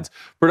the ads.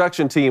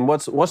 Production team,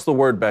 what's the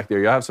word back there?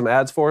 You have some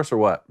ads for us or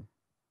what?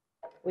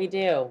 We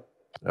do.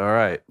 All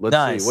right,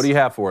 let's see. What do you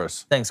have for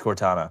us? Thanks,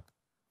 Cortana.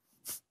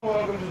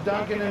 Welcome to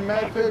Dunkin' in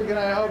Medford. Can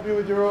I help you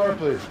with your order,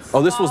 please?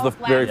 Oh, this was the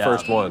very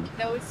first one.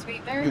 No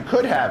sweetener. You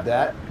could have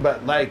that,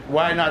 but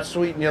why not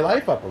sweeten your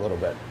life up a little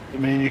bit? I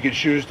mean, you could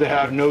choose to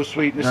have no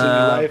sweetness in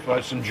your life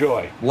or some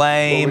joy.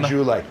 Lame. What would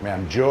you like,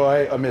 ma'am?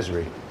 Joy or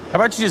misery? How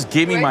about you just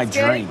give me my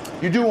drink?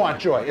 You do want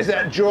joy. Is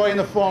that joy in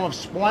the form of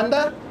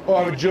splendor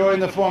or joy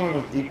in the form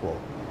of equal?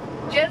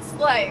 Just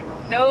like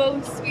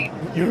no sweet.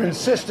 You're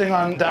insisting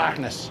on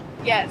darkness.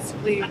 Yes,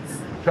 please.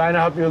 Trying to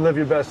help you live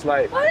your best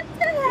life. What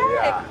the heck?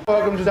 Yeah.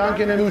 Welcome to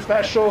Dunkin' and new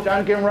special.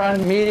 Dunkin'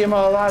 Run, medium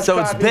or large. So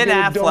it's Ben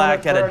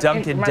Affleck at a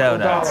Dunkin'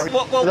 Donuts.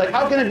 Like,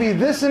 how can it be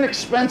this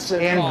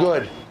inexpensive and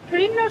good?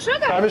 Pretty no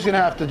sugar. I'm just gonna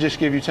have to just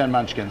give you 10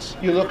 munchkins.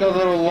 You look a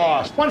little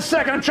lost. 1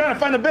 second, I'm trying to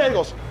find the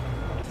bagels.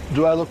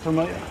 Do I look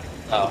familiar?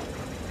 Oh.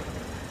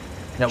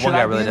 No, one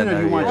guy really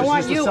doesn't know. I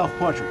want you.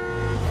 Self-portrait.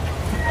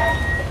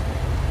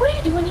 What are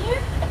you doing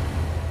here?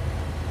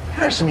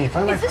 Harassing me.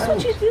 Find my Is this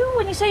friends. what you do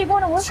when you say you're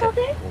going to work all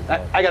day?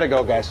 I gotta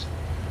go, guys.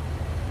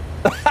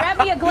 Grab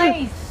me a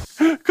glaze.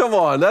 Come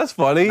on, that's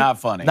funny. Not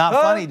funny. Not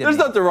funny to me. There's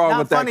nothing wrong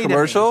with that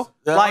commercial.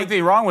 The only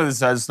thing wrong with it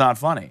is it's not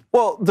funny.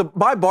 Well,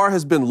 my bar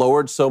has been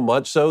lowered so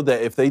much so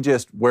that if they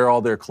just wear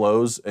all their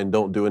clothes and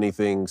don't do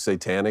anything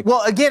satanic.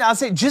 Well, again, I'll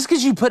say just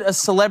because you put a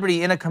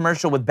celebrity in a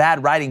commercial with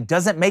bad writing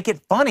doesn't make it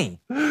funny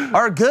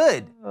or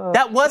good.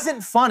 That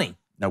wasn't funny.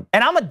 Nope.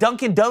 And I'm a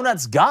Dunkin'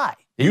 Donuts guy.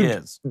 He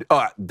is.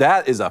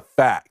 That is a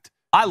fact.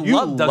 I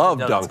love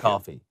Dunkin' Donuts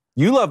coffee.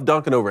 You love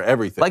Dunkin' over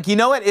everything. Like, you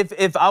know what? If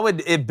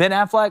Ben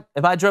Affleck,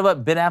 if I drove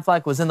up, Ben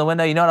Affleck was in the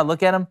window, you know what I'd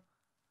look at him?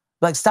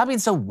 Like, stop being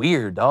so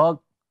weird, dog.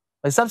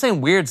 Like, stop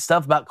saying weird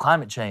stuff about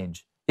climate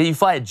change. You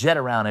fly a jet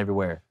around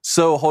everywhere.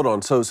 So hold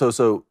on.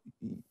 So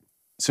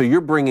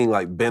you're bringing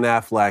like Ben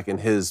Affleck and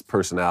his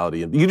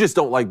personality, and you just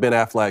don't like Ben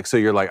Affleck. So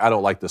you're like, I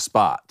don't like the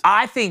spot.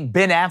 I think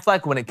Ben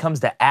Affleck, when it comes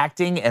to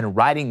acting and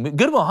writing,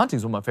 Good Will Hunting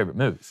is one of my favorite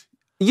movies.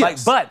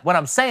 Yes. But what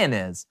I'm saying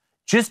is,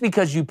 just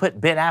because you put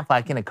Ben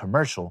Affleck in a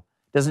commercial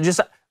doesn't just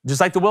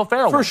like the Will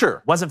Ferrell For one.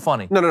 sure. Wasn't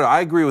funny. No, I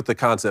agree with the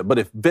concept. But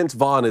if Vince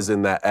Vaughn is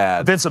in that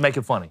ad, Vince would make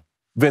it funny.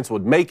 Vince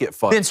would make it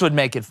funny. Vince would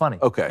make it funny.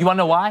 Okay. You want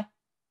to know why?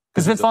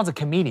 Because Vince Vaughn's a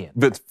comedian.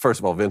 First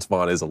of all, Vince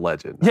Vaughn is a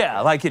legend.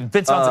 Yeah, like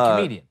Vince Vaughn's a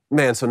comedian.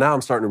 Man, so now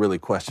I'm starting to really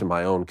question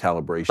my own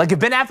calibration. Like if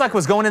Ben Affleck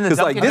was going in the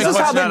Dunkin' this is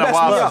how they messed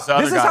me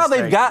up. This is how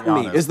they've gotten me.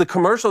 honest. Is the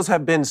commercials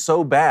have been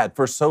so bad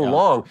for so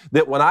long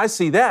that when I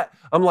see that,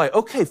 I'm like,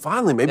 okay,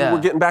 finally, maybe we're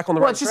getting back on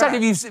the right track. Well, it's just like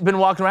if you've been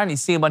walking around and you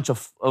see a bunch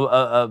of,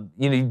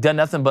 you've done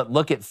nothing but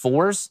look at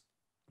 4s,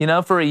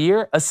 for a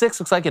year. A 6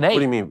 looks like an 8. What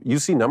do you mean? You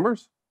see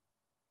numbers?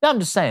 No, I'm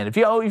just saying, if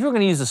you're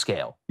going to use a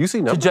scale You see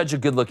to numbers? judge a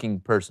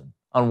good-looking person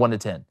on 1 to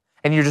 10,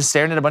 and you're just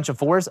staring at a bunch of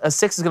 4s, a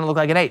 6 is going to look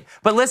like an 8.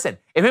 But listen,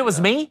 if it was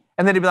me,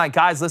 and then it'd be like,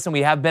 guys, listen,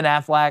 we have Ben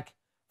Affleck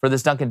for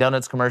this Dunkin'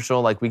 Donuts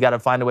commercial. Like, we got to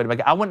find a way to make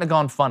it. I wouldn't have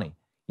gone funny.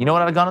 You know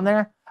what I'd have gone in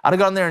there? I'd have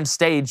gone in there and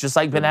staged, just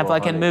like Ben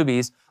Affleck in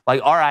movies.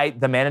 Like, all right,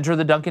 the manager of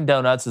the Dunkin'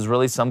 Donuts is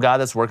really some guy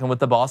that's working with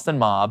the Boston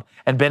mob,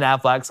 and Ben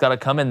Affleck's got to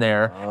come in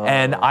there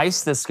and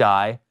ice this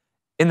guy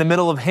in the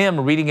middle of him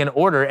reading an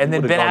order, and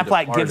then Ben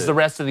Affleck gives departed. the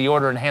rest of the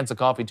order and hands a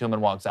coffee to him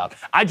and walks out.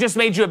 I just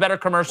made you a better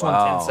commercial in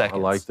 10 seconds.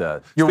 I like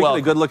that. You're Speaking welcome.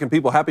 of good-looking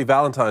people, happy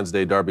Valentine's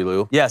Day, Darby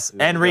Lou. Yes,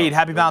 and Reed,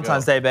 happy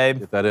Valentine's Day, babe.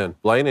 Get that in.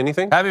 Blaine,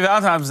 anything? Happy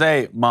Valentine's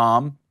Day,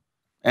 Mom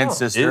and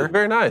sister.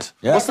 Very nice.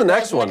 Yeah. What's the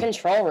next In the one?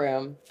 control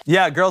room.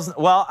 Yeah, girls.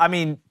 Well, I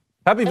mean,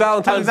 Happy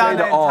Valentine's Day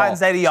to all. Valentine's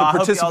Day to y'all. I It's a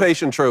hope y'all-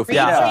 participation trophy. So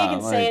Yeah. you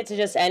can say it to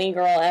just any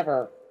girl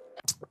ever.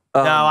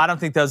 no, I don't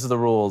think those are the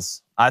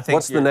rules. I think.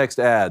 What's the next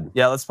ad?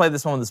 Yeah, let's play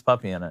this one with this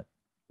puppy in it.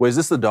 Wait, is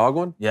this the dog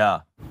one? Yeah.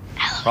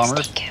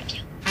 Promise?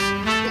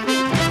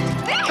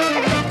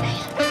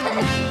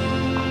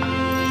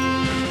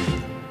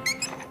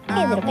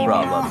 Hey, little baby. Bro,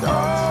 I love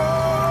dogs.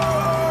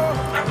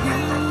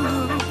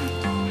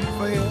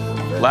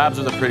 Labs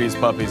are the prettiest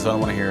puppies, so I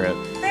don't want to hear it.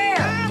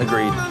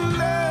 Agreed.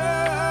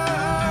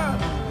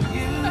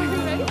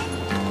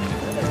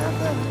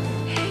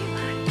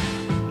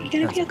 You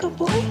gonna be a good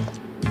boy?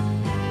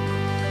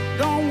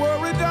 Don't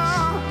worry,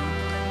 darling,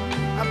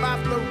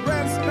 about the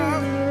rest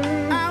of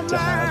our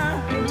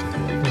lives.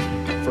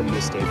 From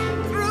this day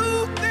forward.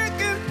 Through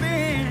thick and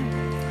thin,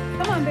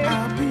 Come on, baby.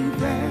 I'll be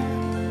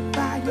there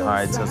by your All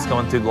right, so it's side.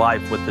 going through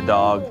life with the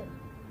dog.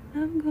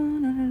 I'm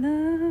gonna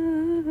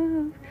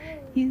love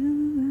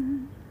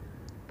you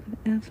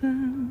forever.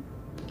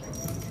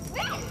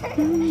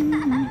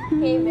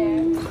 Hey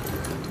there.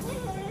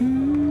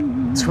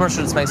 This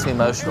commercial just makes me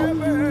emotional.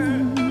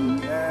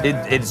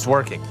 It's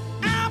working.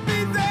 I'll be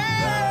there.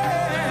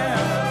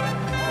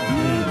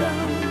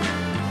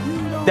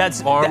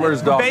 That's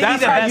Farmer's dog. maybe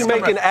That's the how best you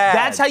make an ad.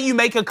 That's how you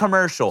make a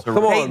commercial. Come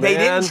on, they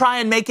man. didn't try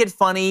and make it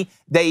funny.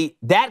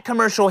 That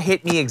commercial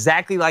hit me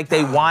exactly like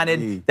they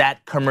wanted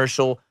that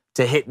commercial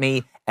to hit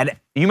me. And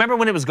you remember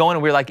when it was going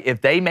and we were like,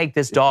 if they make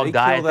this dog they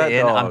die kill at the that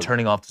end, I'm dog.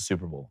 turning off the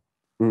Super Bowl.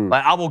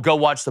 Like I will go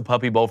watch the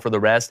Puppy Bowl for the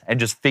rest and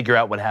just figure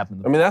out what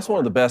happened. I mean, that's one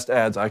of the best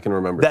ads I can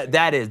remember.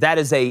 That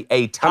is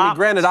a top. I mean,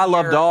 granted, I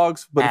love tier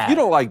dogs, but if ad. you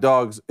don't like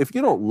dogs, if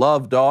you don't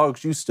love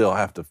dogs, you still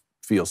have to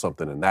feel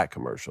something in that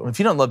commercial. If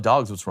you don't love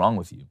dogs, what's wrong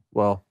with you?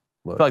 Well,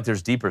 I look. feel like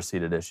there's deeper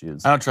seated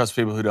issues. I don't trust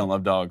people who don't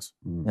love dogs.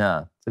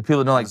 Yeah, the people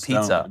who don't like Just don't.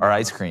 pizza or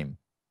ice cream.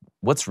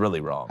 What's really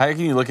wrong? How can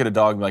you look at a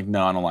dog and be like,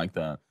 no, I don't like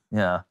that?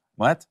 Yeah,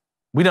 What?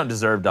 we don't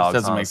deserve dogs.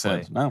 This doesn't honestly.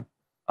 make sense. No.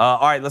 All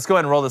right, let's go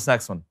ahead and roll this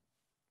next one.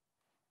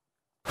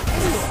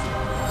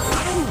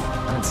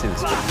 I didn't see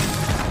this.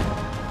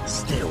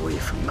 Stay away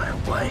from my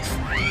wife.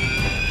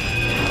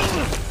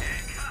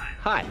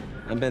 Hi,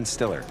 I'm Ben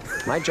Stiller.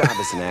 My job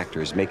as an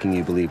actor is making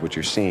you believe what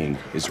you're seeing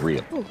is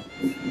real.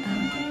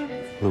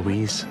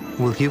 Louise,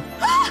 will you?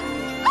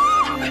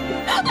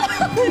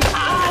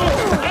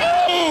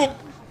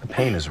 The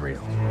pain is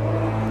real.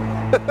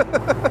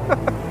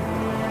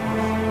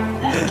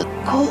 The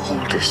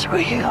cold is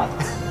real.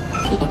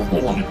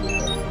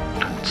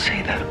 Don't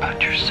say that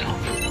about yourself.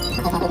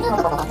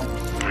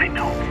 I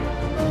know.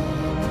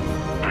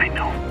 I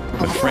know.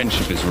 But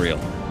friendship is real.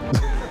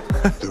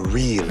 The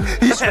real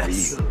is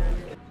Yes. real.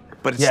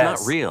 But it's Yes.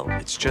 not real.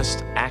 It's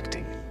just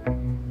acting.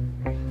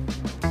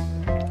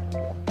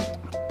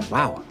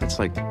 Wow, that's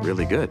like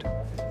really good.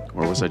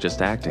 Or was I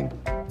just acting?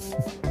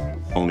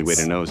 Only way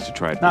to know is to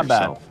try it for Not bad.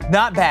 yourself.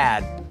 Not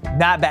bad.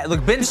 Not bad.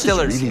 Look, Ben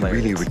Stiller's Really,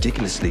 hilarious. really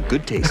ridiculously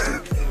good tasting.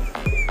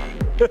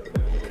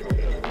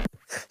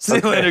 See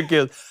you later,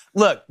 kids.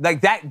 Look,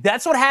 like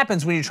that's what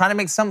happens when you're trying to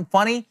make something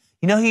funny.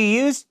 You know who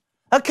you use?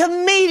 A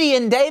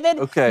comedian, David.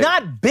 Okay.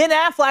 Not Ben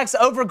Affleck's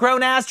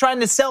overgrown ass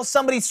trying to sell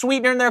somebody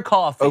sweetener in their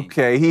coffee.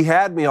 Okay, he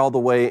had me all the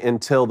way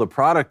until the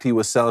product he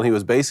was selling, he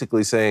was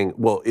basically saying,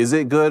 well, is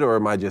it good or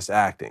am I just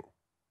acting?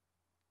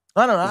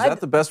 I don't know. Is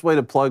that the best way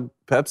to plug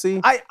Pepsi?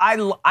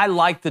 I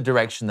like the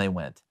direction they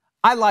went.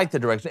 I like the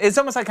direction. It's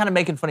almost like kind of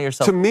making fun of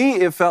yourself. To me,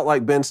 it felt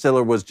like Ben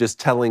Stiller was just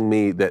telling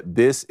me that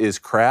this is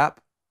crap,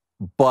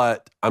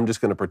 but I'm just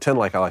going to pretend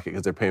like I like it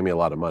because they're paying me a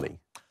lot of money.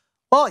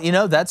 Well, you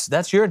know,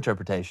 that's your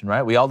interpretation,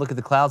 right? We all look at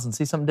the clouds and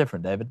see something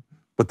different, David.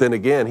 But then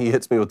again, he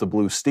hits me with the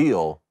blue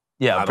steel.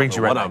 Yeah, I it brings don't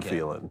you know right what back I'm in.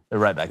 feeling. They're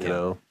right back You in.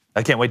 know?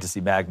 I can't wait to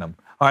see Magnum.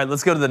 All right,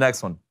 let's go to the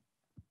next one.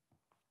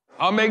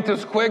 I'll make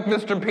this quick,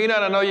 Mr. Peanut.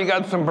 I know you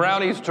got some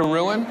brownies to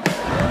ruin.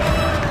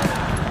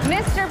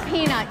 Mr.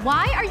 Peanut,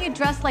 why are you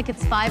dressed like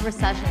it's 5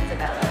 recessions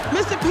ago?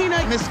 Mr.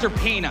 Peanut. Mr.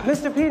 Peanut.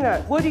 Mr.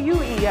 Peanut, what do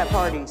you eat at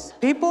parties?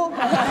 People?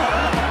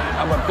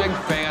 I'm a big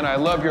fan. I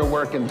love your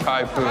work in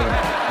Thai food.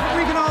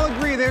 We can all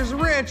agree there's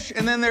rich,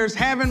 and then there's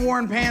haven't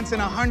worn pants in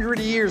 100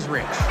 years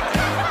rich.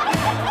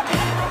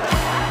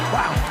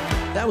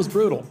 Wow, that was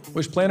brutal.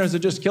 Wish planners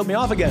had just killed me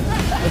off again.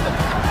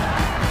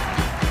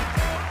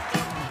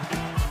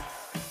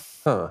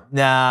 Huh.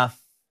 Nah.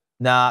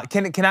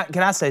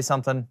 Can I say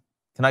something?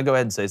 Can I go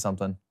ahead and say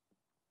something?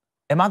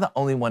 Am I the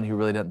only one who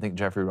really doesn't think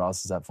Jeffrey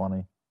Ross is that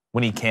funny?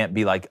 When he can't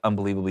be like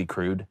unbelievably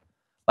crude?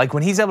 Like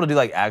when he's able to do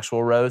like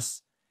actual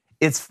roasts,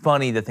 it's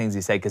funny the things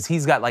he say because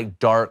he's got like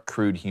dark,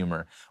 crude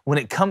humor. When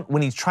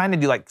he's trying to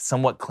do like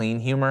somewhat clean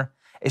humor,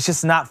 it's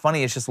just not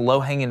funny. It's just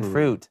low-hanging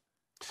fruit.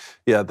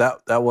 Yeah,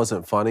 that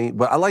wasn't funny,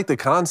 but I like the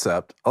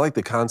concept. I like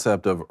the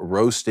concept of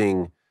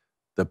roasting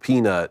the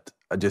peanut.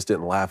 I just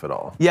didn't laugh at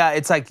all. Yeah,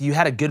 it's like you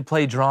had a good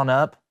play drawn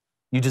up,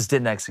 You just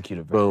didn't execute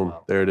it very Boom.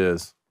 well. There it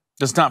is.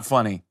 Just not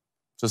funny.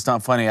 Just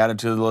not funny. Added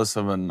to the list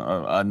of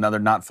another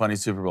not funny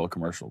Super Bowl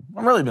commercial.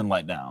 I've really been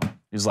let down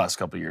these last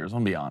couple of years. I'm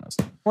gonna be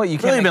honest. Well, you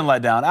can't really been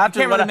let down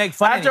after can't what really make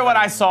fun of after what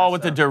I anybody saw anymore,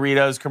 with so. the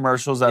Doritos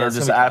commercials that Yeah, are it's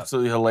just gonna be tough.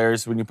 absolutely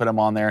hilarious when you put them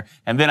on there,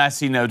 and then I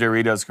see no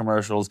Doritos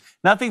commercials.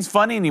 Nothing's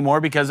funny anymore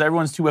because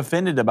everyone's too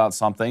offended about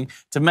something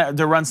to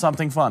run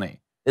something funny.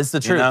 It's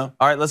the truth. You know?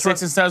 All right, let's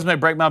Sticks and stones may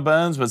break my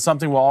bones, but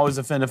something will always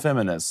offend a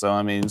feminist. So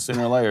I mean,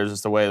 sooner or later, it's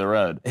just the way of the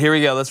road. Here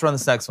we go. Let's run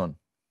this next one.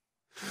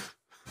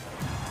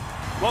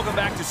 Welcome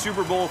back to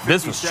Super Bowl 57.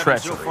 This was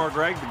treachery. So far,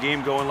 Greg, the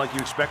game going like you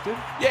expected?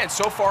 Yeah, and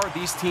so far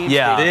these teams.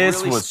 Yeah. This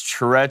really was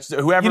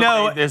treacherous. Whoever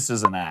made this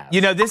is an ass.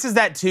 You know, this is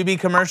that Tubi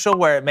commercial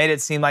where it made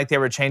it seem like they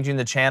were changing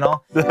the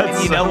channel.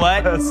 And you know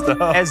what?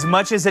 As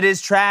much as it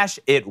is trash,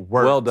 it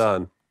worked. Well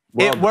done.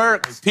 Well It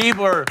works.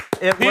 People were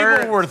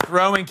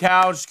throwing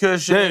couch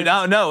cushions. Dude,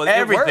 no,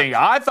 everything.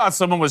 I thought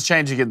someone was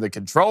changing in the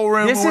control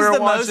room This when we is were the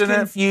most watching it.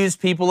 confused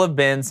people have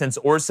been since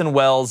Orson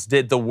Welles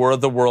did the War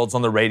of the Worlds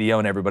on the radio,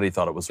 and everybody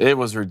thought it was. It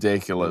was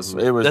ridiculous.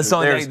 It was. That's the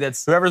only thing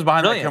that's whoever's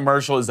behind brilliant. that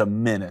commercial is a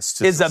menace.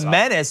 To Is a society.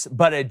 menace,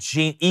 but a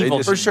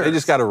evil for sure. They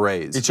just got a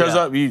raise. You chose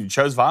up. You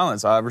chose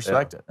violence. I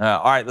respect it.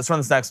 All right, let's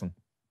run this next one.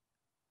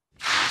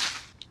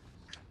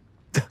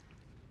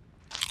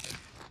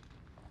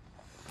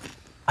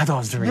 I thought it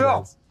was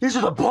Doritos. These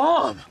are the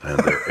bomb. And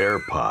they're air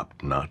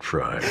popped, not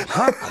fried.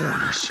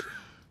 Popcorners.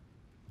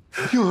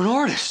 You're an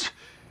artist.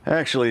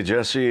 Actually,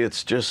 Jesse,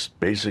 it's just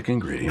basic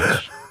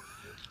ingredients.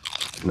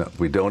 No,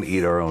 we don't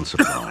eat our own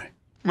supply.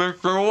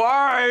 Mr.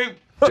 White!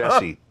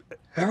 Jesse.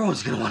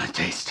 Everyone's gonna want to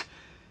taste.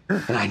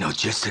 And I know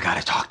just the guy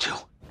to talk to.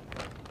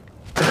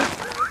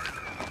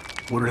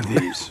 What are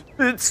these?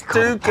 It's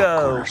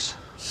Tuco.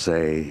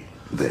 Say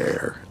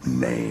their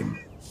name.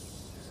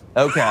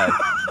 Okay.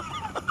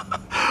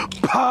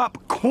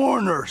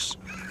 Popcorners.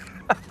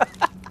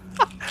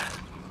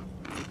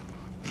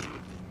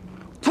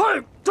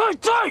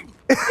 Take!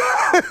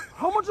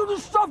 How much of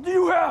this stuff do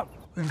you have?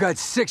 We've got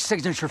 6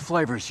 signature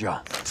flavors, Joe.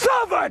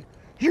 7!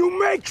 You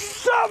make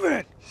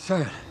 7!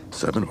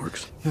 7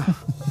 works.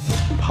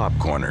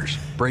 Popcorners.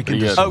 Break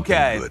into Yes. something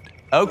Okay. good.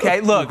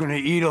 Okay, look. We're gonna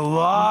eat a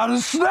lot of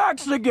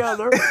snacks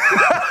together. All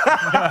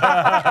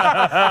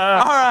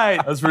right.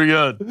 That's pretty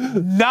good.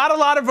 Not a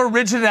lot of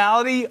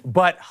originality,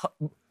 but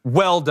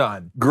well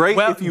done. Great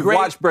if you've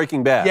watched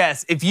Breaking Bad.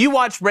 Yes, if you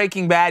watched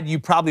Breaking Bad, you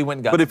probably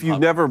wouldn't got But if you've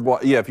never,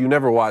 if you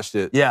never watched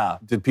it, Yeah.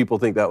 did people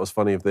think that was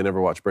funny if they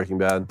never watched Breaking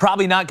Bad?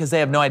 Probably not because they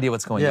have no idea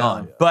what's going Yeah.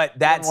 on. But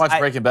that's Watch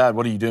Breaking Bad.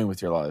 What are you doing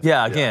with your life?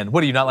 Yeah, again,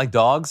 what do you not like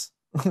dogs?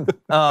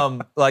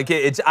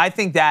 I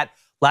think that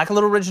lack a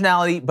little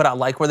originality, but I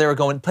like where they were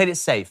going. Played it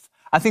safe.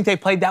 I think they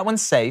played that one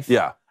safe.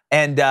 Yeah.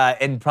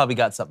 And probably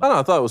got something. I don't know,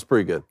 I thought it was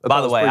pretty good. By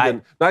the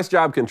way, nice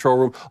job, control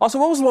room. Also,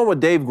 what was the one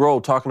with Dave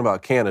Grohl talking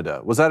about Canada?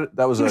 Was that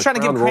was he was trying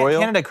to give Crown Royal?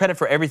 Canada credit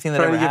for everything that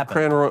Trying ever to give happened.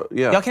 Crown Royal,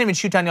 yeah. Y'all can't even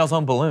shoot down y'all's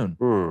own balloon.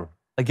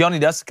 Like y'all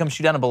need us to come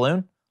shoot down a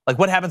balloon. Like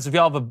what happens if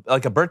y'all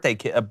have a birthday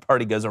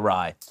party goes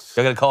awry?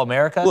 Y'all gonna call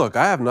America? Look,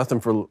 I have nothing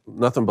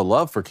but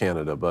love for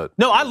Canada, but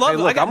No, I love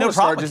it. I got I'm no gonna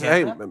start problem with just,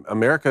 Canada. hey,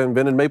 America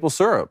invented maple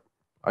syrup.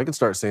 I could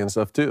start saying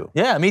stuff too.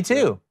 Yeah, me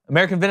too.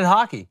 American invented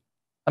hockey.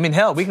 I mean,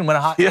 hell, we can win a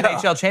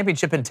NHL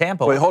championship in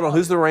Tampa. Wait, hold on.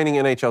 Who's the reigning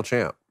NHL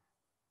champ?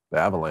 The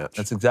Avalanche.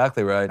 That's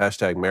exactly right.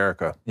 Hashtag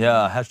America.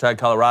 Yeah, hashtag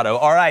Colorado.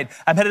 All right,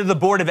 I'm headed to the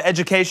Board of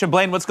Education.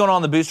 Blaine, what's going on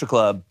in the Booster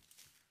Club?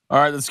 All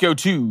right, let's go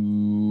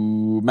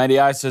to Matty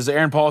I says,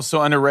 Aaron Paul is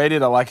so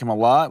underrated. I like him a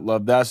lot.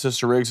 Love that.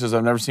 Sister Riggs says,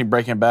 I've never seen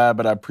Breaking Bad,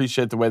 but I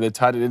appreciate the way they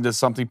tied it into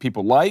something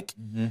people like.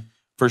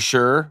 For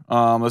sure.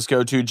 Let's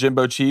go to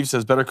Jimbo Chief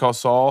says, Better Call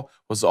Saul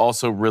was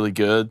also really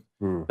good.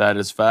 That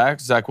is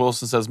fact. Zach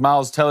Wilson says,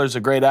 Miles Teller's a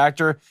great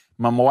actor.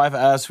 My wife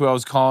asked who I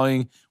was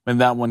calling when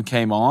that one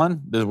came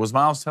on. Was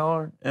Miles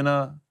Teller in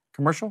a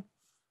commercial?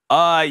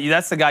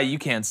 That's the guy you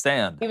can't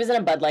stand. He was in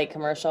a Bud Light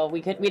commercial. We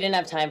didn't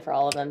have time for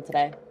all of them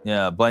today.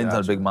 Yeah, Blaine's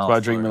not a big Miles. That's why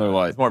I drink Miller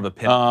Lite. It's more of a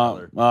pin.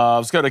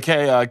 Let's go to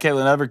Caitlin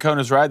Evercone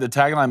is right. The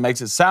tagline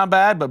makes it sound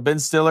bad, but Ben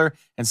Stiller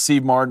and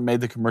Steve Martin made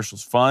the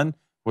commercials fun.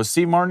 Was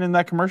Steve Martin in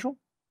that commercial?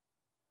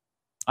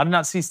 I did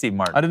not see Steve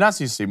Martin. I did not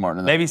see Steve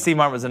Martin in that. Maybe Steve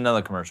Martin was in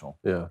another commercial.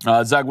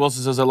 Yeah. Zach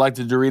Wilson says, I like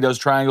the Doritos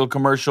Triangle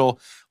commercial.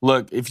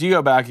 Look, if you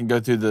go back and go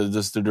through the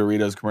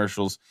Doritos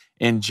commercials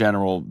in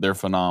general, they're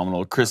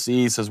phenomenal. Chris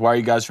E says, why are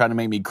you guys trying to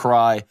make me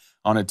cry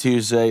on a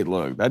Tuesday?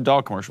 Look, that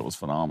dog commercial was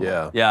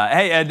phenomenal. Yeah.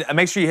 Hey, Ed,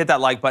 make sure you hit that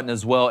like button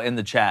as well in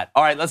the chat.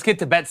 All right, let's get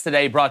to bets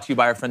today, brought to you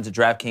by our friends at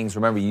DraftKings.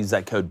 Remember, you use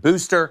that code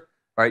BOOSTER.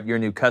 All right, you're a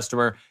new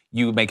customer.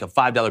 You make a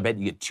 $5 bet,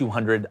 you get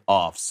 $200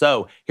 off.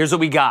 So here's what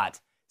we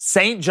got.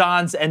 St.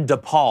 John's and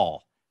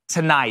DePaul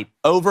tonight,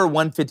 over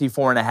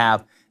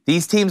 154.5.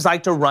 These teams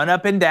like to run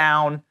up and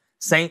down.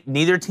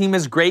 Neither team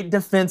is great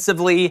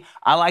defensively.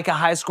 I like a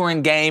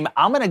high-scoring game.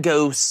 I'm going to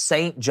go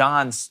St.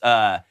 John's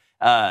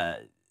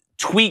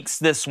tweaks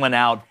this one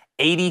out,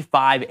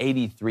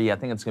 85-83. I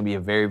think it's going to be a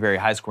very, very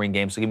high-scoring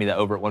game, so give me the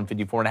over at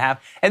 154.5.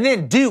 And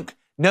then Duke,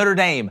 Notre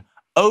Dame.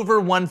 over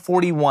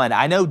 141.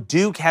 I know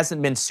Duke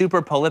hasn't been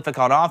super prolific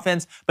on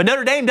offense, but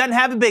Notre Dame doesn't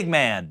have a big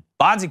man.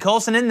 Bonzie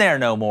Colson in there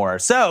no more.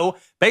 So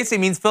basically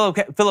means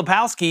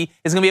Filipowski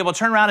is going to be able to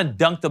turn around and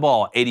dunk the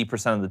ball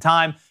 80% of the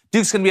time.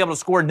 Duke's going to be able to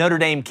score. Notre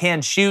Dame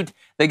can shoot.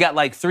 They got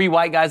like 3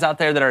 white guys out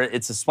there that are,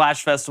 it's a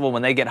splash festival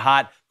when they get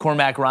hot.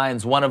 Cormac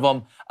Ryan's one of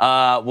them.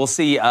 We'll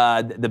see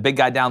the big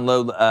guy down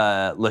low,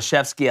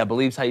 Leshevsky, I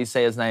believe is how you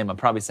say his name. I'm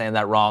probably saying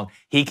that wrong.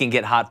 He can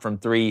get hot from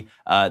 3,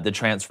 the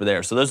transfer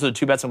there. So those are the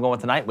 2 bets I'm going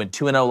with tonight. Went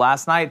 2-0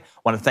 last night.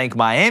 Want to thank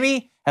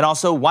Miami and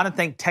also want to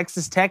thank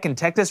Texas Tech and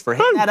Texas for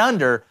hitting that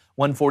under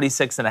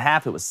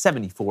 146.5. It was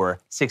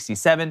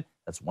 74-67.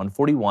 That's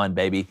 141,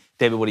 baby.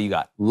 David, what do you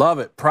got? Love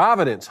it.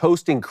 Providence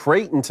hosting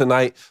Creighton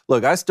tonight.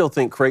 Look, I still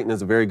think Creighton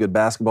is a very good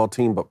basketball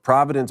team, but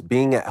Providence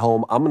being at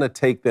home, I'm going to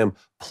take them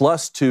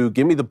 +2.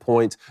 Give me the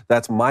points.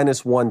 That's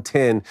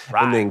 -110.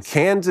 Right. And then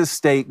Kansas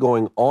State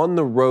going on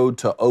the road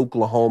to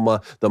Oklahoma.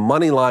 The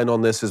money line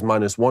on this is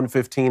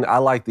 -115. I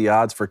like the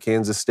odds for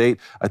Kansas State.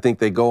 I think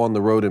they go on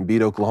the road and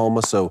beat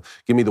Oklahoma, so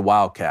give me the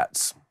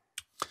Wildcats.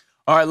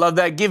 All right, love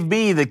that. Give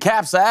me the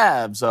Caps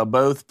Avs,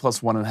 both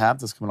 +1.5.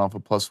 That's coming off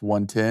of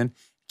 +110.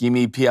 Give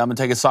me I'm going to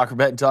take a soccer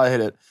bet until I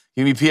hit it.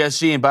 Give me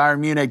PSG and Bayern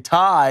Munich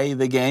tie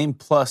the game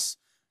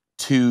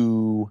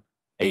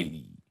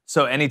 +280.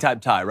 So any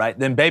type tie, right?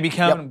 Then Baby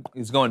Cone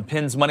is going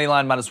Pins money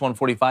line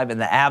 -145 and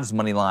the Avs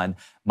money line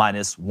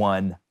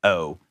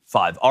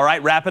 -105. All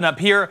right, wrapping up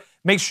here.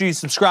 Make sure you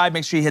subscribe.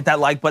 Make sure you hit that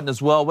like button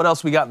as well. What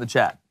else we got in the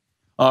chat?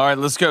 All right,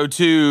 let's go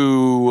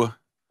to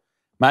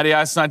Matty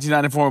Ice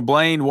 1994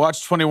 Blaine.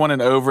 Watch 21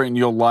 and over, and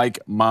you'll like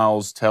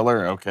Miles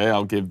Teller. Okay,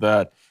 I'll give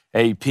that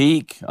a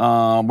peek.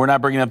 We're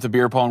not bringing up the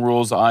beer pong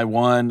rules. I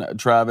won,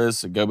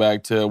 Travis. Go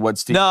back to what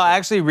Steve. No,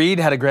 actually, Reed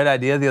had a great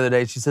idea the other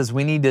day. She says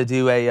we need to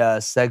do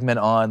a segment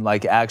on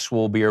like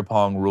actual beer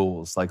pong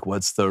rules, like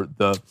what's the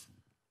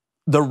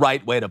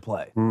right way to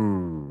play.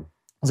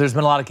 There's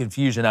been a lot of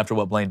confusion after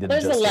what Blaine did.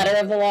 There's the letter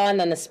of the law and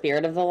then the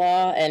spirit of the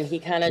law, and he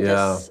kind of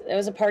it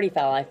was a party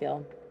foul, I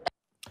feel.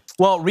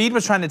 Well, Reed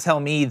was trying to tell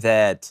me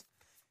that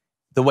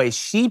the way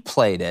she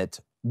played it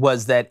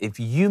was that if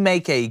you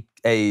make a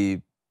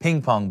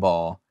ping pong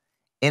ball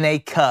in a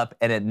cup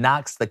and it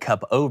knocks the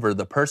cup over,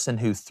 the person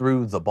who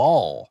threw the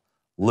ball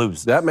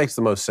loses. That makes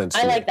the most sense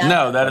to me. I like that.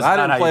 No, that is not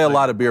I didn't play a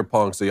lot of beer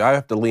pong, so I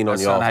have to lean on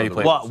y'all.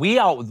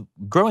 Well,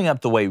 growing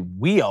up the way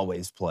we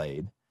always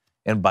played,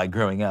 and by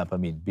growing up, I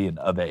mean being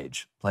of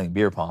age, playing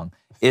beer pong,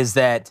 is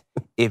that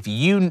if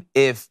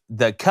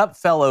the cup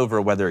fell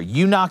over, whether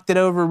you knocked it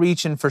over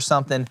reaching for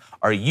something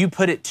or you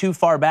put it too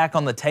far back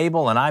on the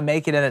table and I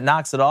make it and it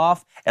knocks it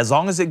off, as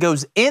long as it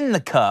goes in the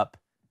cup,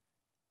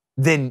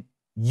 then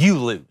you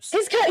lose.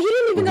 His cup, he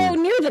didn't even go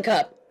near the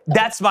cup.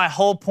 That's my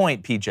whole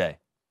point, PJ.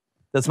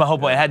 That's my whole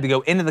point. It had to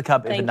go into the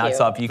cup if it knocks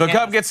off. If a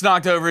cup gets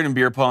knocked over in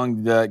beer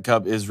pong, the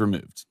cup is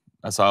removed.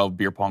 That's how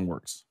beer pong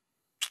works.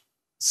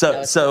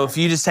 So if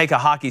you just take a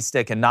hockey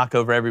stick and knock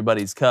over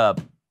everybody's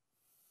cup,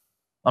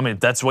 I mean,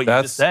 that's what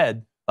you just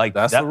said. Like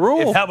that's the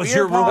rule. If that was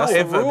your rule,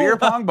 if a beer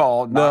pong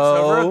ball knocks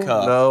over a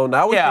cup,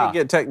 now we can't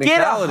get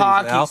technicalities. Get a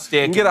hockey stick.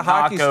 You can get a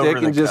hockey stick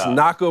and just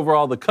knock over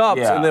all the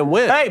cups and then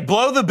win. Hey,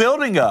 blow the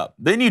building up.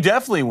 Then you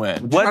definitely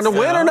win. Trying to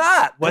win or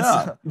not?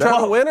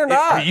 Trying to win or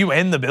not? Are you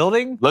in the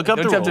building? Look up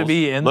the rules. Have to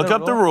be in Look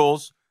up the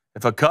rules.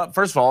 If a cup,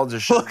 first of all,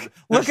 just look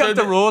up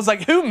the rules.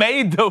 Like, who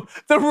made the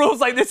rules?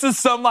 Like, this is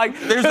some like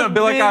there's a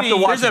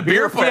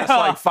beer pong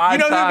like 5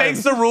 times. You know who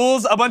makes the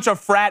rules? A bunch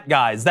of frat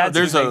guys. That's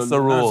who makes the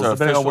rules.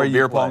 There's an official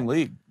beer pong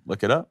league.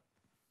 Look it up.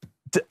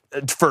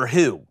 For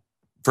who?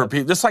 For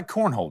people, just like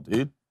cornhole,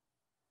 dude.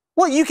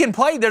 Well, you can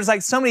play. There's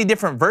like so many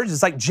different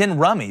versions. Like gin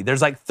rummy.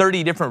 There's like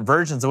 30 different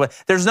versions of it.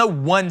 There's no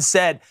one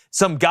set.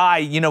 Some guy,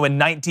 in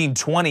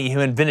 1920 who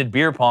invented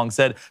beer pong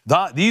said,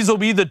 these will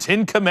be the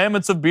 10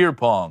 commandments of beer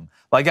pong.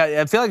 Like,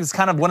 I feel like it's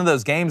kind of one of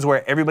those games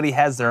where everybody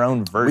has their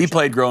own version. We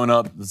played growing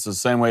up. It's the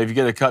same way. If you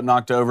get a cup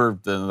knocked over,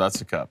 then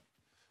that's a cup.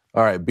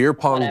 All right,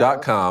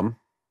 beerpong.com.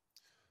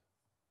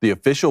 The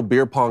official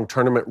beer pong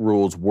tournament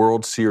rules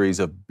World Series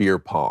of Beer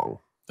Pong.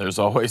 There's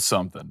always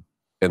something.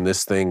 And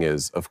this thing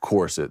is, of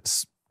course,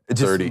 it's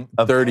 30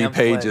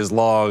 pages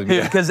long.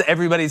 Because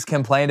everybody's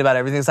complained about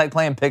everything. It's like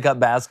playing pickup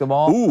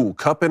basketball. Ooh,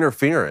 cup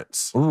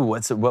interference. Ooh,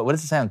 what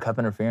does it say on cup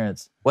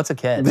interference? What's a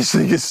catch? This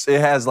thing it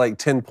has like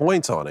 10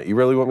 points on it. You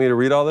really want me to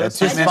read all this?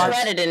 I just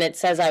read it and it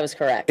says I was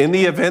correct. In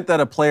the event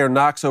that a player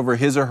knocks over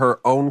his or her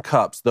own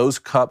cups, those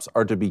cups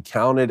are to be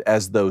counted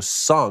as those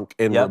sunk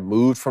and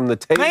removed from the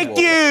table. Thank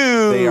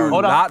you! They are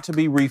not to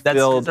be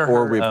refilled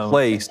or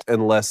replaced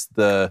unless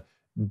the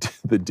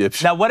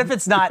dipshit. Now, what if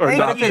it's not?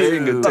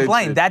 But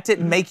Blaine, that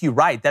didn't make you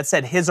right. That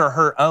said his or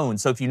her own.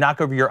 So if you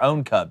knock over your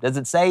own cup, does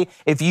it say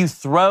if you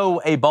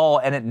throw a ball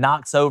and it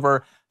knocks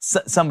over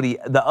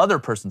the other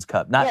person's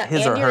cup, not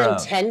his or her own?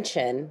 And your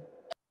intention.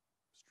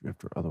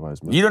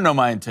 You don't know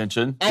my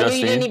intention, I know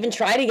you didn't even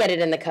try to get it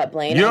in the cup,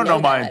 Blaine. You don't know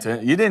my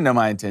intention. You didn't know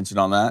my intention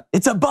on that.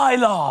 It's a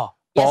bylaw.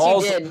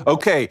 Balls, yes, you did.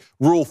 Okay,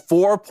 rule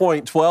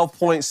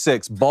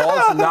 4.12.6,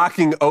 balls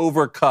knocking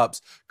over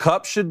cups.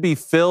 Cups should be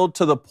filled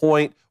to the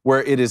point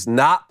where it is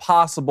not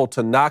possible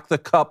to knock the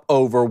cup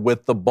over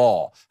with the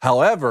ball.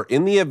 However,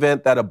 in the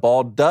event that a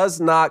ball does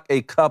knock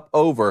a cup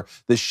over,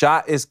 the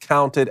shot is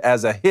counted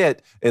as a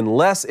hit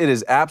unless it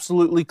is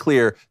absolutely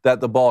clear that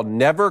the ball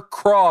never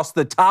crossed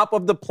the top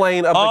of the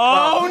plane of the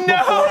cup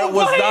before it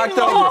was knocked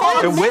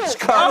over. In which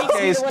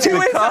case,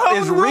 the cup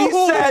is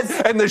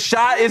reset and the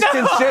shot is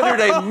considered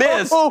a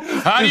miss.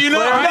 How do you know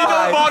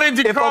the ball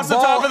didn't cross the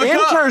top of the cup?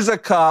 If a ball enters a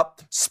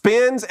cup,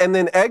 spins, and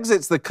then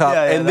exits the cup,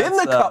 and then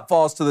the cup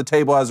falls to the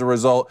table as a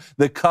result,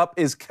 the cup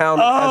is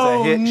counted as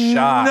a hit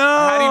shot. No.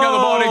 How do you know the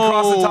ball didn't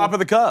cross the top of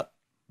the cup?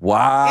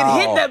 Wow.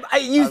 It hit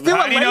that. You threw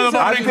How do you know the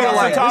ball didn't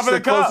cross the top of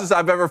the cup? This is the closest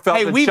I've ever felt.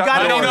 Hey, we've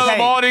got it on tape. The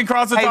ball didn't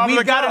cross the top of the cup.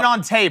 We've got it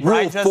on tape,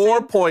 right, Rule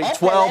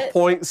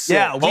 4.12.6.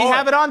 Yeah, we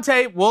have it on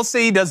tape. We'll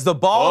see. Does the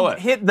ball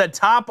hit the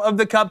top of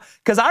the cup?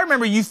 Because I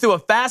remember you threw a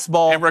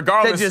fastball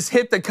that just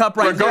hit the cup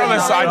right there.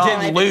 Regardless, I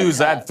didn't lose.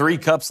 I had 3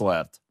 cups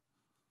left.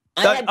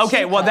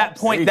 Okay, well, that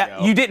point,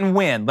 that you didn't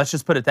win. Let's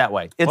just put it that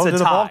way. It's a tie. Did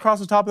the ball cross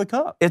the top of the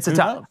cup? It's a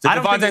tie. Did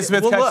Devontae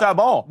Smith catch that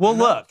ball? We'll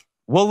look.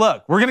 We'll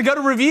look. We're gonna go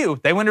to review.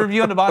 They went to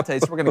review on Devontae,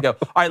 so we're gonna go.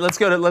 All right, let's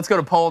go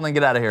to poll and then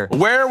get out of here.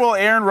 Where will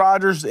Aaron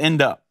Rodgers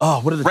end up? Oh,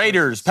 what are the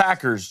Raiders,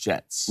 Packers,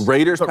 Jets?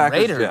 Raiders,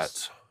 Packers,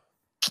 Jets.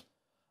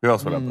 Who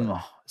else would up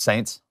there?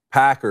 Saints.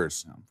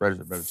 Packers. Raiders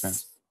have a better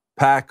chance.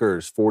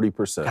 Packers,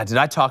 40%. God, did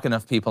I talk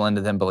enough people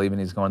into them believing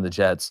he's going to the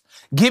Jets?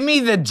 Give me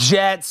the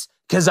Jets,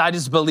 because I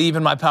just believe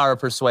in my power of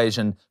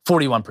persuasion.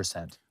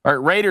 41%. All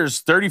right,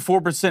 Raiders,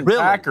 34%. Really?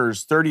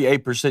 Packers,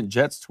 38%.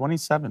 Jets,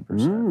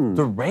 27%.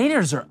 The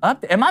Raiders are up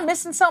there. Am I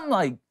missing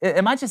something?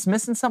 Am I just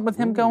missing something with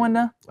him going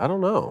to? I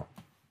don't know.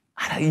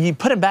 You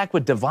put him back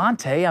with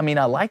Devontae. I mean,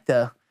 I like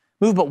the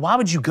move, but why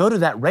would you go to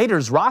that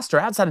Raiders roster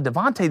outside of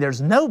Devontae? There's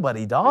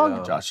nobody, dog.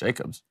 Yeah. Josh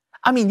Jacobs.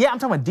 I mean, yeah, I'm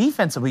talking about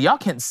defensively. Y'all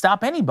can't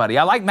stop anybody.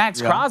 I like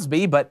Max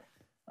Crosby, but,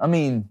 I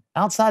mean,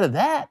 outside of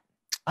that,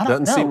 I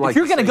don't know. Seem like if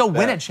you're going to go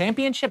win bet. a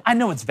championship, I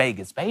know it's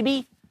Vegas,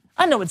 baby.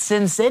 I know it's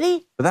Sin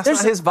City. But that's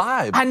not his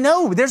vibe. I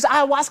know. There's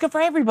ayahuasca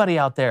for everybody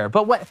out there.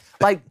 But what,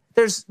 like,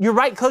 you're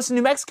right close to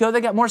New Mexico.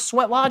 They got more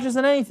sweat lodges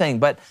than anything.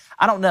 But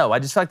I don't know. I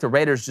just feel like the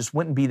Raiders just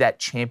wouldn't be that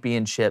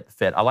championship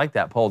fit. I like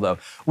that poll, though.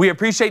 We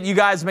appreciate you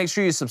guys. Make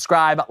sure you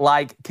subscribe,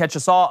 catch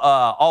us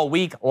all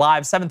week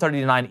live, 7:30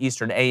 to 9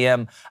 Eastern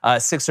AM,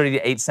 6:30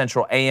 to 8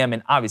 Central AM.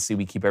 And obviously,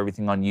 we keep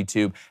everything on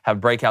YouTube, have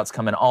breakouts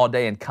coming all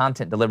day and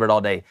content delivered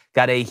all day.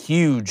 Got a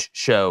huge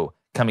show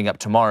coming up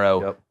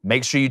tomorrow. Yep.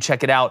 Make sure you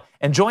check it out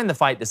and join the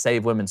fight to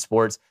save women's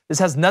sports. This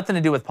has nothing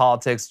to do with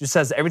politics. Just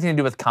has everything to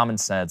do with common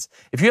sense.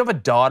 If you have a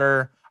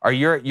daughter or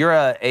you're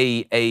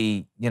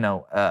a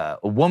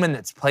woman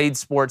that's played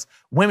sports,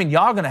 women,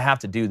 y'all gonna have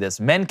to do this.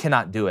 Men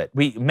cannot do it.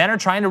 Men are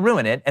trying to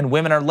ruin it, and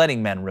women are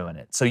letting men ruin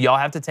it. So y'all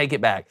have to take it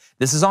back.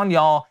 This is on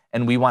y'all,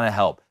 and we want to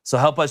help. So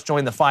help us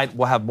join the fight.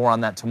 We'll have more on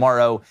that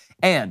tomorrow.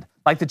 And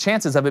like the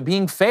chances of it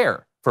being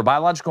fair for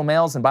biological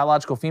males and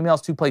biological females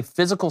to play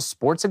physical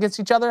sports against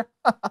each other,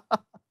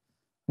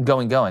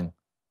 gone.